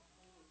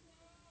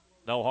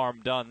 No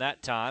harm done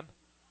that time.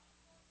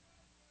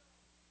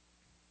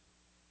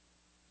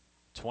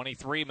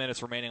 23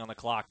 minutes remaining on the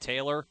clock.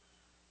 Taylor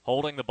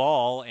holding the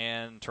ball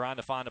and trying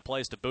to find a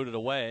place to boot it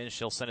away.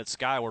 She'll send it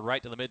skyward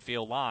right to the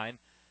midfield line.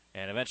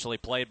 And eventually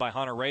played by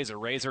Hunter Razor.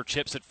 Razor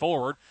chips it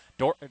forward.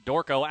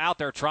 Dorco out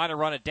there trying to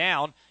run it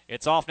down.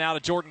 It's off now to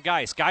Jordan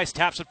Geis. Geis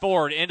taps it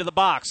forward into the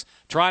box,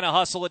 trying to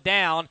hustle it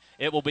down.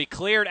 It will be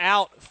cleared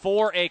out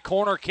for a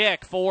corner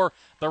kick for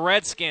the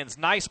Redskins.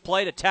 Nice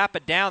play to tap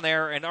it down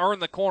there and earn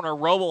the corner.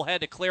 Roble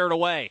had to clear it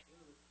away.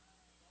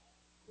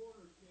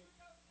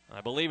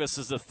 I believe this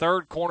is the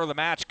 3rd corner of the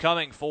match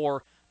coming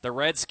for the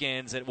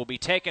Redskins. It will be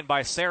taken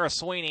by Sarah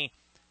Sweeney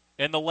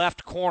in the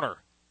left corner.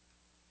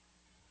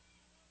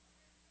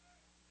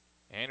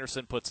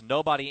 Anderson puts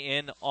nobody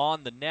in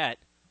on the net.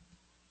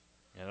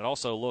 And it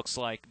also looks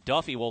like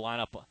Duffy will line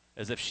up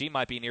as if she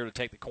might be near to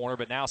take the corner,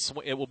 but now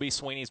it will be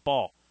Sweeney's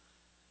ball.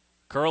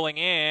 Curling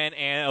in,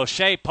 and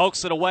O'Shea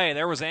pokes it away.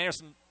 There was an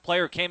Anderson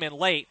player who came in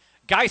late.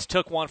 Geis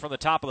took one from the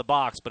top of the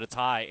box, but it's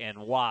high and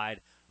wide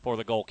for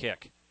the goal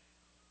kick.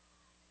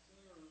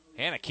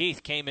 Hannah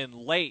Keith came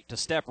in late to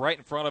step right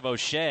in front of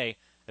O'Shea,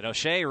 and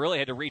O'Shea really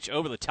had to reach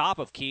over the top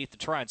of Keith to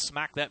try and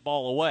smack that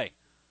ball away.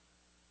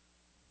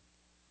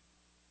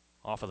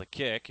 Off of the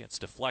kick, it's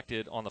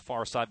deflected on the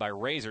far side by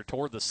Razor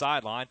toward the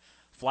sideline.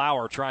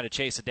 Flower trying to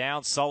chase it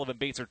down. Sullivan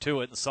beats her to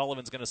it, and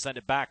Sullivan's going to send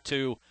it back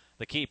to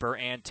the keeper,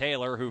 Ann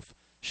Taylor, who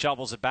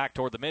shovels it back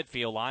toward the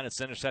midfield line.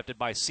 It's intercepted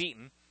by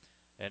Seton,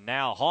 and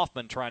now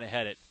Hoffman trying to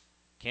head it.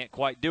 Can't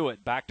quite do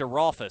it. Back to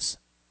Rolfus.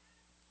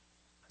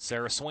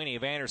 Sarah Sweeney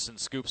of Anderson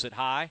scoops it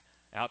high.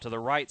 Out to the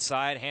right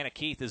side. Hannah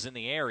Keith is in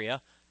the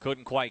area.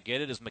 Couldn't quite get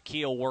it as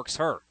McKeel works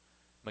her.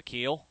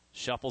 McKeel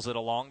shuffles it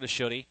along to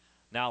Schutte.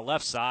 Now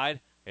left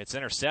side. It's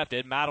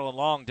intercepted. Madeline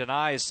Long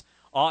denies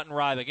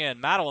Ottenreib again.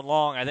 Madeline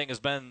Long, I think,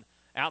 has been,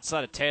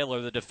 outside of Taylor,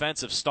 the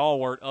defensive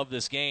stalwart of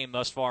this game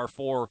thus far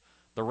for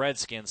the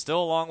Redskins.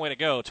 Still a long way to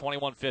go,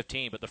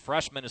 21-15, but the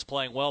freshman is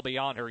playing well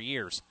beyond her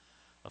years.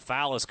 A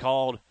foul is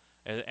called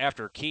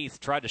after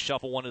Keith tried to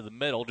shuffle one to the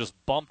middle, just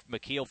bumped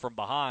McKeel from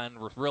behind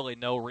with really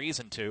no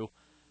reason to.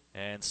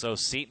 And so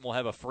Seton will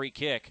have a free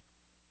kick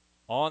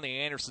on the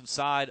Anderson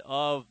side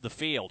of the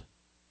field.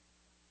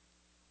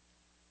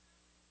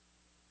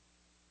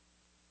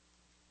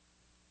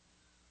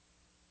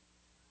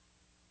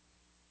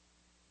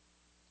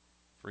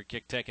 Free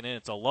kick taken in.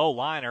 It's a low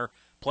liner.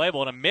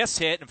 Playable and a miss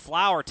hit, and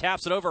Flower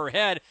taps it over her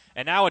head.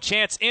 And now a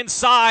chance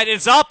inside.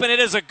 It's up, and it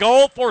is a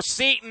goal for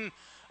Seton.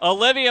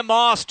 Olivia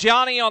Moss,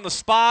 Johnny on the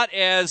spot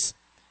as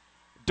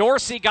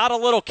Dorsey got a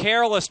little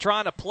careless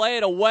trying to play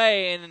it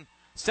away, and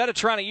instead of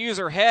trying to use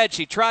her head,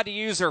 she tried to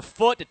use her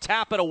foot to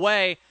tap it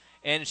away,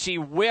 and she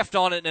whiffed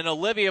on it, and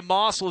Olivia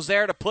Moss was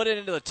there to put it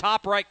into the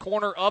top right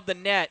corner of the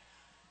net,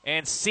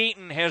 and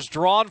Seton has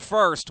drawn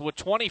first with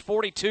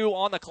 20:42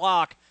 on the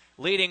clock,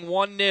 leading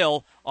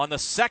 1-0 on the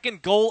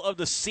second goal of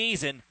the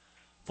season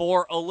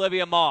for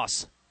Olivia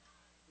Moss.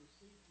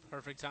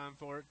 Perfect time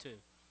for it, too.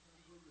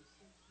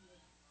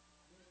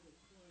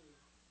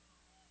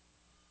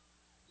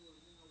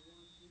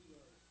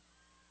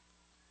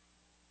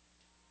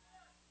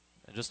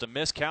 And just a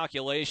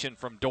miscalculation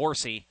from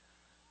Dorsey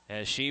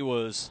as she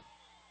was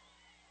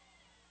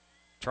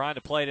trying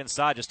to play it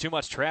inside. Just too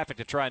much traffic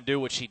to try and do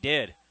what she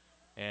did.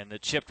 And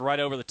it chipped right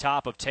over the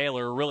top of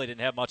Taylor, who really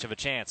didn't have much of a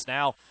chance.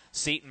 Now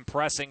Seton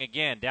pressing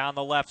again down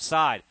the left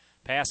side.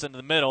 Pass into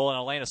the middle, and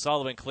Elena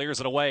Sullivan clears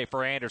it away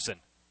for Anderson.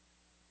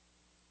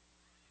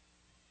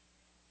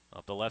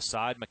 Up the left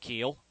side,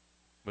 McKeel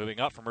moving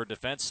up from her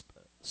defense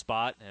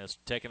spot and is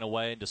taken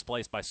away and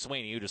displaced by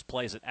Sweeney, who just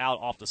plays it out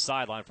off the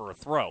sideline for a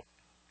throw.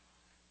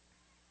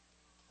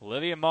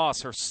 Olivia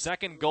Moss, her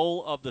second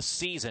goal of the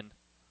season,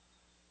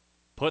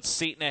 puts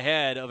Seton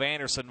ahead of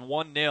Anderson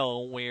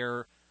 1-0.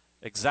 We're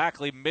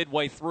exactly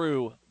midway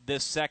through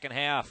this second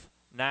half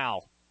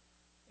now.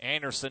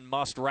 Anderson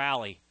must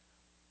rally.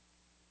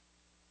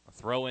 A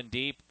throw in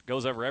deep,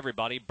 goes over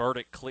everybody.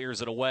 Burdick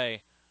clears it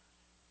away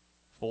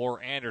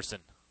for Anderson.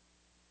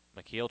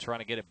 McKeel trying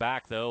to get it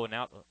back, though, and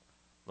out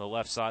the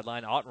left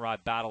sideline.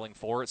 Ottenrod battling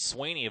for it.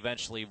 Sweeney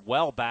eventually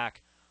well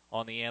back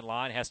on the end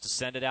line. Has to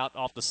send it out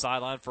off the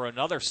sideline for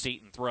another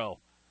Seton throw.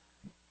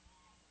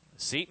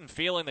 Seton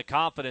feeling the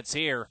confidence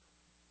here.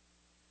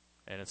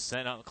 And it's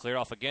sent out and cleared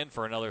off again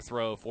for another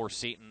throw for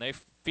Seton. They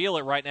feel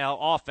it right now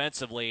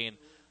offensively. And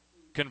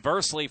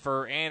conversely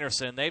for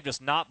Anderson, they've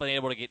just not been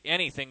able to get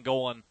anything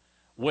going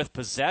with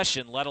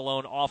possession, let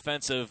alone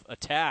offensive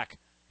attack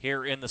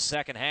here in the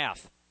second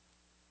half.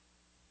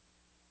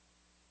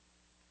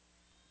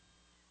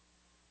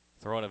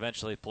 Throw it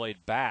eventually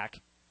played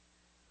back.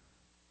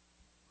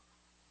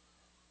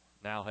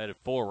 Now headed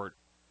forward.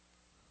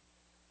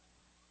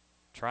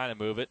 Trying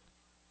to move it.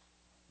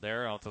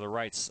 There onto the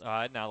right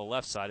side. Now the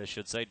left side, I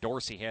should say.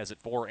 Dorsey has it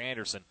for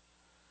Anderson.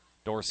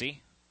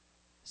 Dorsey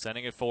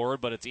sending it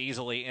forward, but it's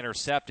easily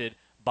intercepted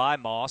by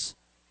Moss.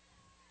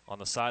 On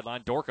the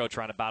sideline, Dorco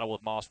trying to battle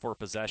with Moss for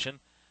possession.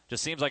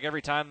 Just seems like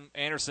every time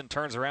Anderson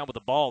turns around with the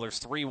ball, there's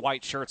three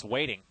white shirts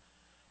waiting.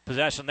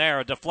 Possession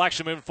there. A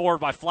deflection moving forward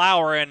by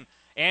Flower, and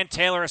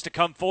Taylor has to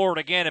come forward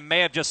again and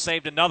may have just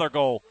saved another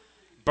goal.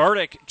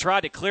 Burdick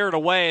tried to clear it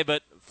away,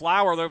 but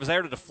Flower was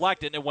there to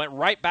deflect it, and it went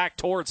right back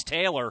towards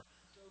Taylor,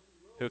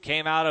 who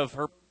came out of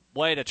her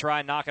way to try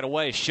and knock it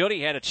away.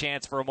 Schutte had a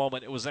chance for a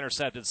moment. It was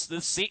intercepted.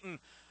 This Seton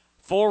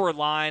forward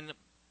line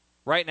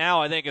right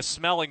now, I think, is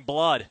smelling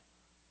blood.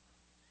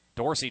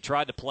 Dorsey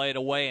tried to play it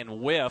away and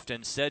whiffed.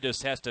 Instead,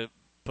 just has to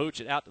pooch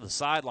it out to the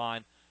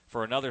sideline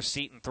for another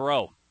Seton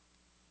throw.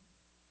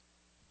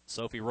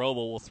 Sophie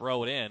Roble will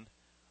throw it in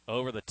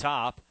over the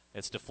top.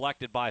 It's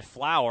deflected by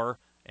Flower,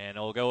 and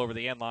it'll go over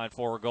the end line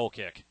for a goal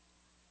kick.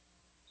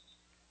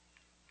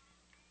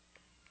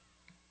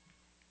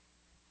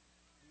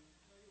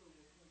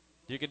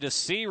 You can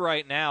just see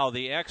right now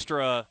the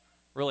extra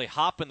really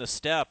hop in the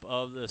step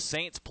of the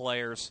Saints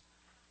players,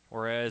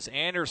 whereas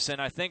Anderson,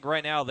 I think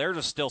right now they're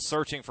just still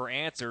searching for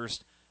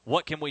answers.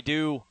 What can we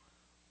do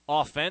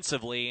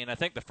offensively? And I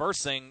think the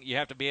first thing you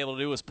have to be able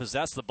to do is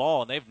possess the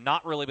ball, and they've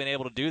not really been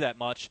able to do that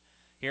much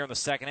here in the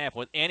second half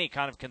with any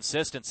kind of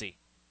consistency.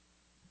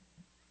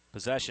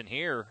 Possession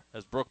here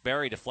as Brooke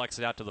Berry deflects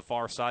it out to the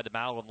far side to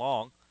Madeline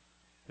Long,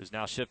 who's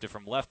now shifted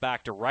from left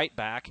back to right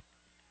back.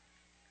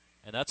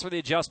 And that's where the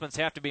adjustments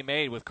have to be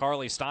made with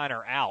Carly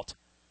Steiner out.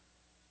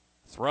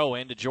 Throw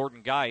in to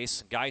Jordan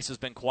Geis. Geis has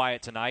been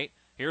quiet tonight.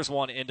 Here's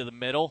one into the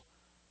middle.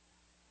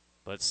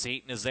 But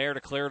Seton is there to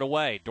clear it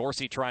away.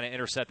 Dorsey trying to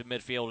intercept at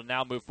midfield and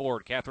now move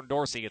forward. Catherine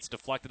Dorsey gets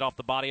deflected off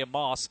the body of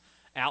Moss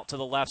out to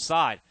the left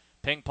side.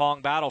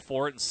 Ping-pong battle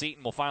for it, and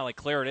Seton will finally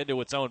clear it into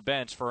its own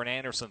bench for an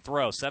Anderson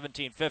throw.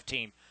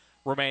 17-15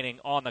 remaining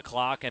on the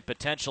clock, and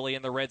potentially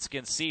in the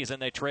Redskins season,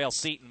 they trail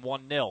Seton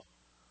 1-0.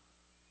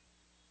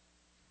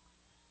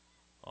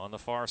 On the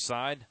far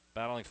side,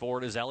 battling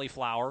forward is Ellie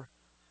Flower,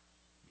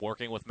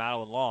 working with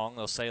Madeline Long.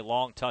 They'll say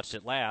Long touched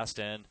it last,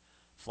 and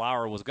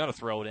Flower was going to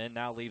throw it in,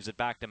 now leaves it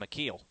back to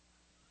McKeel.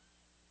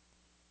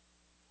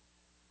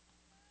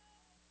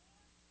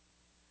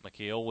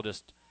 McKeel will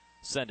just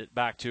send it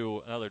back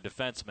to another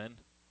defenseman.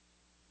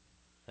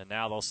 And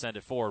now they'll send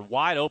it forward.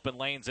 Wide open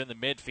lanes in the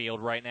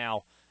midfield right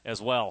now as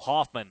well.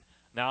 Hoffman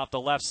now up the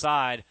left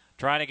side,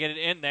 trying to get it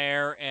in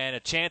there, and a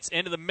chance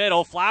into the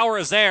middle. Flower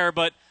is there,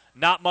 but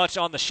not much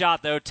on the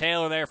shot, though.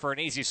 Taylor there for an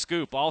easy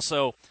scoop.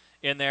 Also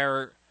in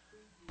there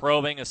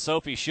probing is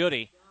Sophie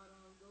Schutte,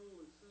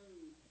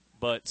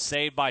 but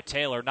saved by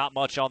Taylor. Not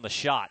much on the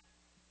shot.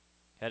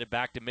 Headed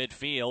back to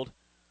midfield.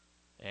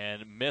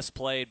 And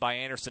misplayed by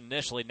Anderson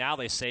initially. Now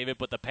they save it,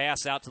 but the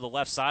pass out to the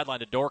left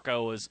sideline to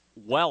Dorco is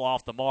well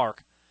off the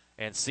mark.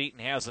 and Seton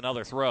has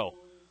another throw.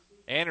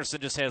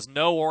 Anderson just has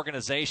no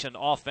organization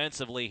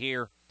offensively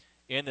here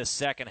in this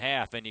second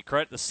half, and you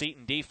credit the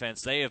Seton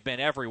defense. They have been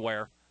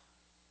everywhere.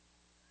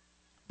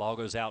 Ball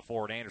goes out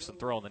forward. Anderson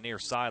throw on the near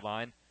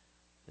sideline.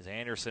 As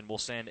Anderson will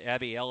send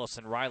Abby Ellis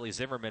and Riley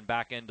Zimmerman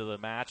back into the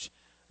match.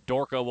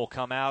 Dorco will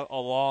come out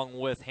along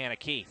with Hannah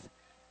Keith.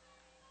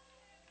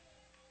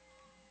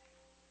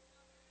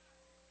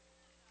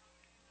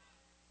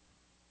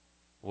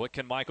 What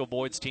can Michael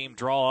Boyd's team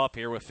draw up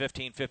here with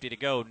 15:50 to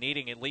go,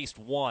 needing at least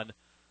one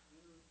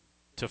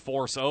to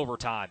force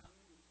overtime?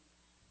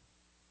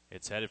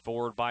 It's headed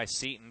forward by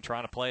Seton,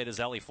 trying to play it as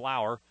Ellie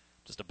Flower.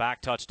 Just a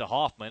back touch to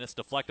Hoffman. It's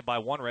deflected by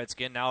one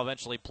Redskin, now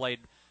eventually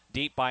played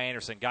deep by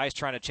Anderson. Guys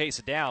trying to chase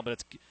it down, but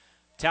it's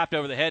tapped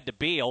over the head to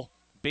Beal.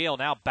 Beal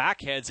now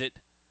backheads it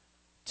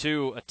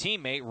to a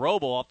teammate,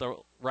 Roble, off the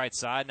right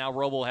side. Now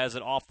Roble has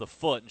it off the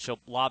foot, and she'll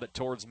lob it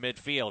towards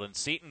midfield. And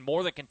Seton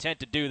more than content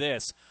to do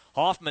this.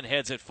 Hoffman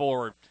heads it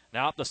forward.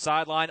 Now up the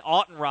sideline,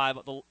 Ottenreib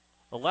at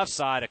the left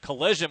side. A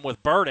collision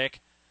with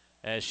Burdick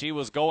as she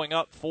was going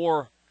up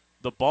for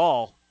the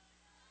ball.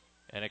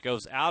 And it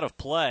goes out of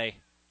play.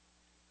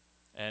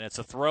 And it's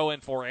a throw in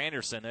for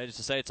Anderson. They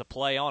just say it's a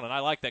play on, and I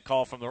like that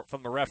call from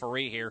the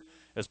referee here,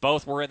 as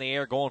both were in the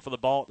air going for the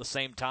ball at the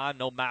same time.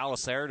 No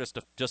malice there,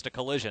 just a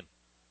collision.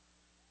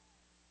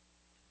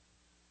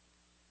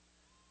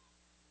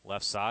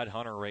 Left side,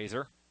 Hunter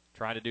Razor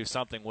trying to do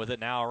something with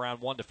it. Now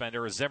around one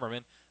defender is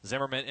Zimmerman.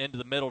 Zimmerman into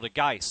the middle to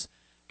Geis.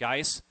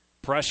 Geis,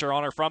 pressure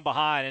on her from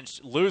behind, and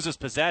loses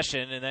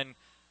possession, and then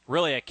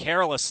really a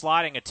careless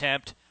sliding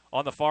attempt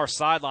on the far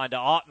sideline to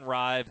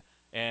Ottenreib.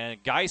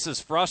 And Geis is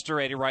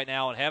frustrated right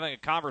now and having a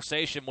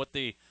conversation with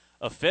the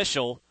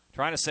official,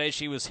 trying to say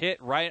she was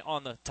hit right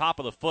on the top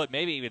of the foot,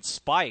 maybe even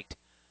spiked.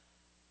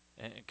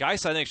 And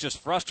Geis, I think, is just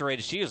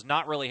frustrated. She has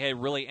not really had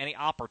any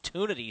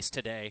opportunities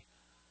today.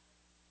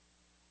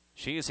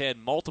 She has had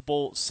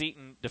multiple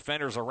Seton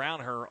defenders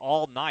around her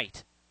all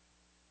night.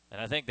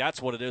 And I think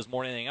that's what it is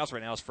more than anything else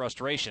right now is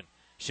frustration.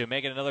 She'll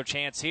make it another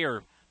chance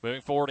here.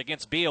 Moving forward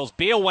against Beals.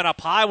 Beal went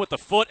up high with the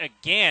foot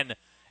again.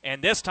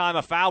 And this time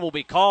a foul will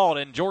be called,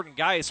 and Jordan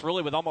Geis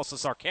really with almost a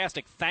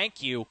sarcastic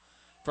thank you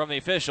from the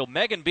official.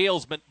 Megan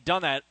Beal's been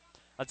done that,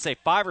 I'd say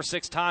 5 or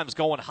 6 times,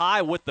 going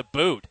high with the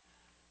boot.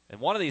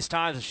 And one of these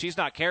times, if she's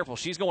not careful,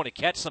 she's going to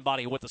catch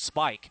somebody with a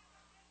spike.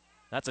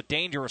 That's a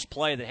dangerous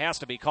play that has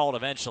to be called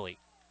eventually.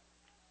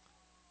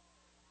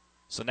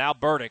 So now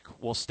Burdick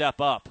will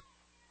step up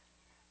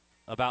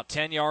about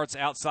 10 yards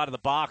outside of the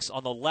box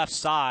on the left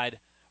side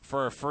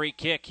for a free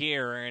kick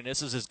here. And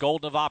this is as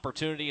golden of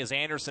opportunity as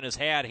Anderson has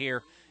had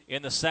here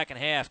in the second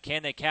half.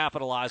 Can they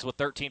capitalize with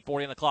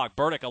 13:40 on the clock?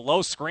 Burdick, a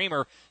low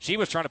screamer. She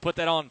was trying to put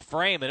that on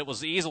frame, and it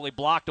was easily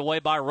blocked away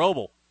by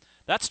Roble.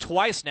 That's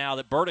twice now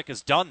that Burdick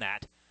has done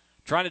that.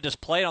 Trying to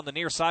just play it on the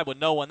near side with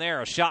no one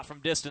there. A shot from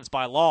distance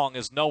by Long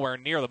is nowhere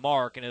near the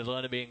mark, and it'll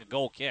end up being a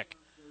goal kick.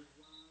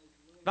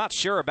 Not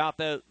sure about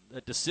the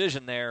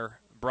decision there,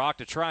 Brock,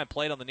 to try and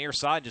play it on the near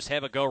side and just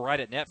have it go right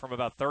at net from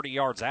about 30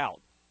 yards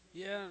out.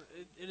 Yeah,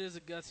 it is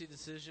a gutsy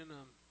decision,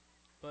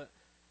 but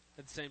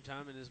at the same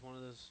time, it is one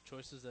of those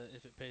choices that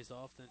if it pays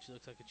off, then she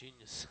looks like a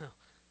genius.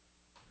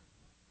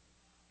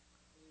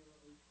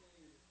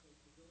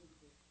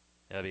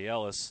 Abby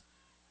Ellis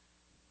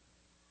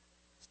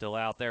still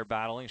out there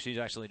battling. She's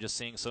actually just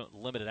seeing some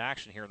limited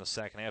action here in the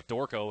second half.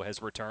 Dorco has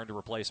returned to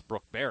replace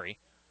Brooke Berry.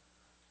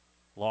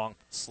 Long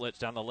slits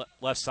down the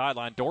left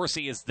sideline.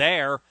 Dorsey is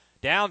there,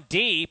 down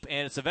deep,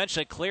 and it's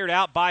eventually cleared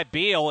out by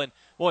Beal. And,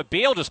 boy,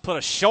 Beal just put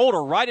a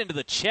shoulder right into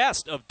the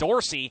chest of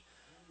Dorsey.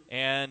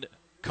 And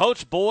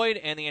Coach Boyd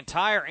and the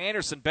entire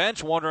Anderson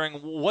bench wondering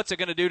what's it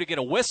going to do to get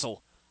a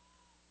whistle.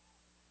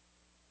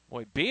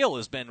 Boy, Beal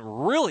has been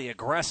really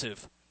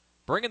aggressive,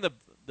 bringing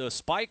the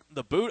spike,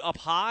 the boot up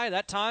high.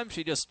 That time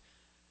she just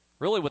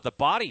really with the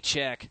body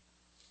check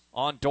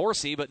on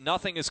Dorsey, but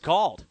nothing is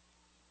called.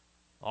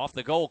 Off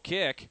the goal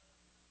kick.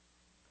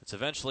 It's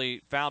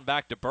eventually found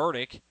back to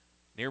Burdick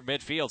near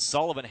midfield.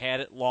 Sullivan had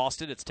it,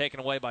 lost it. It's taken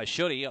away by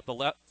Schutte up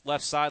the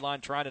left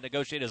sideline trying to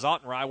negotiate as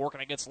Ottenreib working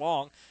against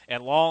Long.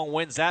 And Long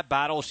wins that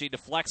battle. She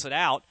deflects it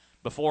out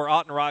before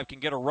Ottenreib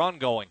can get a run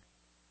going.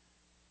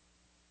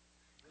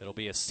 It'll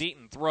be a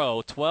Seton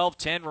throw.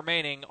 12:10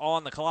 remaining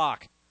on the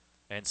clock.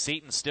 And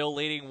Seton still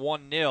leading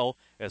 1-0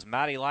 as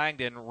Maddie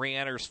Langdon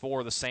re-enters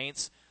for the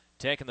Saints,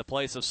 taking the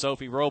place of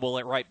Sophie Roble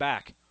at right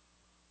back.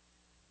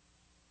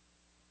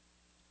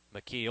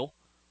 McKeel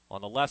on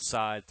the left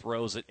side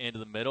throws it into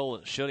the middle.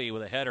 Schutte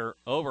with a header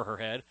over her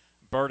head.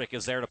 Burdick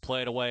is there to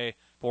play it away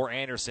for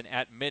Anderson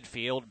at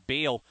midfield.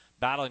 Beal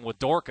battling with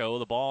Dorco.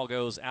 The ball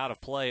goes out of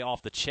play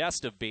off the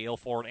chest of Beal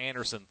for an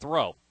Anderson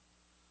throw.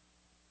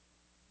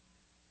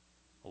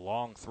 A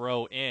long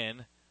throw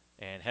in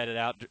and headed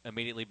out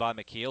immediately by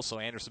McKeel, so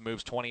Anderson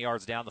moves 20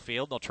 yards down the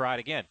field. They'll try it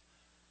again.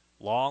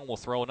 Long will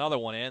throw another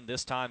one in.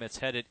 This time it's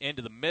headed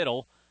into the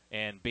middle.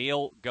 And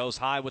Beal goes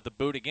high with the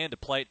boot again to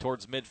play it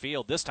towards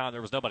midfield. This time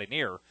there was nobody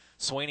near.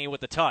 Sweeney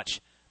with the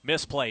touch.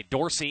 misplay.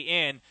 Dorsey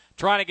in,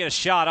 trying to get a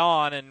shot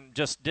on, and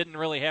just didn't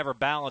really have her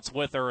balance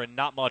with her and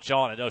not much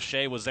on it.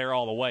 O'Shea was there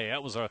all the way.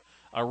 That was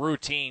a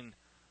routine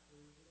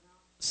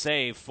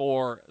save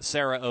for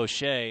Sarah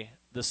O'Shea,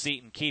 the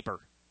Seton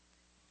keeper.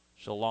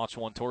 She'll launch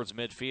one towards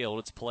midfield.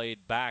 It's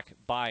played back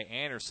by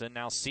Anderson.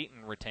 Now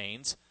Seton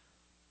retains.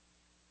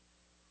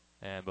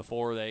 And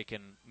before they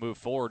can move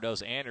forward,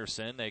 does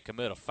Anderson, they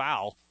commit a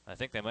foul. I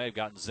think they may have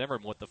gotten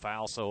Zimmerman with the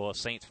foul, so a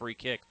Saints free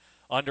kick.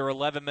 Under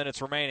 11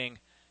 minutes remaining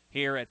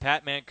here at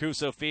Pat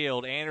Mancuso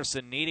Field.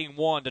 Anderson needing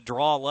one to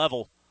draw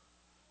level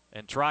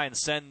and try and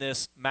send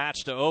this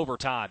match to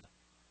overtime.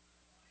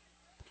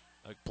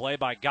 A play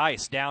by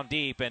Geis down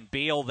deep, and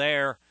Beal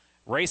there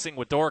racing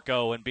with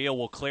Dorco, and Beal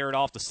will clear it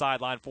off the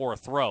sideline for a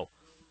throw.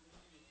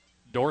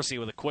 Dorsey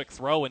with a quick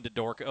throw into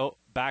Dorco,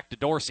 back to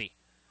Dorsey.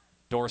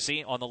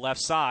 Dorsey on the left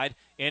side,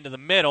 into the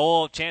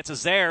middle.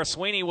 Chances there.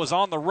 Sweeney was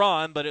on the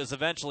run, but it was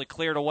eventually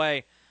cleared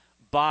away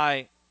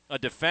by a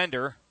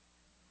defender.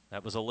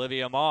 That was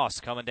Olivia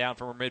Moss coming down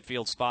from her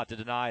midfield spot to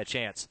deny a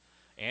chance.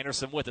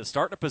 Anderson with it,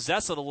 starting to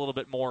possess it a little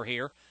bit more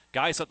here.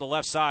 Geis up the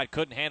left side,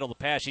 couldn't handle the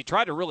pass. She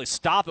tried to really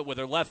stop it with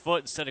her left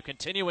foot instead of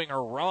continuing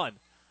her run.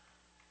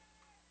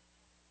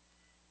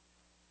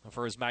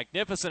 For as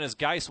magnificent as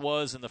Geis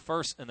was in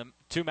the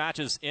two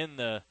matches in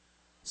the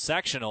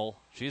sectional,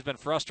 she's been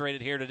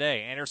frustrated here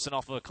today. Anderson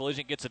off of a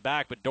collision gets it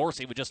back, but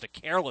Dorsey with just a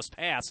careless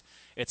pass.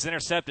 It's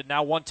intercepted.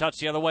 Now one touch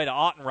the other way to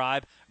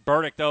Ottenreib.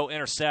 Burdick, though,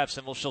 intercepts,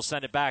 and she'll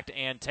send it back to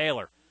Ann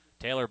Taylor.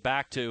 Taylor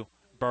back to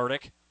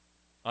Burdick.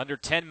 Under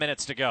 10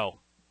 minutes to go.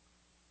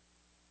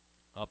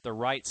 Up the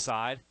right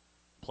side.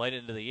 Played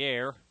into the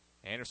air.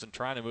 Anderson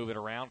trying to move it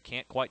around.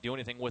 Can't quite do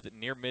anything with it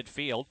near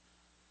midfield.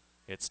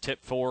 It's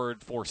tipped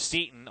forward for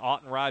Seton.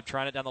 Ottenreib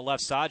trying it down the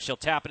left side. She'll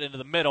tap it into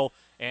the middle,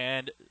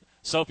 and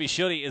Sophie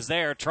Schutte is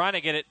there trying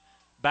to get it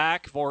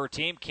back for her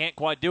team. Can't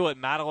quite do it.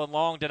 Madeline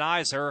Long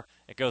denies her.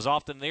 It goes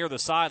off to near the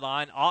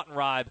sideline.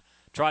 Ottenreib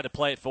tried to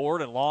play it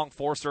forward, and Long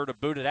forced her to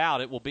boot it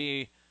out. It will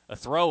be a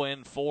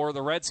throw-in for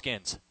the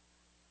Redskins.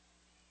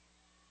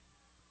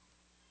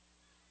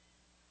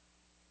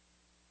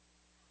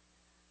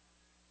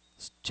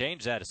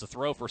 Change that. It's a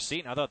throw for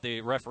Seton. I thought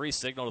the referee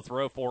signaled a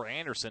throw for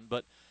Anderson,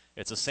 but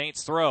it's a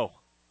Saints throw.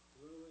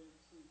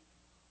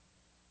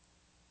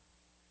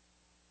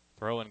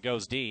 Throw-in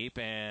goes deep,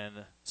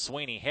 and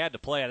Sweeney had to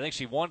play it. I think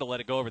she wanted to let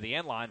it go over the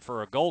end line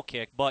for a goal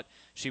kick, but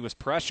she was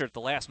pressured at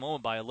the last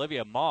moment by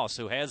Olivia Moss,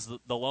 who has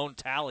the lone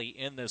tally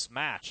in this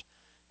match.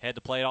 Had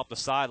to play it off the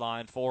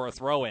sideline for a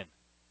throw-in.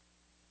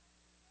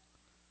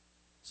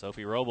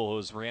 Sophie Roble,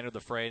 who's re-entered the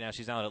fray, now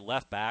she's down at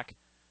left back,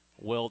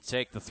 will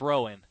take the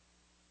throw-in.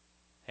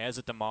 Has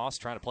it to Moss,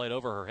 trying to play it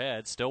over her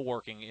head, still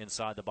working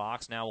inside the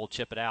box. Now we'll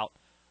chip it out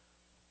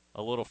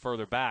a little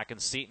further back, and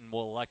Seton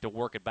will elect to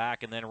work it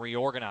back and then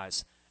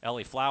reorganize.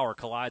 Ellie Flower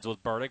collides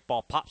with Burdick.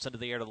 Ball pops into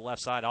the air to the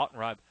left side.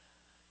 Ottenreib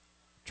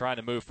trying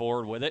to move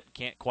forward with it.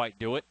 Can't quite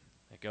do it.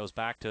 It goes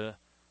back to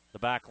the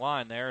back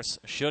line there.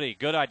 Schutte,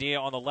 good idea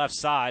on the left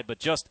side, but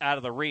just out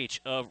of the reach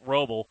of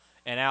Roble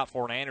and out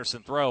for an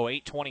Anderson throw.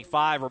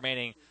 8:25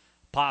 remaining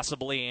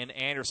possibly in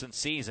Anderson's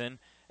season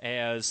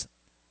as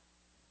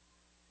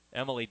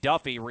Emily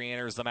Duffy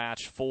re-enters the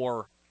match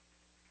for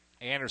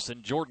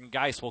Anderson. Jordan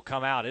Geis will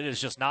come out. It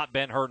has just not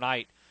been her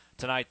night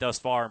tonight thus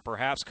far, and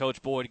perhaps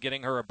Coach Boyd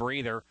getting her a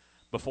breather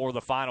before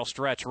the final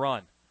stretch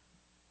run.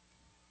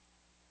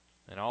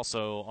 And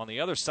also on the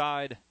other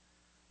side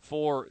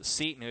for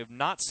Seton, who have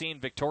not seen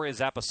Victoria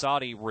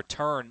Zapasati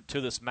return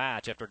to this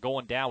match after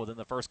going down within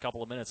the first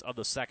couple of minutes of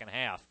the second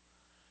half.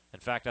 In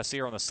fact, I see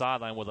her on the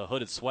sideline with a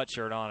hooded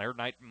sweatshirt on. Her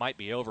night might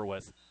be over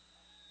with.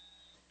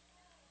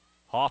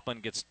 Hoffman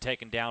gets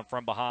taken down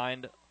from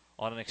behind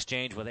on an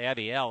exchange with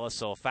Abby Ellis,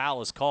 so a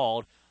foul is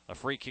called. A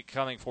free kick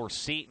coming for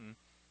Seton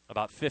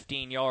about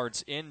 15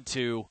 yards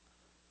into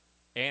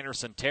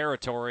Anderson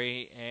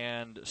territory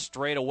and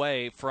straight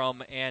away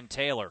from Ann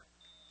Taylor.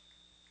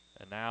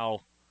 And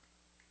now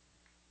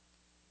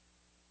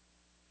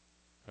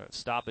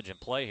stoppage in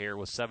play here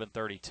with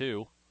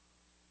 7:32.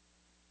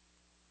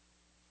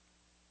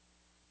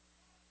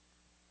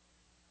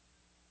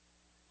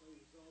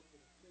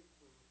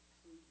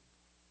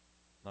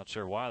 Not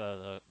sure why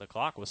the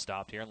clock was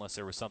stopped here, unless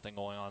there was something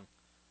going on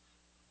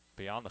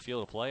beyond the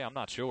field of play. I'm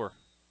not sure.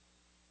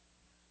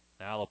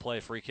 Now they'll play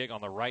a free kick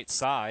on the right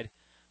side.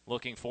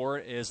 Looking for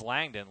it is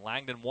Langdon.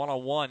 Langdon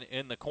one-on-one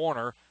in the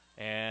corner,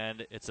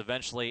 and it's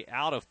eventually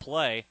out of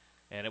play.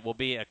 And it will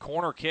be a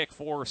corner kick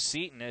for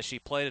Seton as she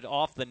played it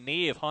off the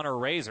knee of Hunter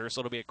Razor.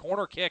 So it'll be a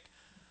corner kick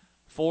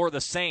for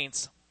the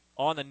Saints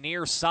on the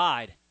near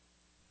side.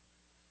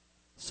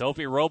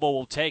 Sophie Roble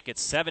will take it.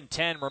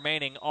 7:10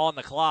 remaining on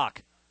the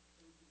clock.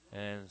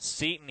 And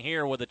Seton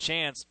here with a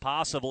chance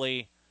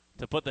possibly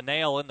to put the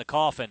nail in the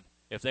coffin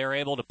if they're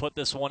able to put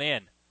this one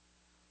in.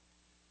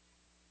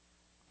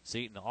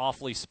 Seton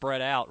awfully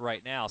spread out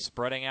right now,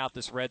 spreading out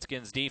this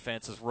Redskins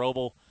defense as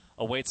Roble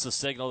awaits the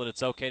signal that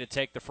it's okay to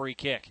take the free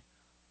kick.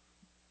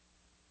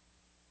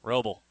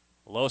 Roble,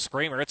 low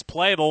screamer, it's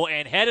playable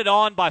and headed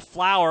on by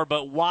Flower,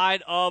 but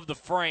wide of the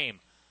frame.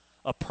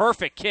 a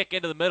perfect kick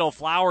into the middle.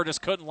 Flower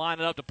just couldn't line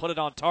it up to put it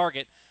on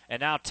target. And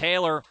now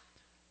Taylor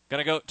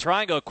going to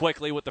try and go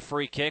quickly with the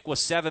free kick with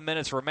 7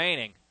 minutes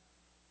remaining.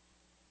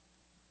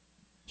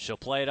 She'll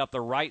play it up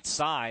the right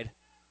side.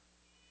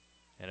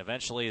 And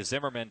eventually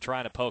Zimmerman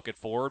trying to poke it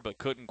forward, but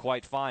couldn't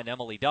quite find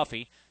Emily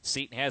Duffy.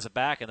 Seton has it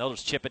back, and they'll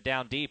just chip it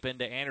down deep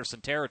into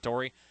Anderson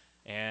territory.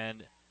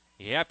 And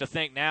you have to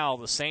think now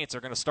the Saints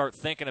are going to start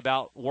thinking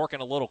about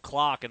working a little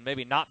clock and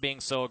maybe not being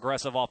so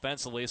aggressive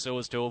offensively so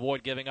as to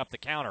avoid giving up the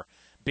counter.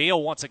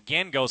 Beal once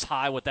again goes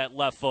high with that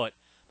left foot.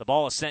 The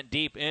ball is sent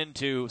deep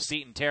into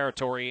Seton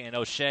territory, and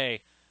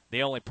OHSAA,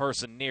 the only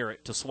person near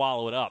it to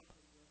swallow it up.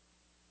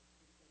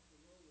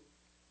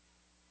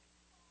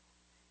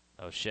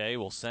 OHSAA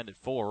will send it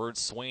forward.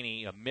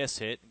 Sweeney, a miss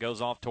hit,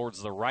 goes off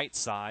towards the right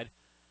side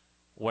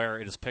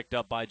where it is picked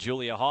up by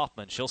Julia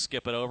Hoffman. She'll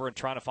skip it over and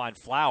try to find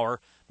Flower,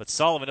 but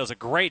Sullivan does a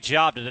great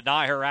job to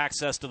deny her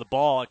access to the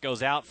ball. It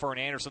goes out for an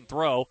Anderson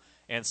throw,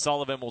 and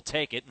Sullivan will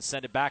take it and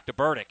send it back to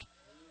Burdick.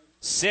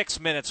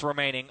 6 minutes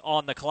remaining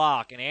on the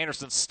clock, and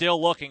Anderson's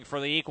still looking for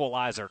the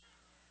equalizer.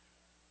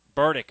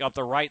 Burdick up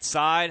the right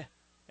side,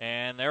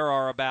 and there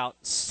are about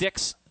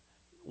 6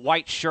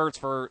 white shirts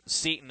for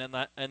Seton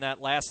in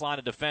that last line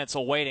of defense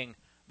awaiting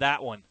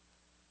that one.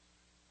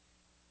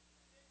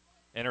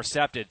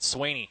 Intercepted.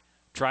 Sweeney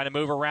trying to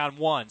move around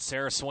one.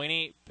 Sarah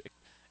Sweeney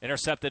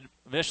intercepted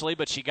initially,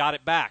 but she got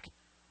it back.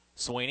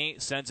 Sweeney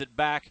sends it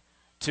back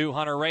to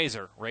Hunter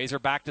Razor. Razor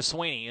back to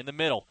Sweeney in the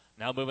middle.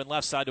 Now moving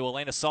left side to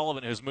Elena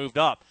Sullivan, who's moved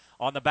up.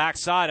 On the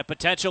backside, a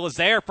potential is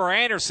there for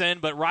Anderson,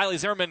 but Riley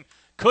Zimmerman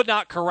could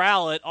not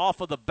corral it off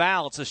of the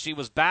bounce as she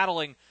was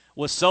battling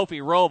with Sophie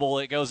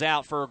Roble. It goes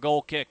out for a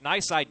goal kick.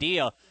 Nice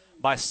idea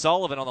by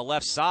Sullivan on the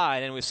left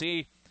side, and we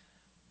see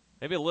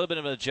maybe a little bit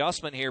of an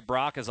adjustment here,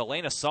 Brock, as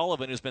Elena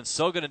Sullivan, who's been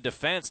so good in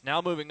defense,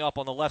 now moving up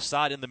on the left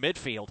side in the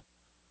midfield.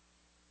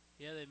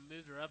 Yeah, they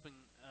moved her up and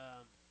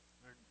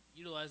are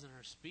utilizing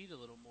her speed a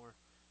little more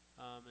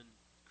and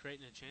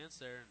creating a chance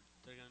there, and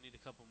they're going to need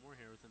a couple more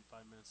here within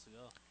 5 minutes to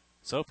go.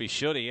 Sophie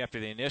Schutte, after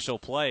the initial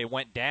play,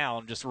 went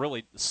down just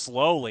really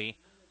slowly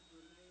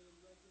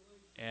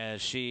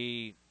as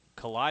she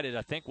collided,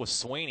 I think, with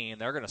Sweeney, and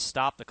they're going to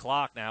stop the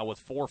clock now with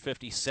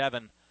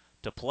 4:57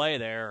 to play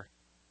there.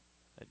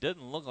 It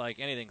didn't look like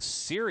anything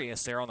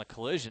serious there on the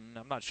collision.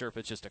 I'm not sure if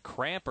it's just a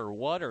cramp or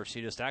what, or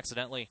she just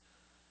accidentally,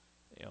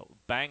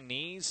 banged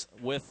knees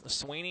with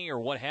Sweeney or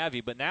what have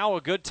you. But now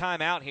a good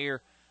timeout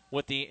here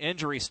with the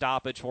injury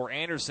stoppage for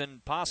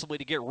Anderson possibly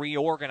to get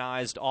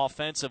reorganized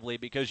offensively,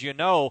 because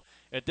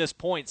at this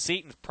point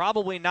Seton's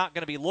probably not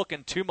going to be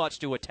looking too much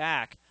to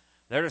attack.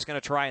 They're just going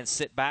to try and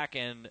sit back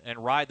and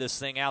ride this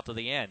thing out to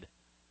the end.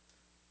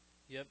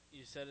 Yep,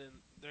 you said it.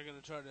 They're going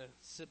to try to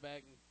sit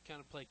back and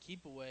kind of play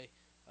keep away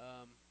in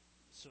a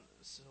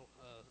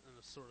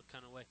sort of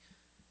kind of way.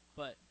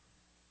 But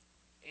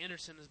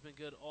Anderson has been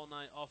good all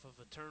night off of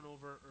a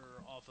turnover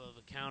or off of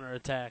a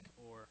counterattack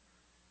or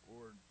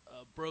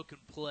a broken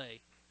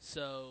play.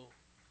 So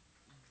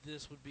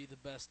this would be the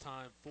best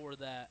time for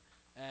that,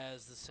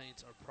 as the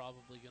Saints are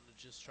probably going to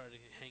just try to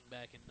hang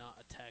back and not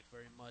attack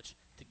very much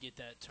to get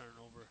that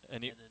turnover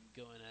and then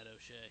go in at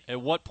OHSAA.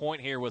 At what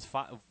point here with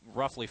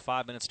roughly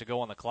 5 minutes to go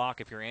on the clock,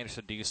 if you're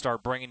Anderson, do you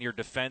start bringing your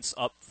defense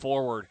up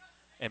forward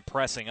and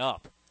pressing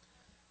up?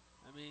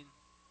 I mean,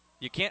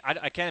 you can't.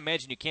 I can't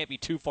imagine you can't be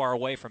too far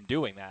away from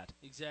doing that.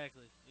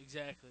 Exactly.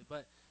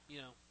 But,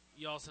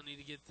 you also need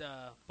to get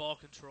ball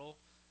control.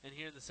 And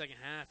here in the second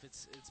half,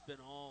 it's been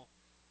all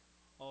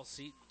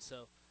Seton.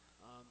 So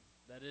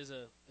that is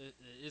a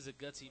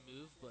gutsy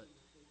move, but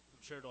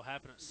I'm sure it'll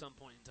happen at some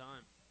point in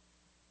time.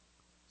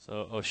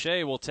 So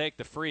OHSAA will take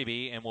the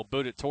freebie and will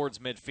boot it towards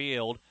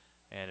midfield,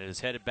 and it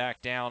is headed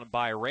back down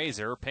by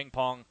Razor. Ping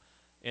pong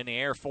in the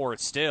air for it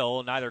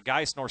still. Neither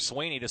Geist nor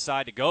Sweeney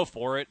decide to go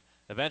for it.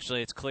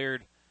 Eventually it's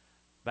cleared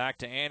back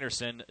to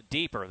Anderson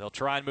deeper. They'll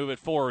try and move it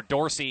forward.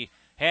 Dorsey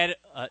had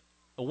a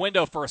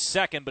window for a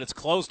second, but it's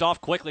closed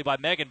off quickly by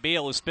Megan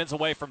Beal, who spins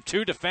away from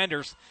 2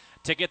 defenders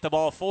to get the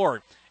ball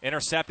forward.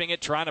 Intercepting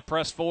it, trying to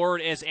press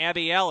forward is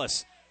Abby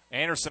Ellis.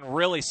 Anderson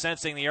really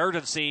sensing the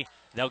urgency.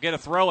 They'll get a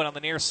throw in on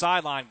the near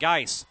sideline.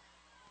 Geist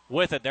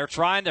with it. They're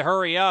trying to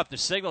hurry up. The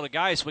signal to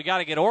Geist, we got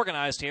to get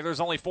organized here.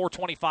 There's only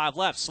 4:25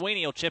 left.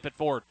 Sweeney will chip it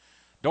forward.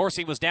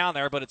 Dorsey was down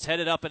there, but it's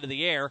headed up into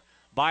the air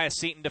by a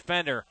Seton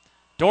defender.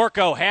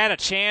 Dorco had a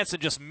chance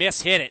and just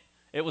mishit it.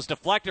 It was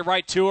deflected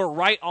right to her,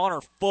 right on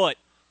her foot,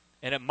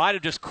 and it might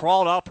have just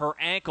crawled up her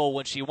ankle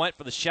when she went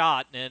for the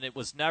shot, and it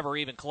was never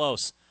even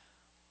close.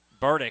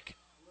 Burdick,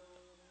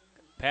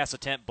 pass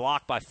attempt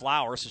blocked by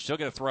Flowers, so she'll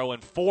get a throw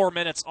in. 4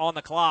 minutes on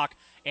the clock.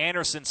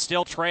 Anderson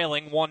still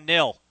trailing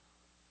 1-0.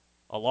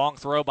 A long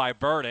throw by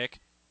Burdick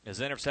is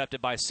intercepted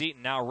by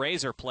Seton. Now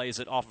Razor plays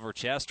it off of her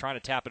chest, trying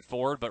to tap it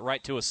forward, but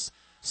right to a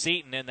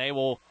Seton, and they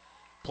will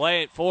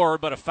play it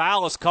forward. But a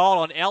foul is called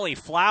on Ellie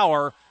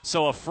Flower,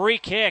 so a free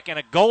kick and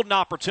a golden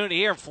opportunity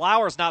here. And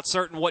Flower's not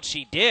certain what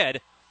she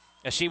did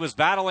as she was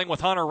battling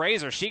with Hunter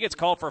Razor. She gets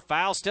called for a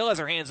foul, still has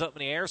her hands up in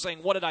the air,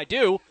 saying, "What did I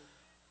do?"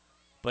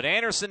 But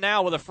Anderson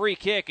now with a free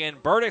kick,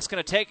 and Burdick's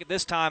going to take it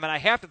this time, and I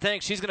have to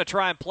think she's going to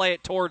try and play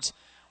it towards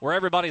where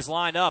everybody's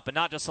lined up and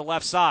not just the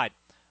left side.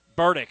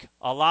 Burdick,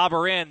 a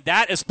lobber in.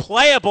 That is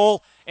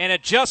playable, and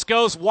it just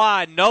goes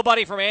wide.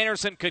 Nobody from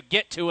Anderson could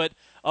get to it.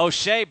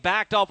 OHSAA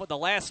backed off at the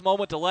last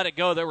moment to let it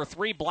go. There were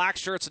 3 black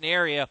shirts in the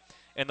area,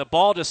 and the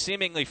ball just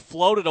seemingly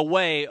floated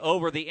away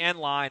over the end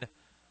line,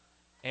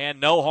 and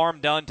no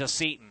harm done to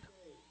Seton.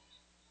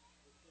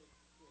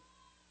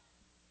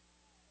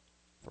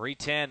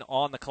 3:10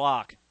 on the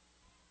clock.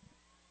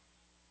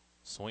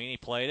 Sweeney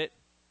played it.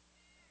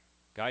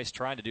 Geis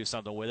trying to do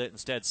something with it.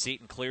 Instead,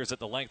 Seton clears it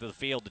the length of the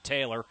field to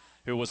Taylor,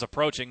 who was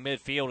approaching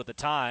midfield at the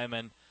time.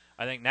 And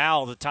I think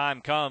now the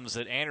time comes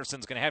that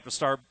Anderson's going to have to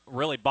start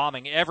really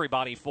bombing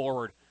everybody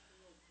forward.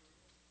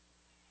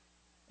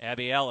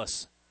 Abby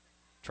Ellis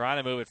trying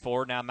to move it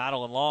forward. Now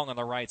Madeline Long on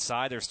the right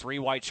side. There's 3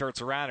 white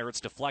shirts around her.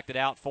 It's deflected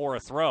out for a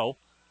throw.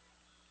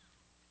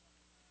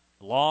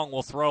 Long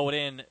will throw it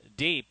in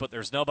deep, but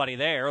there's nobody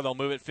there. They'll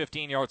move it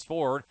 15 yards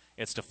forward.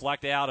 It's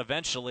deflected out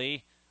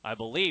eventually, I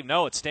believe.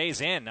 No, it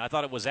stays in. I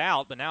thought it was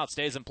out, but now it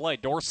stays in play.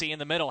 Dorsey in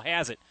the middle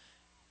has it.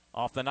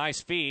 Off the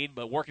nice feed,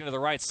 but working to the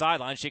right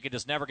sideline. She could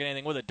just never get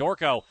anything with it.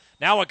 Dorco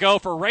now a go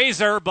for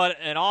Razor, but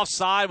an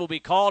offside will be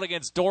called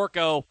against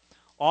Dorco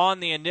on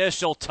the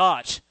initial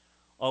touch.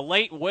 A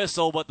late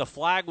whistle, but the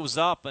flag was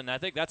up, and I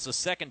think that's the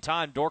second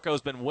time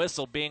Dorco's been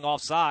whistled being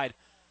offside.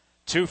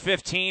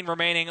 2:15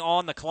 remaining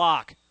on the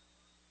clock.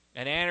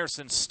 And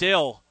Anderson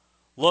still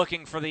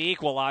looking for the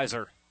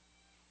equalizer.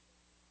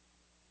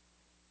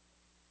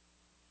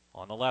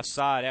 On the left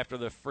side after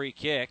the free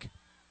kick,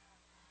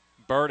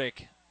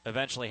 Burdick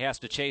eventually has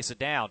to chase it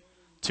down.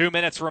 2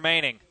 minutes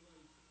remaining.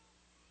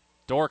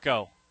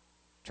 Dorco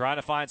trying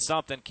to find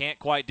something, can't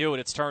quite do it.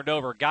 It's turned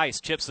over. Geis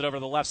chips it over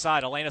to the left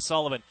side. Elena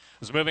Sullivan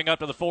is moving up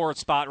to the forward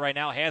spot right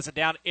now, has it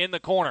down in the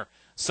corner.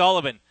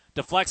 Sullivan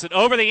deflects it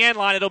over the end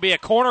line. It'll be a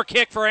corner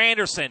kick for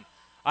Anderson.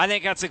 I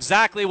think that's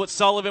exactly what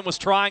Sullivan was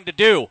trying to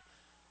do.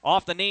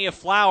 Off the knee of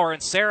Flower,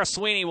 and Sarah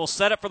Sweeney will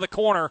set up for the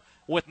corner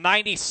with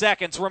 90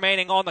 seconds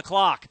remaining on the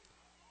clock.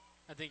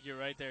 I think you're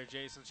right there,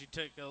 Jason. She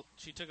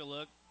took a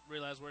look,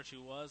 realized where she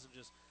was, and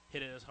just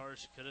hit it as hard as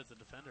she could at the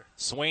defender.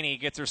 Sweeney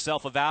gets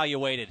herself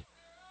evaluated.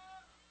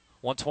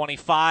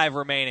 1:25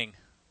 remaining.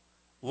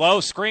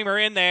 Low screamer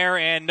in there,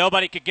 and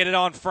nobody could get it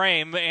on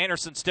frame.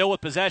 Anderson still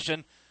with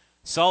possession.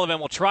 Sullivan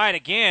will try it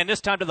again,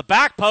 this time to the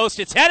back post.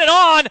 It's headed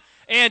on,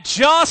 and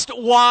just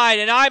wide,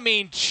 and I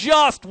mean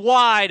just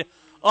wide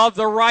of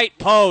the right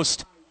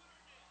post.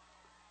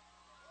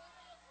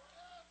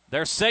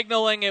 They're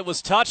signaling it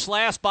was touched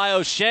last by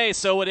OHSAA,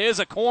 so it is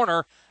a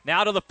corner.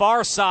 Now to the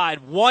far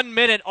side, 1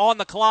 minute on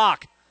the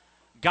clock.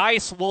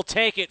 Geis will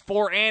take it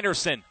for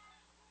Anderson.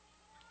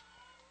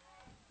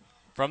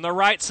 From the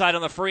right side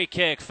on the free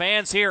kick,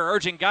 fans here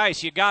urging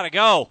Geis, you got to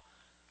go.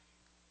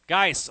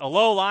 Geis, a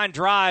low line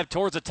drive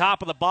towards the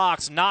top of the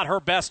box, not her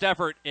best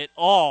effort at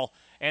all.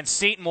 And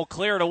Seton will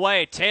clear it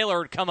away.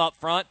 Taylor had come up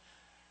front,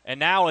 and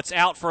now it's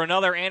out for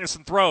another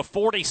Anderson throw.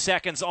 40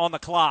 seconds on the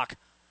clock.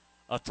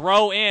 A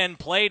throw in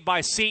played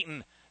by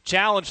Seton.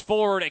 Challenge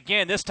forward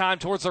again, this time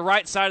towards the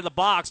right side of the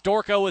box.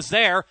 Dorco is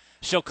there.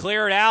 She'll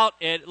clear it out.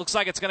 It looks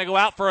like it's going to go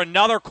out for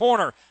another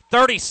corner.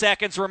 30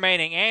 seconds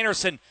remaining.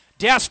 Anderson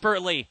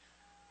desperately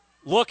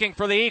looking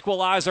for the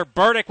equalizer.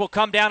 Burdick will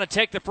come down and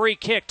take the free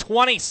kick.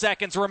 20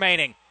 seconds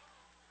remaining.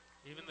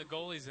 Even the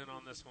goalie's in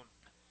on this one.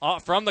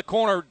 From the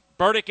corner,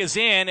 Burdick is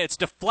in. It's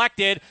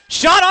deflected.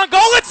 Shot on goal.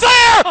 It's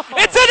there!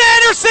 It's an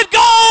Anderson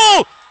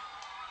goal!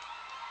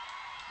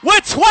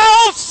 With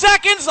 12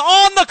 seconds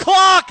on the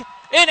clock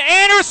in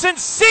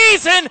Anderson's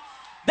season,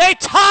 they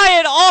tie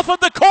it off of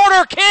the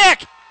corner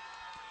kick.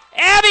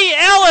 Abby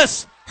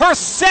Ellis, her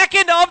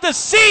second of the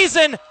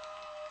season,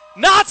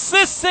 knots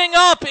this thing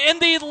up in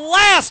the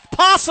last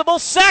possible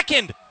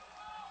second.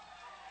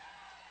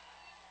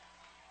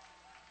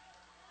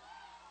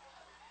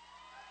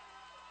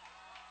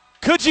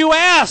 Could you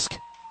ask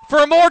for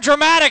a more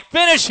dramatic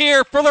finish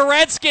here for the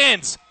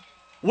Redskins?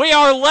 We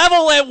are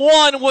level at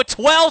 1 with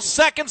 12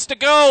 seconds to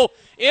go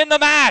in the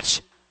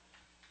match.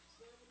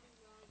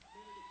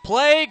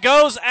 Play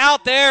goes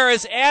out there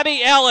as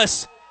Abby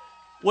Ellis,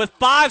 with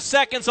 5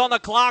 seconds on the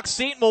clock,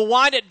 Seton will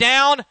wind it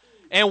down,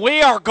 and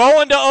we are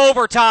going to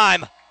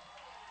overtime.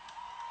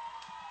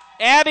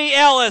 Abby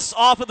Ellis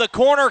off of the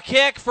corner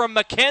kick from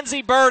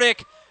Mackenzie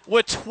Burdick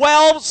with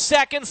 12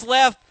 seconds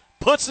left,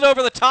 puts it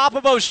over the top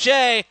of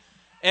OHSAA,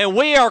 and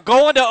we are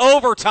going to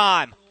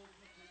overtime.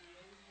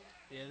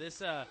 Yeah,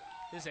 this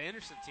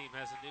Anderson team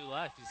has a new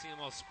life. You see them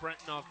all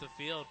sprinting off the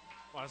field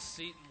while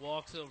Seton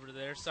walks over to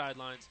their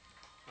sidelines.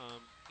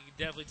 You can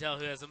definitely tell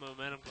who has the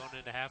momentum going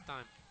into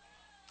halftime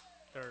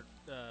or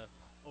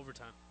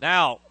overtime.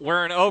 Now,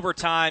 we're in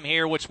overtime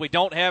here, which we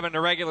don't have in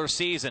the regular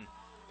season.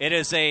 It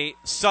is a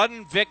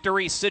sudden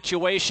victory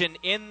situation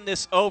in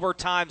this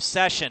overtime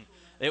session.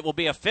 It will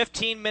be a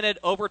 15-minute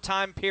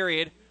overtime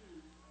period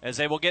as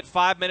they will get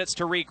 5 minutes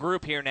to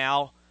regroup here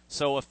now.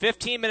 So a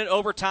 15-minute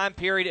overtime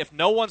period. If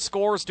no one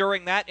scores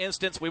during that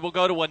instance, we will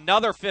go to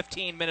another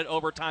 15-minute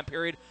overtime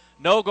period.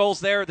 No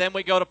goals there, then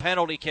we go to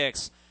penalty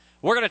kicks.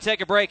 We're going to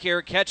take a break here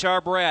and catch our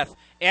breath.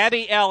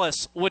 Abby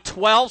Ellis, with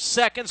 12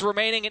 seconds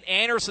remaining in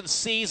Anderson's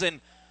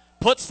season,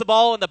 puts the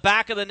ball in the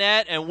back of the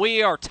net, and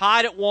we are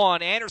tied at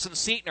 1. Anderson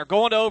Seton are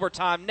going to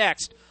overtime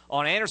next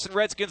on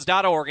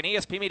AndersonRedskins.org and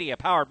ESP Media,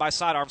 powered by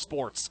Sidearm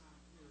Sports.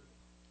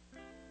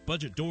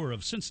 Budget Door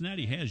of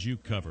Cincinnati has you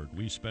covered.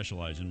 We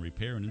specialize in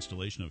repair and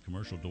installation of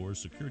commercial doors,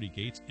 security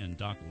gates, and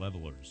dock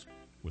levelers.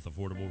 With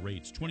affordable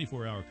rates,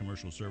 24-hour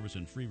commercial service,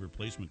 and free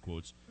replacement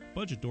quotes,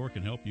 Budget Door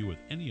can help you with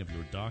any of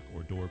your dock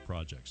or door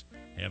projects.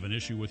 Have an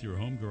issue with your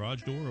home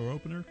garage door or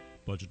opener?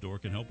 Budget Door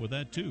can help with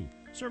that too.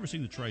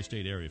 Servicing the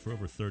tri-state area for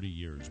over 30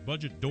 years,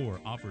 Budget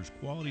Door offers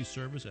quality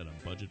service at a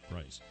budget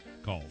price.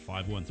 Call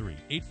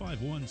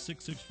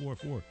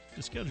 513-851-6644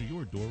 to schedule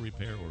your door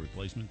repair or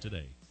replacement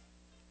today.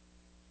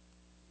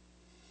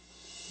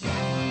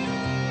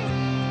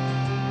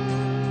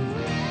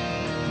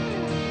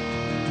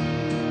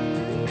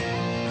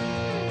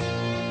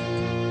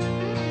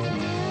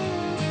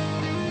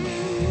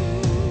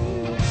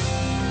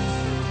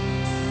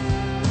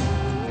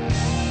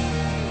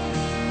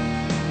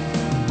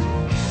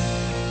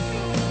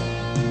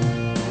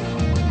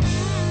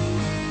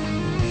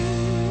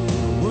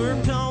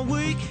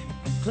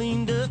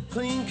 Cleaned up,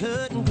 clean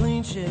cut, and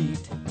clean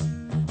shaved.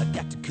 I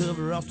got the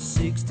cover off the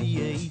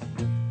 68.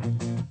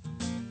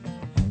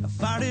 I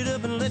fired it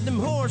up and let them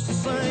horses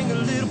sing a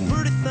little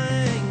pretty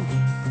thing,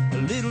 a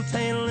little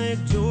tan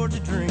leg Georgia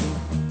dream.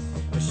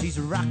 But she's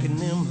rocking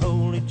them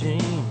holy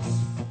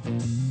jeans.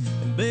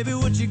 And baby,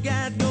 what you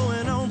got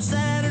going on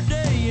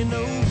Saturday? You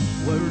know,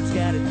 word's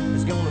got it,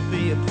 there's gonna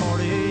be a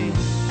party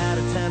out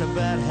of town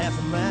about half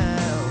a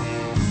mile.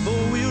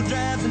 Four-wheel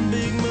drives and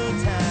big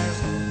mud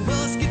tires.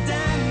 Bus get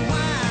down and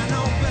wine,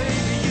 oh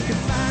baby, you can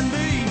find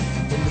me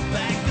in the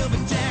back of a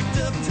jacked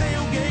up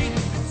tailgate,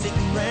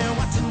 sitting around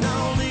watching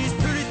all these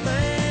pretty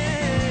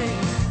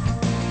things.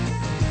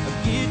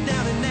 Get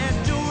down in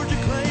that Georgia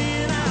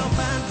clay and I'll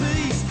find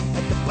peace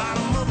at the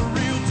bottom of a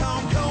real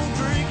tall cold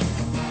drink.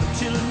 I'm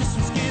chilling with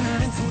some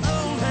Skinner and some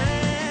old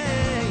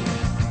hay.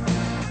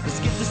 Let's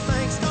get this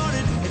thing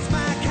started, it's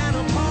my kind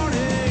of party.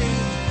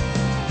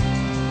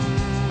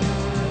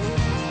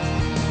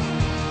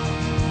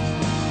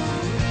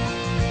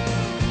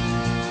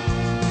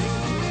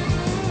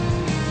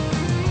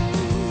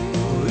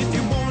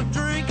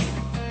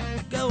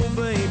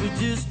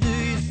 Just do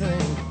your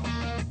thing,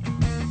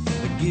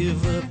 but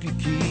give up your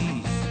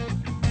keys.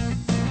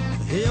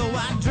 Hell,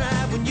 why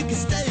drive when you can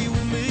stay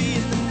with me?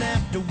 And then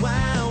after a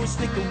while, we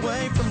sneak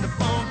away from the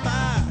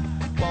bonfire,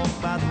 walk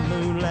by the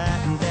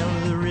moonlight and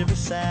down to the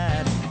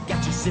riverside.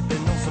 Got you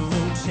sipping on some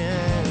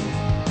moonshine.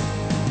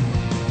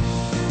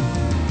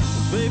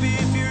 Baby,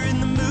 if you're in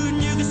the mood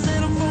and you can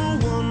settle for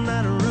one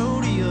night of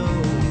rodeo,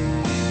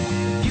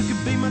 you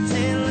could be my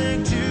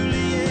tan-leg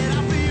Juliet,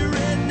 I'll be your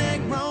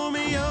redneck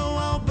Romeo.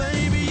 Oh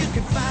baby, you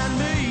can find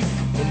me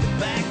in the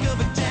back of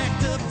a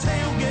jacked up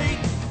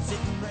tailgate,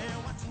 sitting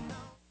around watching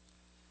all.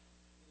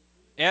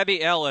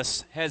 Abby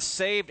Ellis has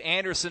saved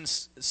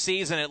Anderson's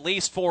season, at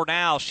least for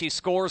now. She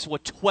scores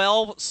with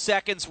 12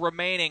 seconds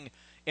remaining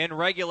in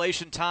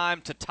regulation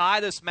time to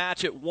tie this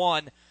match at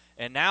 1,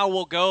 and now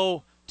we'll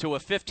go to a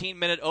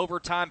 15-minute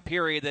overtime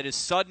period that is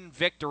sudden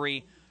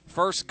victory.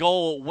 First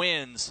goal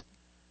wins.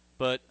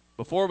 But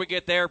before we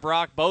get there,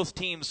 Brock, both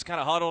teams kind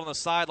of huddled on the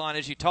sideline.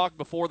 As you talked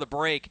before the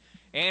break,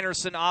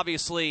 Anderson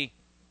obviously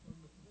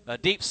a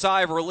deep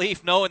sigh of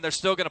relief knowing they're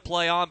still going to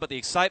play on, but the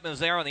excitement is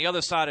there on the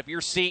other side. If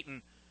you're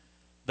Seton,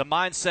 the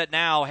mindset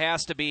now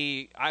has to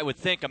be, I would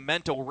think, a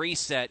mental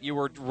reset. You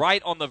were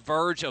right on the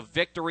verge of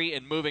victory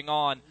and moving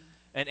on,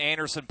 and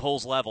Anderson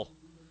pulls level.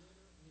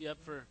 Yep,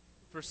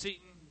 for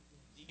Seton,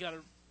 you got to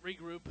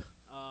regroup,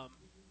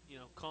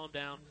 calm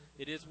down.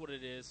 It is what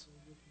it is.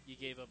 You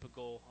gave up a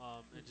goal,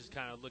 and just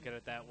kind of look at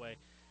it that way.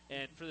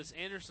 And for this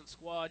Anderson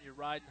squad, you're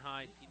riding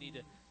high. You need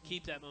to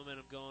keep that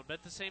momentum going. But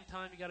at the same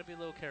time, you got to be a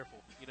little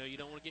careful. You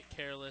don't want to get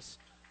careless.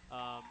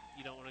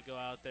 You don't want to go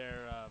out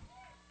there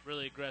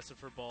really aggressive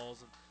for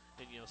balls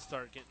and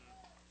start getting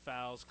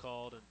fouls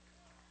called. And,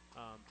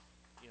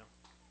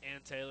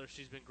 Ann Taylor,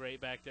 she's been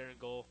great back there in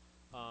goal.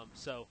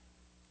 So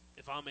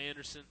if I'm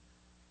Anderson,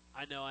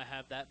 I know I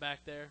have that back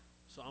there.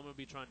 So I'm going to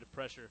be trying to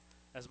pressure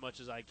as much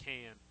as I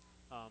can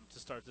to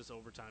start this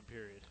overtime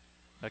period.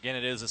 Again,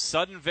 it is a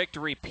sudden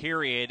victory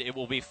period. It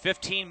will be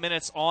 15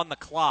 minutes on the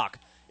clock.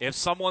 If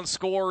someone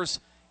scores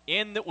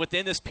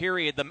within this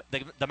period,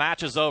 the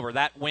match is over.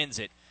 That wins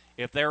it.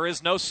 If there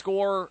is no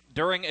score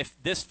during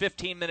this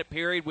 15-minute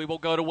period, we will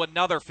go to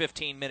another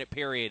 15-minute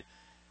period.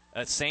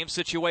 Same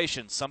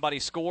situation. Somebody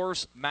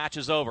scores, match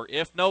is over.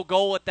 If no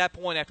goal at that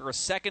point after a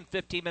second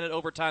 15-minute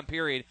overtime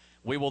period,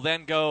 we will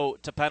then go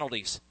to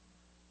penalties.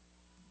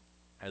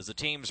 As the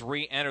teams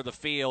re-enter the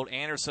field,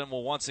 Anderson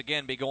will once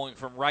again be going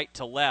from right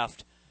to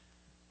left.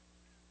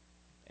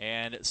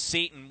 And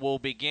Seton will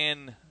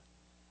begin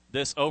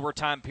this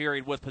overtime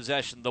period with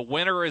possession. The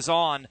winner is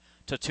on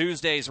to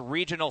Tuesday's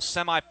regional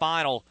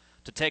semifinal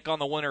to take on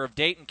the winner of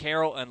Dayton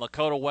Carroll and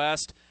Lakota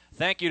West.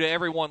 Thank you to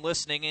everyone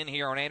listening in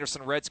here on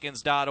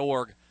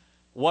AndersonRedskins.org.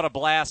 What a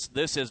blast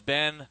this has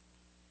been.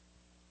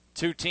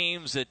 Two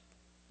teams that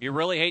you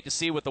really hate to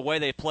see with the way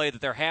they play,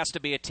 that there has to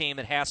be a team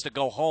that has to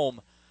go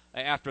home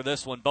after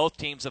this one. Both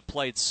teams have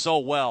played so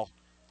well.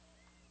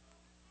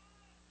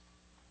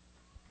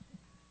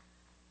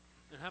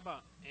 And how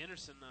about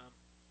Anderson?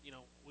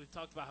 We've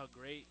talked about how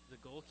great the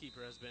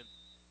goalkeeper has been,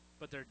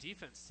 but their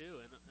defense too,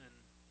 and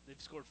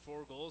they've scored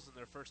 4 goals in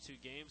their first 2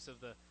 games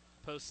of the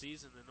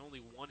postseason, and only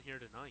 1 here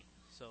tonight.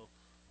 So,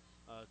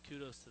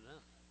 kudos to them.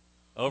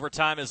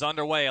 Overtime is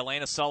underway.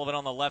 Elena Sullivan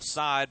on the left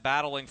side,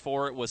 battling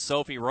for it with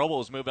Sophie Roble,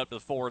 who's moved up to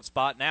the forward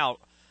spot. Now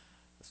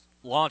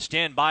launched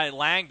in by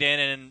Langdon,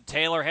 and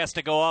Taylor has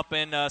to go up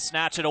and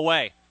snatch it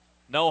away.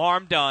 No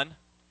harm done.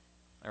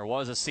 There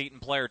was a Seton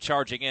player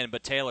charging in,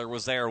 but Taylor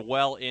was there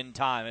well in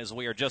time as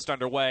we are just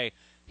underway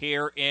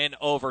here in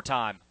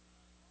overtime.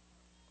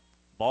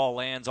 Ball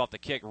lands off the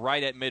kick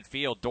right at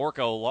midfield.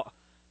 Dorco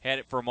had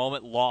it for a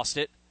moment, lost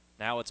it.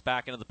 Now it's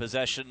back into the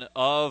possession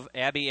of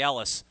Abby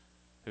Ellis,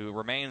 who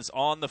remains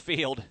on the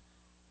field,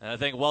 and I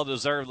think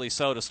well-deservedly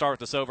so to start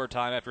this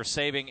overtime after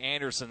saving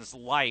Anderson's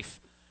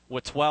life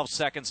with 12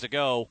 seconds to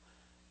go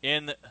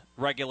in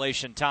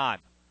regulation time.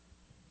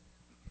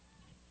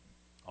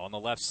 On the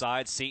left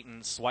side,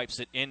 Seton swipes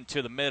it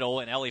into the middle,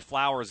 and Ellie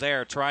Flowers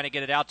there trying to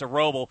get it out to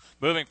Roble,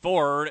 moving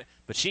forward,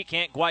 but she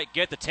can't quite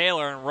get to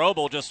Taylor, and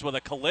Roble just with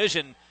a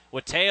collision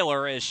with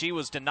Taylor as she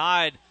was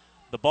denied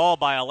the ball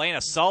by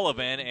Elena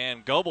Sullivan,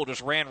 and Goebel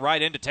just ran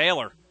right into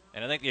Taylor.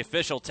 And I think the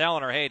official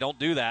telling her, hey, don't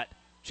do that.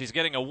 She's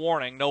getting a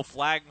warning. No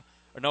flag,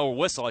 or no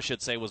whistle, I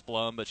should say, was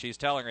blown, but she's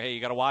telling her, hey,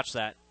 you got to watch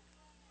that.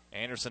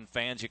 Anderson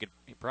fans, you could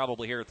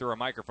probably hear it through our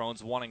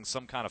microphones, wanting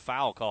some kind of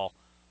foul call.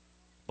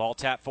 Ball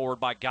tapped forward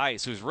by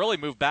Geis, who's really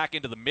moved back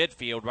into the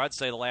midfield. I'd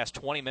say the last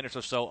 20 minutes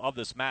or so of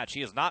this match.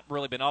 She has not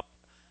really been up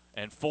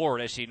and forward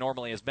as she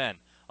normally has been.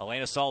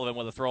 Elena Sullivan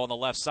with a throw on the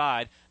left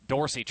side.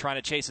 Dorsey trying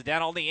to chase it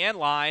down on the end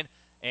line,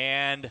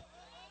 and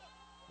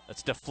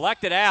it's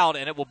deflected out,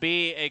 and it will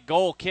be a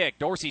goal kick.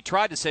 Dorsey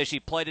tried to say she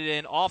played it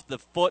in off the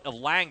foot of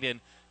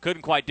Langdon.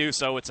 Couldn't quite do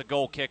so. It's a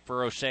goal kick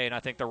for OHSAA, and I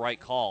think the right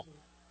call.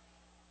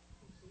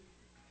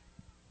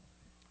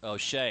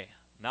 OHSAA,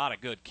 not a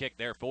good kick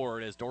there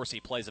forward as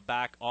Dorsey plays it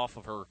back off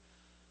of her,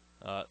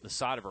 the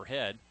side of her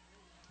head.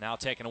 Now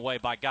taken away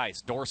by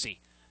Geis. Dorsey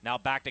now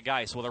back to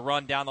Geis with a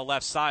run down the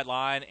left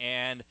sideline,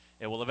 and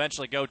it will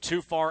eventually go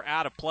too far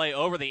out of play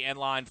over the end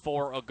line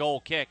for a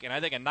goal kick. And I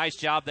think a nice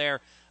job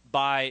there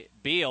by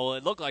Beal.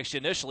 It looked like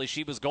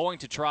she was going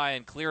to try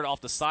and clear it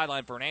off the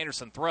sideline for an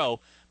Anderson throw,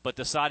 but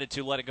decided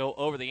to let it go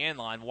over the end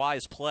line.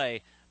 Wise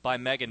play by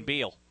Megan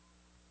Beal.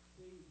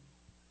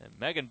 And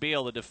Megan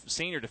Beal, the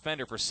senior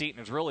defender for Seton,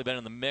 has really been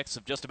in the mix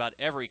of just about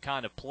every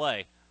kind of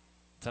play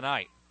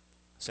tonight.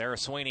 Sarah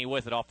Sweeney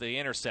with it off the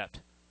intercept.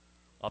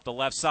 Up the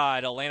left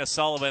side, Elena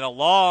Sullivan, a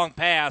long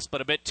pass,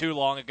 but a bit too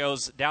long. It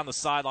goes down the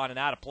sideline and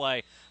out of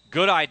play.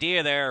 Good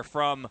idea there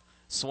from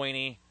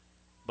Sweeney,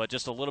 but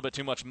just a little bit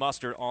too much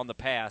mustard on the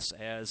pass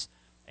as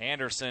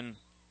Anderson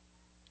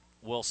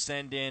will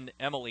send in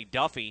Emily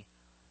Duffy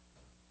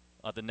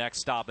at the next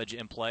stoppage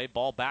in play.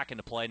 Ball back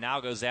into play. Now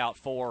goes out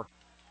for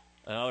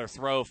another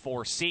throw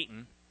for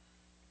Seton.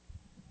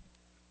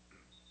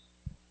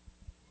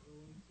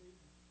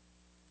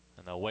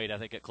 And they'll wait, I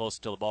think, get close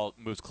until the ball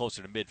moves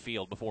closer to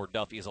midfield before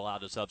Duffy is allowed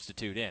to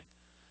substitute in.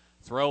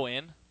 Throw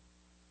in.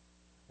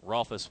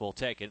 Rolfus will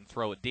take it and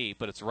throw it deep,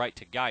 but it's right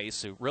to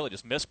Geis, who really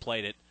just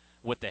misplayed it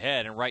with the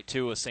head, and right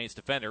to a Saints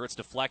defender. It's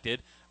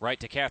deflected right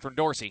to Catherine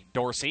Dorsey.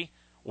 Dorsey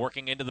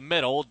working into the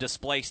middle,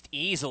 displaced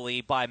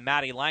easily by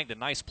Maddie Langdon.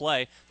 Nice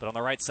play, but on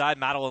the right side,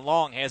 Madeline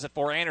Long has it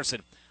for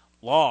Anderson.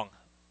 Long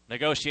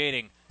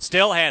negotiating,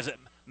 still has it.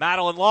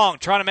 Madeline Long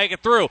trying to make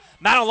it through.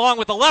 Madeline Long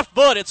with the left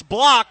foot. It's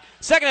blocked.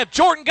 Second half,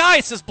 Jordan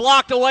Geis is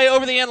blocked away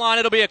over the end line.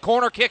 It'll be a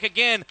corner kick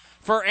again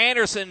for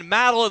Anderson.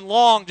 Madeline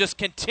Long just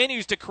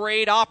continues to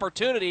create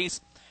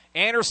opportunities.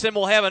 Anderson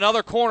will have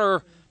another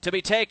corner to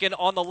be taken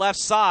on the left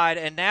side,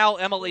 and now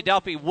Emily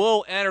Duffy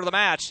will enter the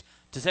match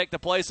to take the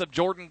place of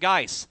Jordan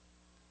Geis.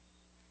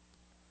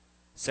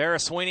 Sarah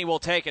Sweeney will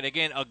take it.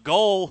 Again, a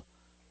goal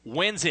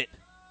wins it.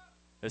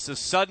 This is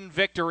sudden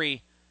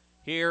victory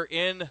here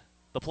in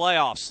the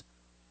playoffs.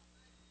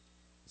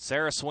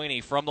 Sarah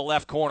Sweeney from the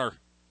left corner.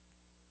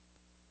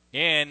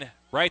 In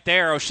right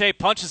there. OHSAA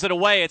punches it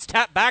away. It's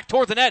tapped back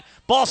toward the net.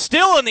 Ball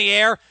still in the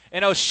air,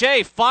 and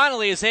OHSAA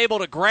finally is able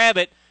to grab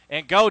it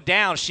and go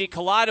down. She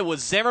collided with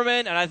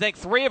Zimmerman and I think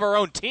 3 of her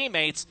own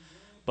teammates,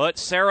 but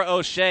Sarah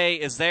OHSAA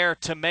is there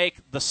to make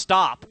the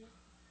stop.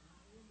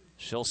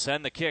 She'll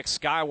send the kick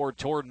skyward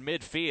toward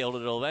midfield.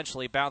 It'll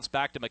eventually bounce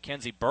back to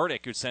Mackenzie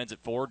Burdick, who sends it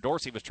forward.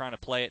 Dorsey was trying to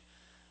play it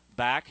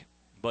back,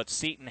 but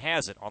Seton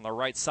has it on the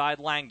right side.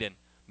 Langdon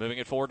moving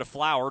it forward to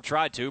Flower.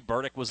 Tried to.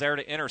 Burdick was there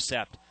to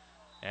intercept.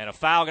 And a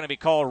foul going to be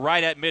called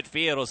right at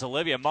midfield as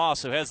Olivia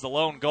Moss, who has the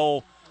lone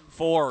goal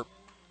for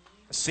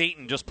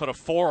Seton, just put a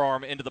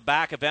forearm into the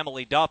back of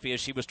Emily Duffy as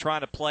she was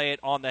trying to play it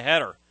on the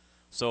header.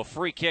 So a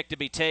free kick to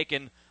be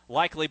taken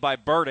likely by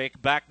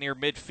Burdick back near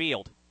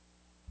midfield.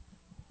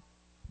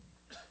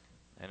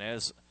 And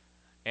as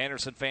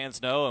Anderson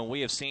fans know, and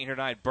we have seen here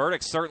tonight,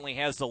 Burdick certainly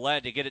has the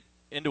lead to get it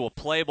into a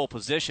playable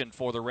position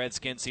for the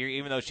Redskins here,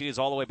 even though she is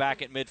all the way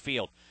back at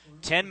midfield.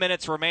 10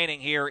 minutes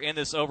remaining here in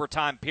this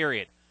overtime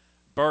period.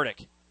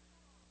 Burdick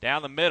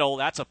down the middle.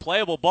 That's a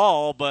playable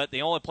ball, but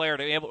the only player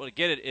to be able to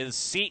get it is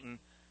Seton.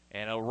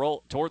 And a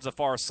roll towards the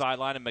far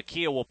sideline, and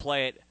McKeel will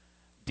play it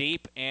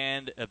deep,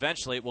 and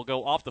eventually it will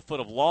go off the foot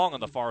of Long on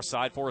the far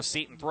side for a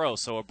Seton throw.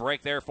 So a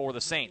break there for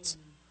the Saints.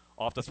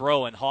 Off the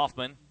throw, and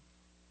Hoffman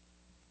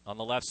on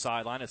the left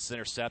sideline. It's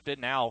intercepted.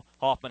 Now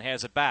Hoffman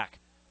has it back,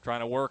 trying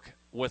to work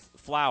with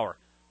Flower.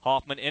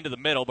 Hoffman into the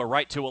middle, but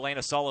right to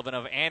Elena Sullivan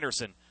of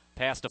Anderson.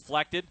 Pass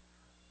deflected,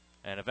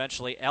 and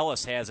eventually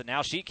Ellis has it.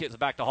 Now she kicks it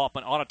back to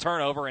Hoffman on a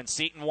turnover, and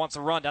Seton wants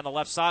a run down the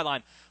left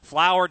sideline.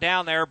 Flower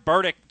down there,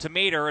 Burdick to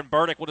meet her, and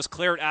Burdick will just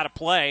clear it out of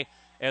play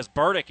as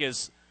Burdick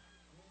is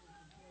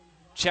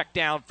checked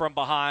down from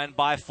behind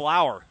by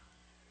Flower.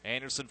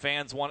 Anderson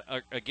fans,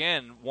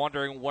 again,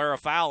 wondering where a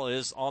foul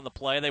is on the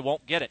play. They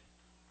won't get it.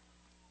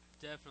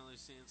 Definitely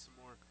seeing some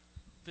more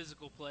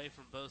physical play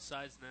from both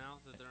sides now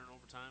that they're in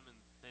overtime, and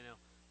they know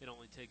it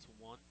only takes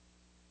one.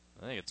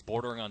 I think it's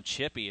bordering on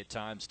chippy at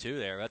times, too,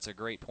 there. That's a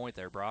great point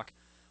there, Brock.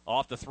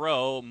 Off the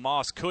throw,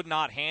 Moss could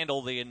not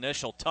handle the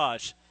initial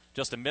touch.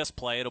 Just a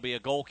misplay. It'll be a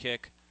goal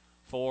kick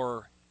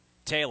for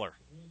Taylor.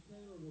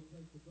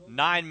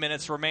 9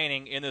 minutes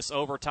remaining in this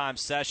overtime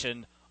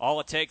session. All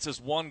it takes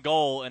is one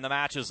goal, and the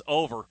match is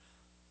over.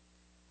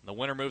 The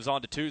winner moves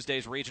on to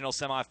Tuesday's regional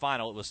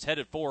semifinal. It was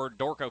headed forward.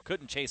 Dorco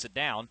couldn't chase it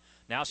down.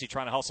 Now she's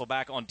trying to hustle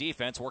back on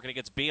defense, working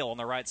against Beal on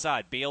the right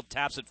side. Beal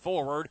taps it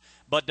forward,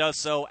 but does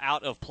so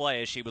out of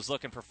play as she was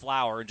looking for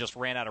Flower and just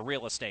ran out of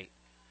real estate.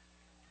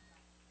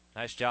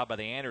 Nice job by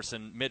the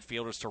Anderson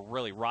midfielders to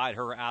really ride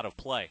her out of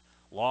play.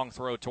 Long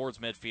throw towards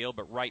midfield,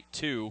 but right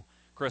to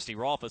Christy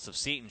Rolfus of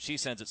Seton. She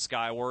sends it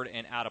skyward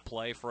and out of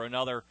play for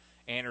another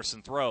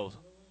Anderson throw.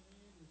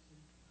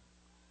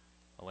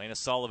 Elena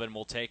Sullivan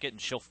will take it, and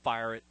she'll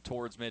fire it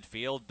towards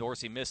midfield.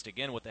 Dorsey missed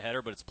again with the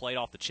header, but it's played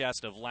off the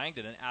chest of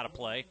Langdon and out of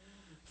play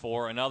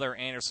for another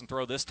Anderson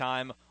throw, this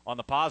time on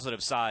the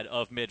positive side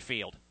of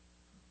midfield.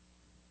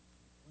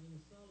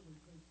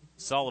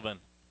 Sullivan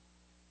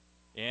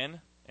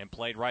in and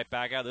played right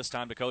back out, this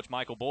time to Coach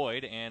Michael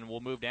Boyd, and we'll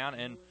move down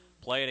and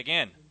play it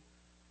again.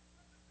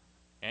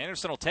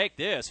 Anderson will take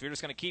this. If you're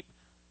just going to keep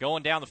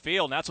going down the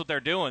field, and that's what they're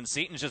doing.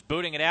 Seton's just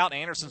booting it out.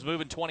 Anderson's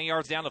moving 20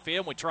 yards down the field,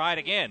 and we try it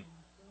again.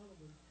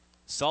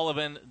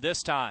 Sullivan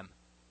this time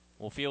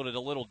will field it a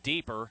little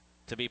deeper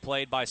to be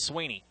played by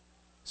Sweeney.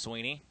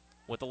 Sweeney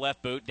with the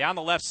left boot down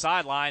the left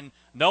sideline.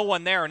 No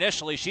one there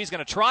initially. She's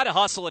going to try to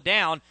hustle it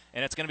down,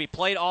 and it's going to be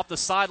played off the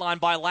sideline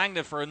by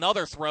Langdon for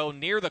another throw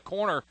near the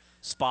corner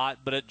spot,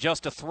 but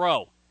just a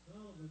throw.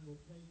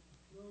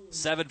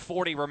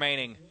 7:40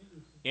 remaining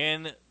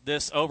in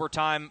this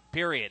overtime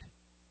period.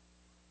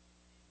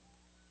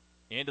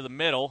 Into the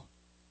middle.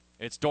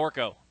 It's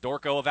Dorco.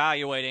 Dorco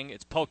evaluating.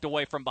 It's poked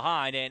away from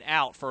behind and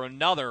out for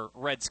another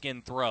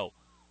Redskin throw.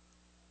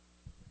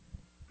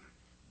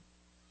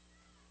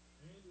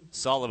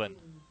 Sullivan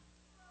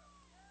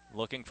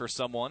looking for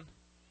someone.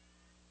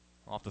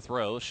 Off the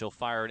throw, she'll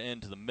fire it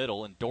into the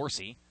middle, and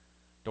Dorsey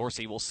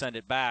will send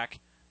it back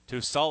to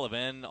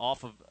Sullivan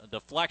off of a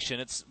deflection.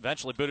 It's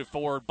eventually booted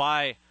forward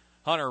by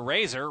Hunter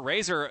Razor.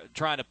 Razor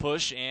trying to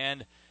push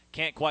and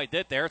can't quite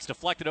get there. It's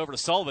deflected over to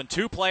Sullivan.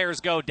 Two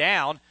players go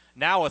down.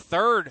 Now a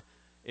third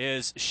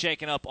is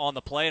shaken up on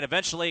the play, and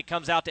eventually it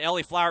comes out to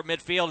Ellie Flower at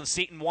midfield, and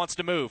Seton wants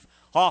to move.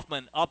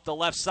 Hoffman up the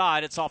left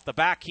side. It's off the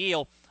back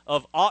heel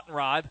of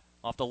Ottenreib,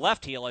 off the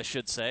left heel, I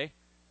should say.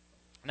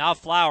 Now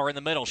Flower in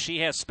the middle. She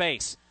has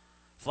space.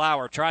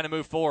 Flower trying to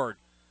move forward,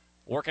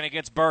 working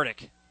against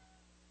Burdick.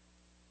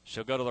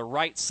 She'll go to the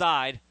right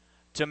side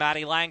to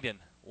Maddie Langdon.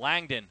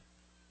 Langdon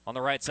on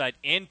the right side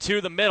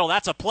into the middle.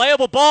 That's a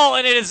playable ball,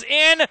 and it is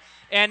in,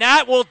 and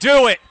that will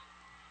do it.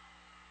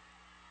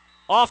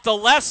 Off the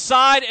left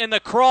side in the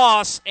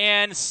cross,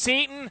 and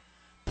Seton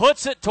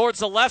puts it towards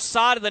the left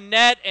side of the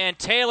net, and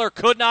Taylor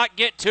could not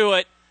get to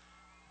it,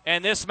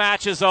 and this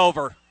match is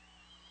over.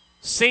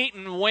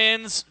 Seton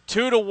wins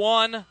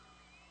 2-1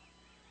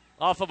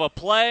 off of a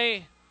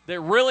play that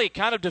really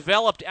kind of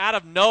developed out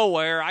of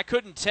nowhere. I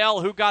couldn't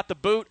tell who got the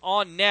boot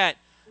on net.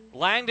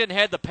 Langdon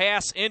had the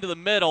pass into the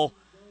middle,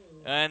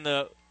 and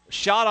the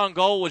shot on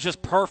goal was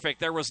just perfect.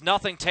 There was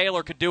nothing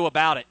Taylor could do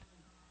about it.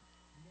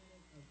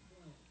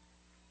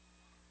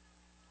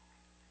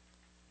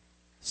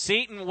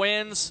 Seton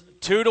wins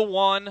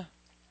 2-1,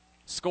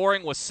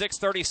 scoring with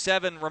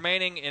 6:37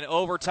 remaining in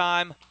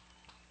overtime.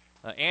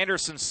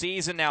 Anderson's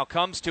season now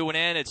comes to an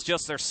end. It's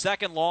just their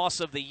second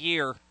loss of the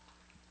year.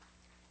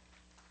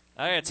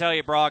 I got to tell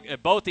you, Brock,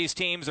 both these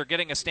teams are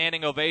getting a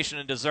standing ovation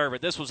and deserve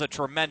it. This was a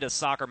tremendous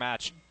soccer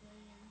match.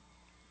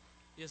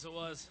 Yes, it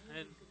was.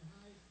 And,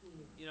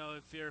 you know,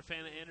 if you're a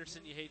fan of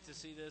Anderson, you hate to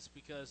see this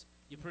because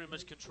you pretty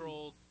much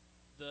controlled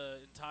the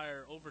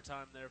entire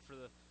overtime there for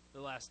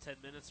the last 10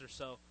 minutes or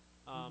so.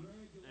 And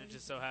it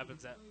just so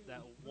happens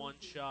that one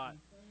shot,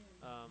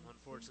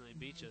 unfortunately,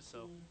 beat you.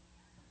 So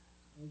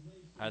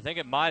I think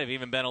it might have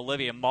even been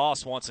Olivia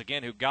Moss once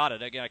again who got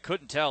it. Again, I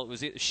couldn't tell. It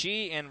was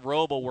she and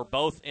Roble were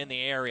both in the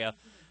area.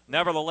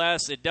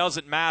 Nevertheless, it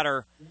doesn't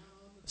matter.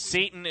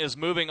 Seton is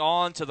moving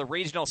on to the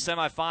regional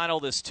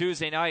semifinal this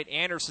Tuesday night.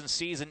 Anderson's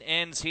season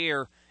ends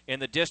here in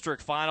the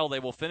district final. They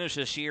will finish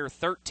this year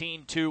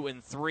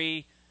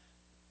 13-2-3.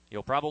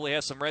 You'll probably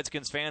have some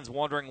Redskins fans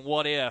wondering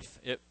what if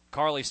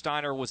Carly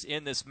Steiner was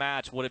in this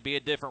match. Would it be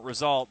a different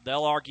result?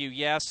 They'll argue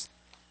yes.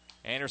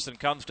 Anderson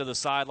comes to the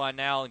sideline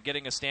now and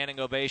getting a standing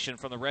ovation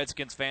from the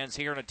Redskins fans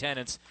here in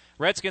attendance.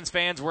 Redskins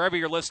fans, wherever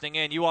you're listening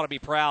in, you ought to be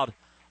proud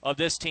of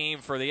this team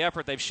for the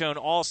effort they've shown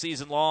all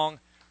season long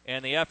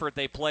and the effort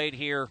they played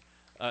here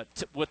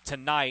with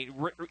tonight.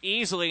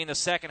 Easily in the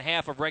second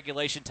half of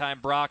regulation time,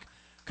 Brock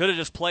could have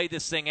just played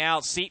this thing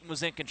out. Seton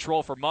was in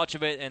control for much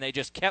of it, and they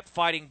just kept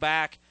fighting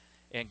back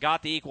and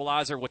got the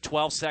equalizer with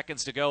 12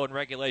 seconds to go in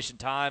regulation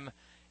time.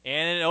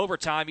 And in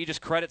overtime, you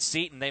just credit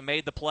Seton. They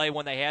made the play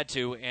when they had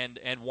to and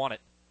won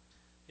it.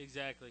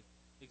 Exactly.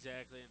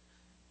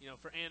 And,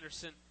 for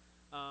Anderson,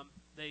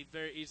 they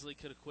very easily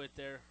could have quit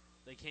there.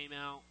 They came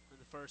out in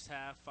the first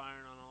half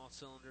firing on all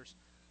cylinders,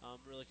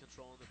 really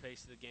controlling the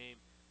pace of the game.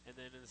 And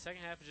then in the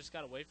second half, it just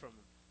got away from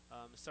them.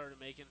 It started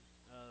making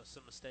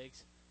some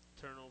mistakes.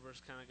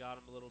 Turnovers kind of got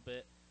them a little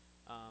bit.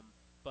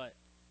 But,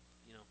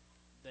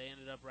 they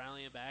ended up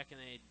rallying back, and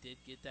they did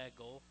get that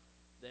goal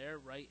there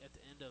right at the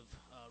end of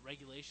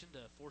regulation to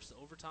force the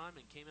overtime,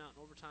 and came out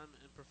in overtime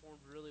and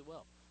performed really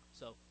well.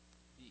 So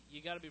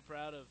you got to be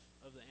proud of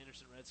the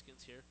Anderson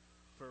Redskins here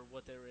for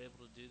what they were able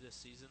to do this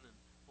season, and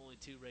only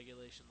 2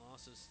 regulation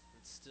losses.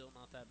 It's still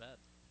not that bad.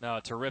 No,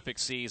 a terrific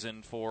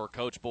season for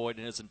Coach Boyd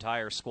and his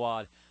entire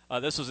squad.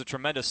 This was a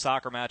tremendous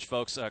soccer match,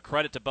 folks.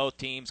 Credit to both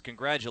teams.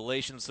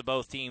 Congratulations to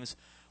both teams.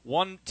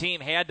 One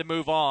team had to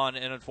move on,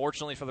 and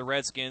unfortunately for the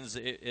Redskins,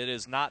 it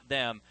is not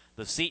them.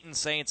 The Seton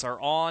Saints are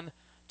on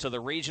to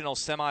the regional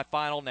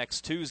semifinal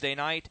next Tuesday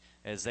night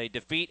as they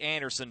defeat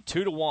Anderson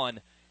 2-1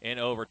 in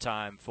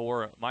overtime.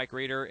 For Mike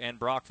Reeder and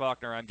Brock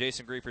Faulkner, I'm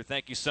Jason Griefer.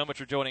 Thank you so much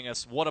for joining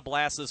us. What a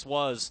blast this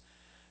was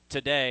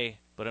today,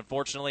 but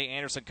unfortunately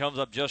Anderson comes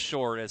up just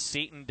short as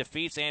Seton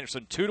defeats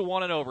Anderson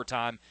 2-1 in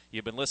overtime.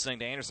 You've been listening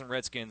to Anderson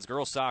Redskins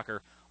Girls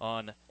Soccer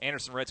on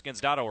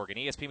AndersonRedskins.org and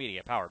ESP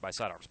Media, powered by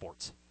Sidearm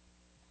Sports.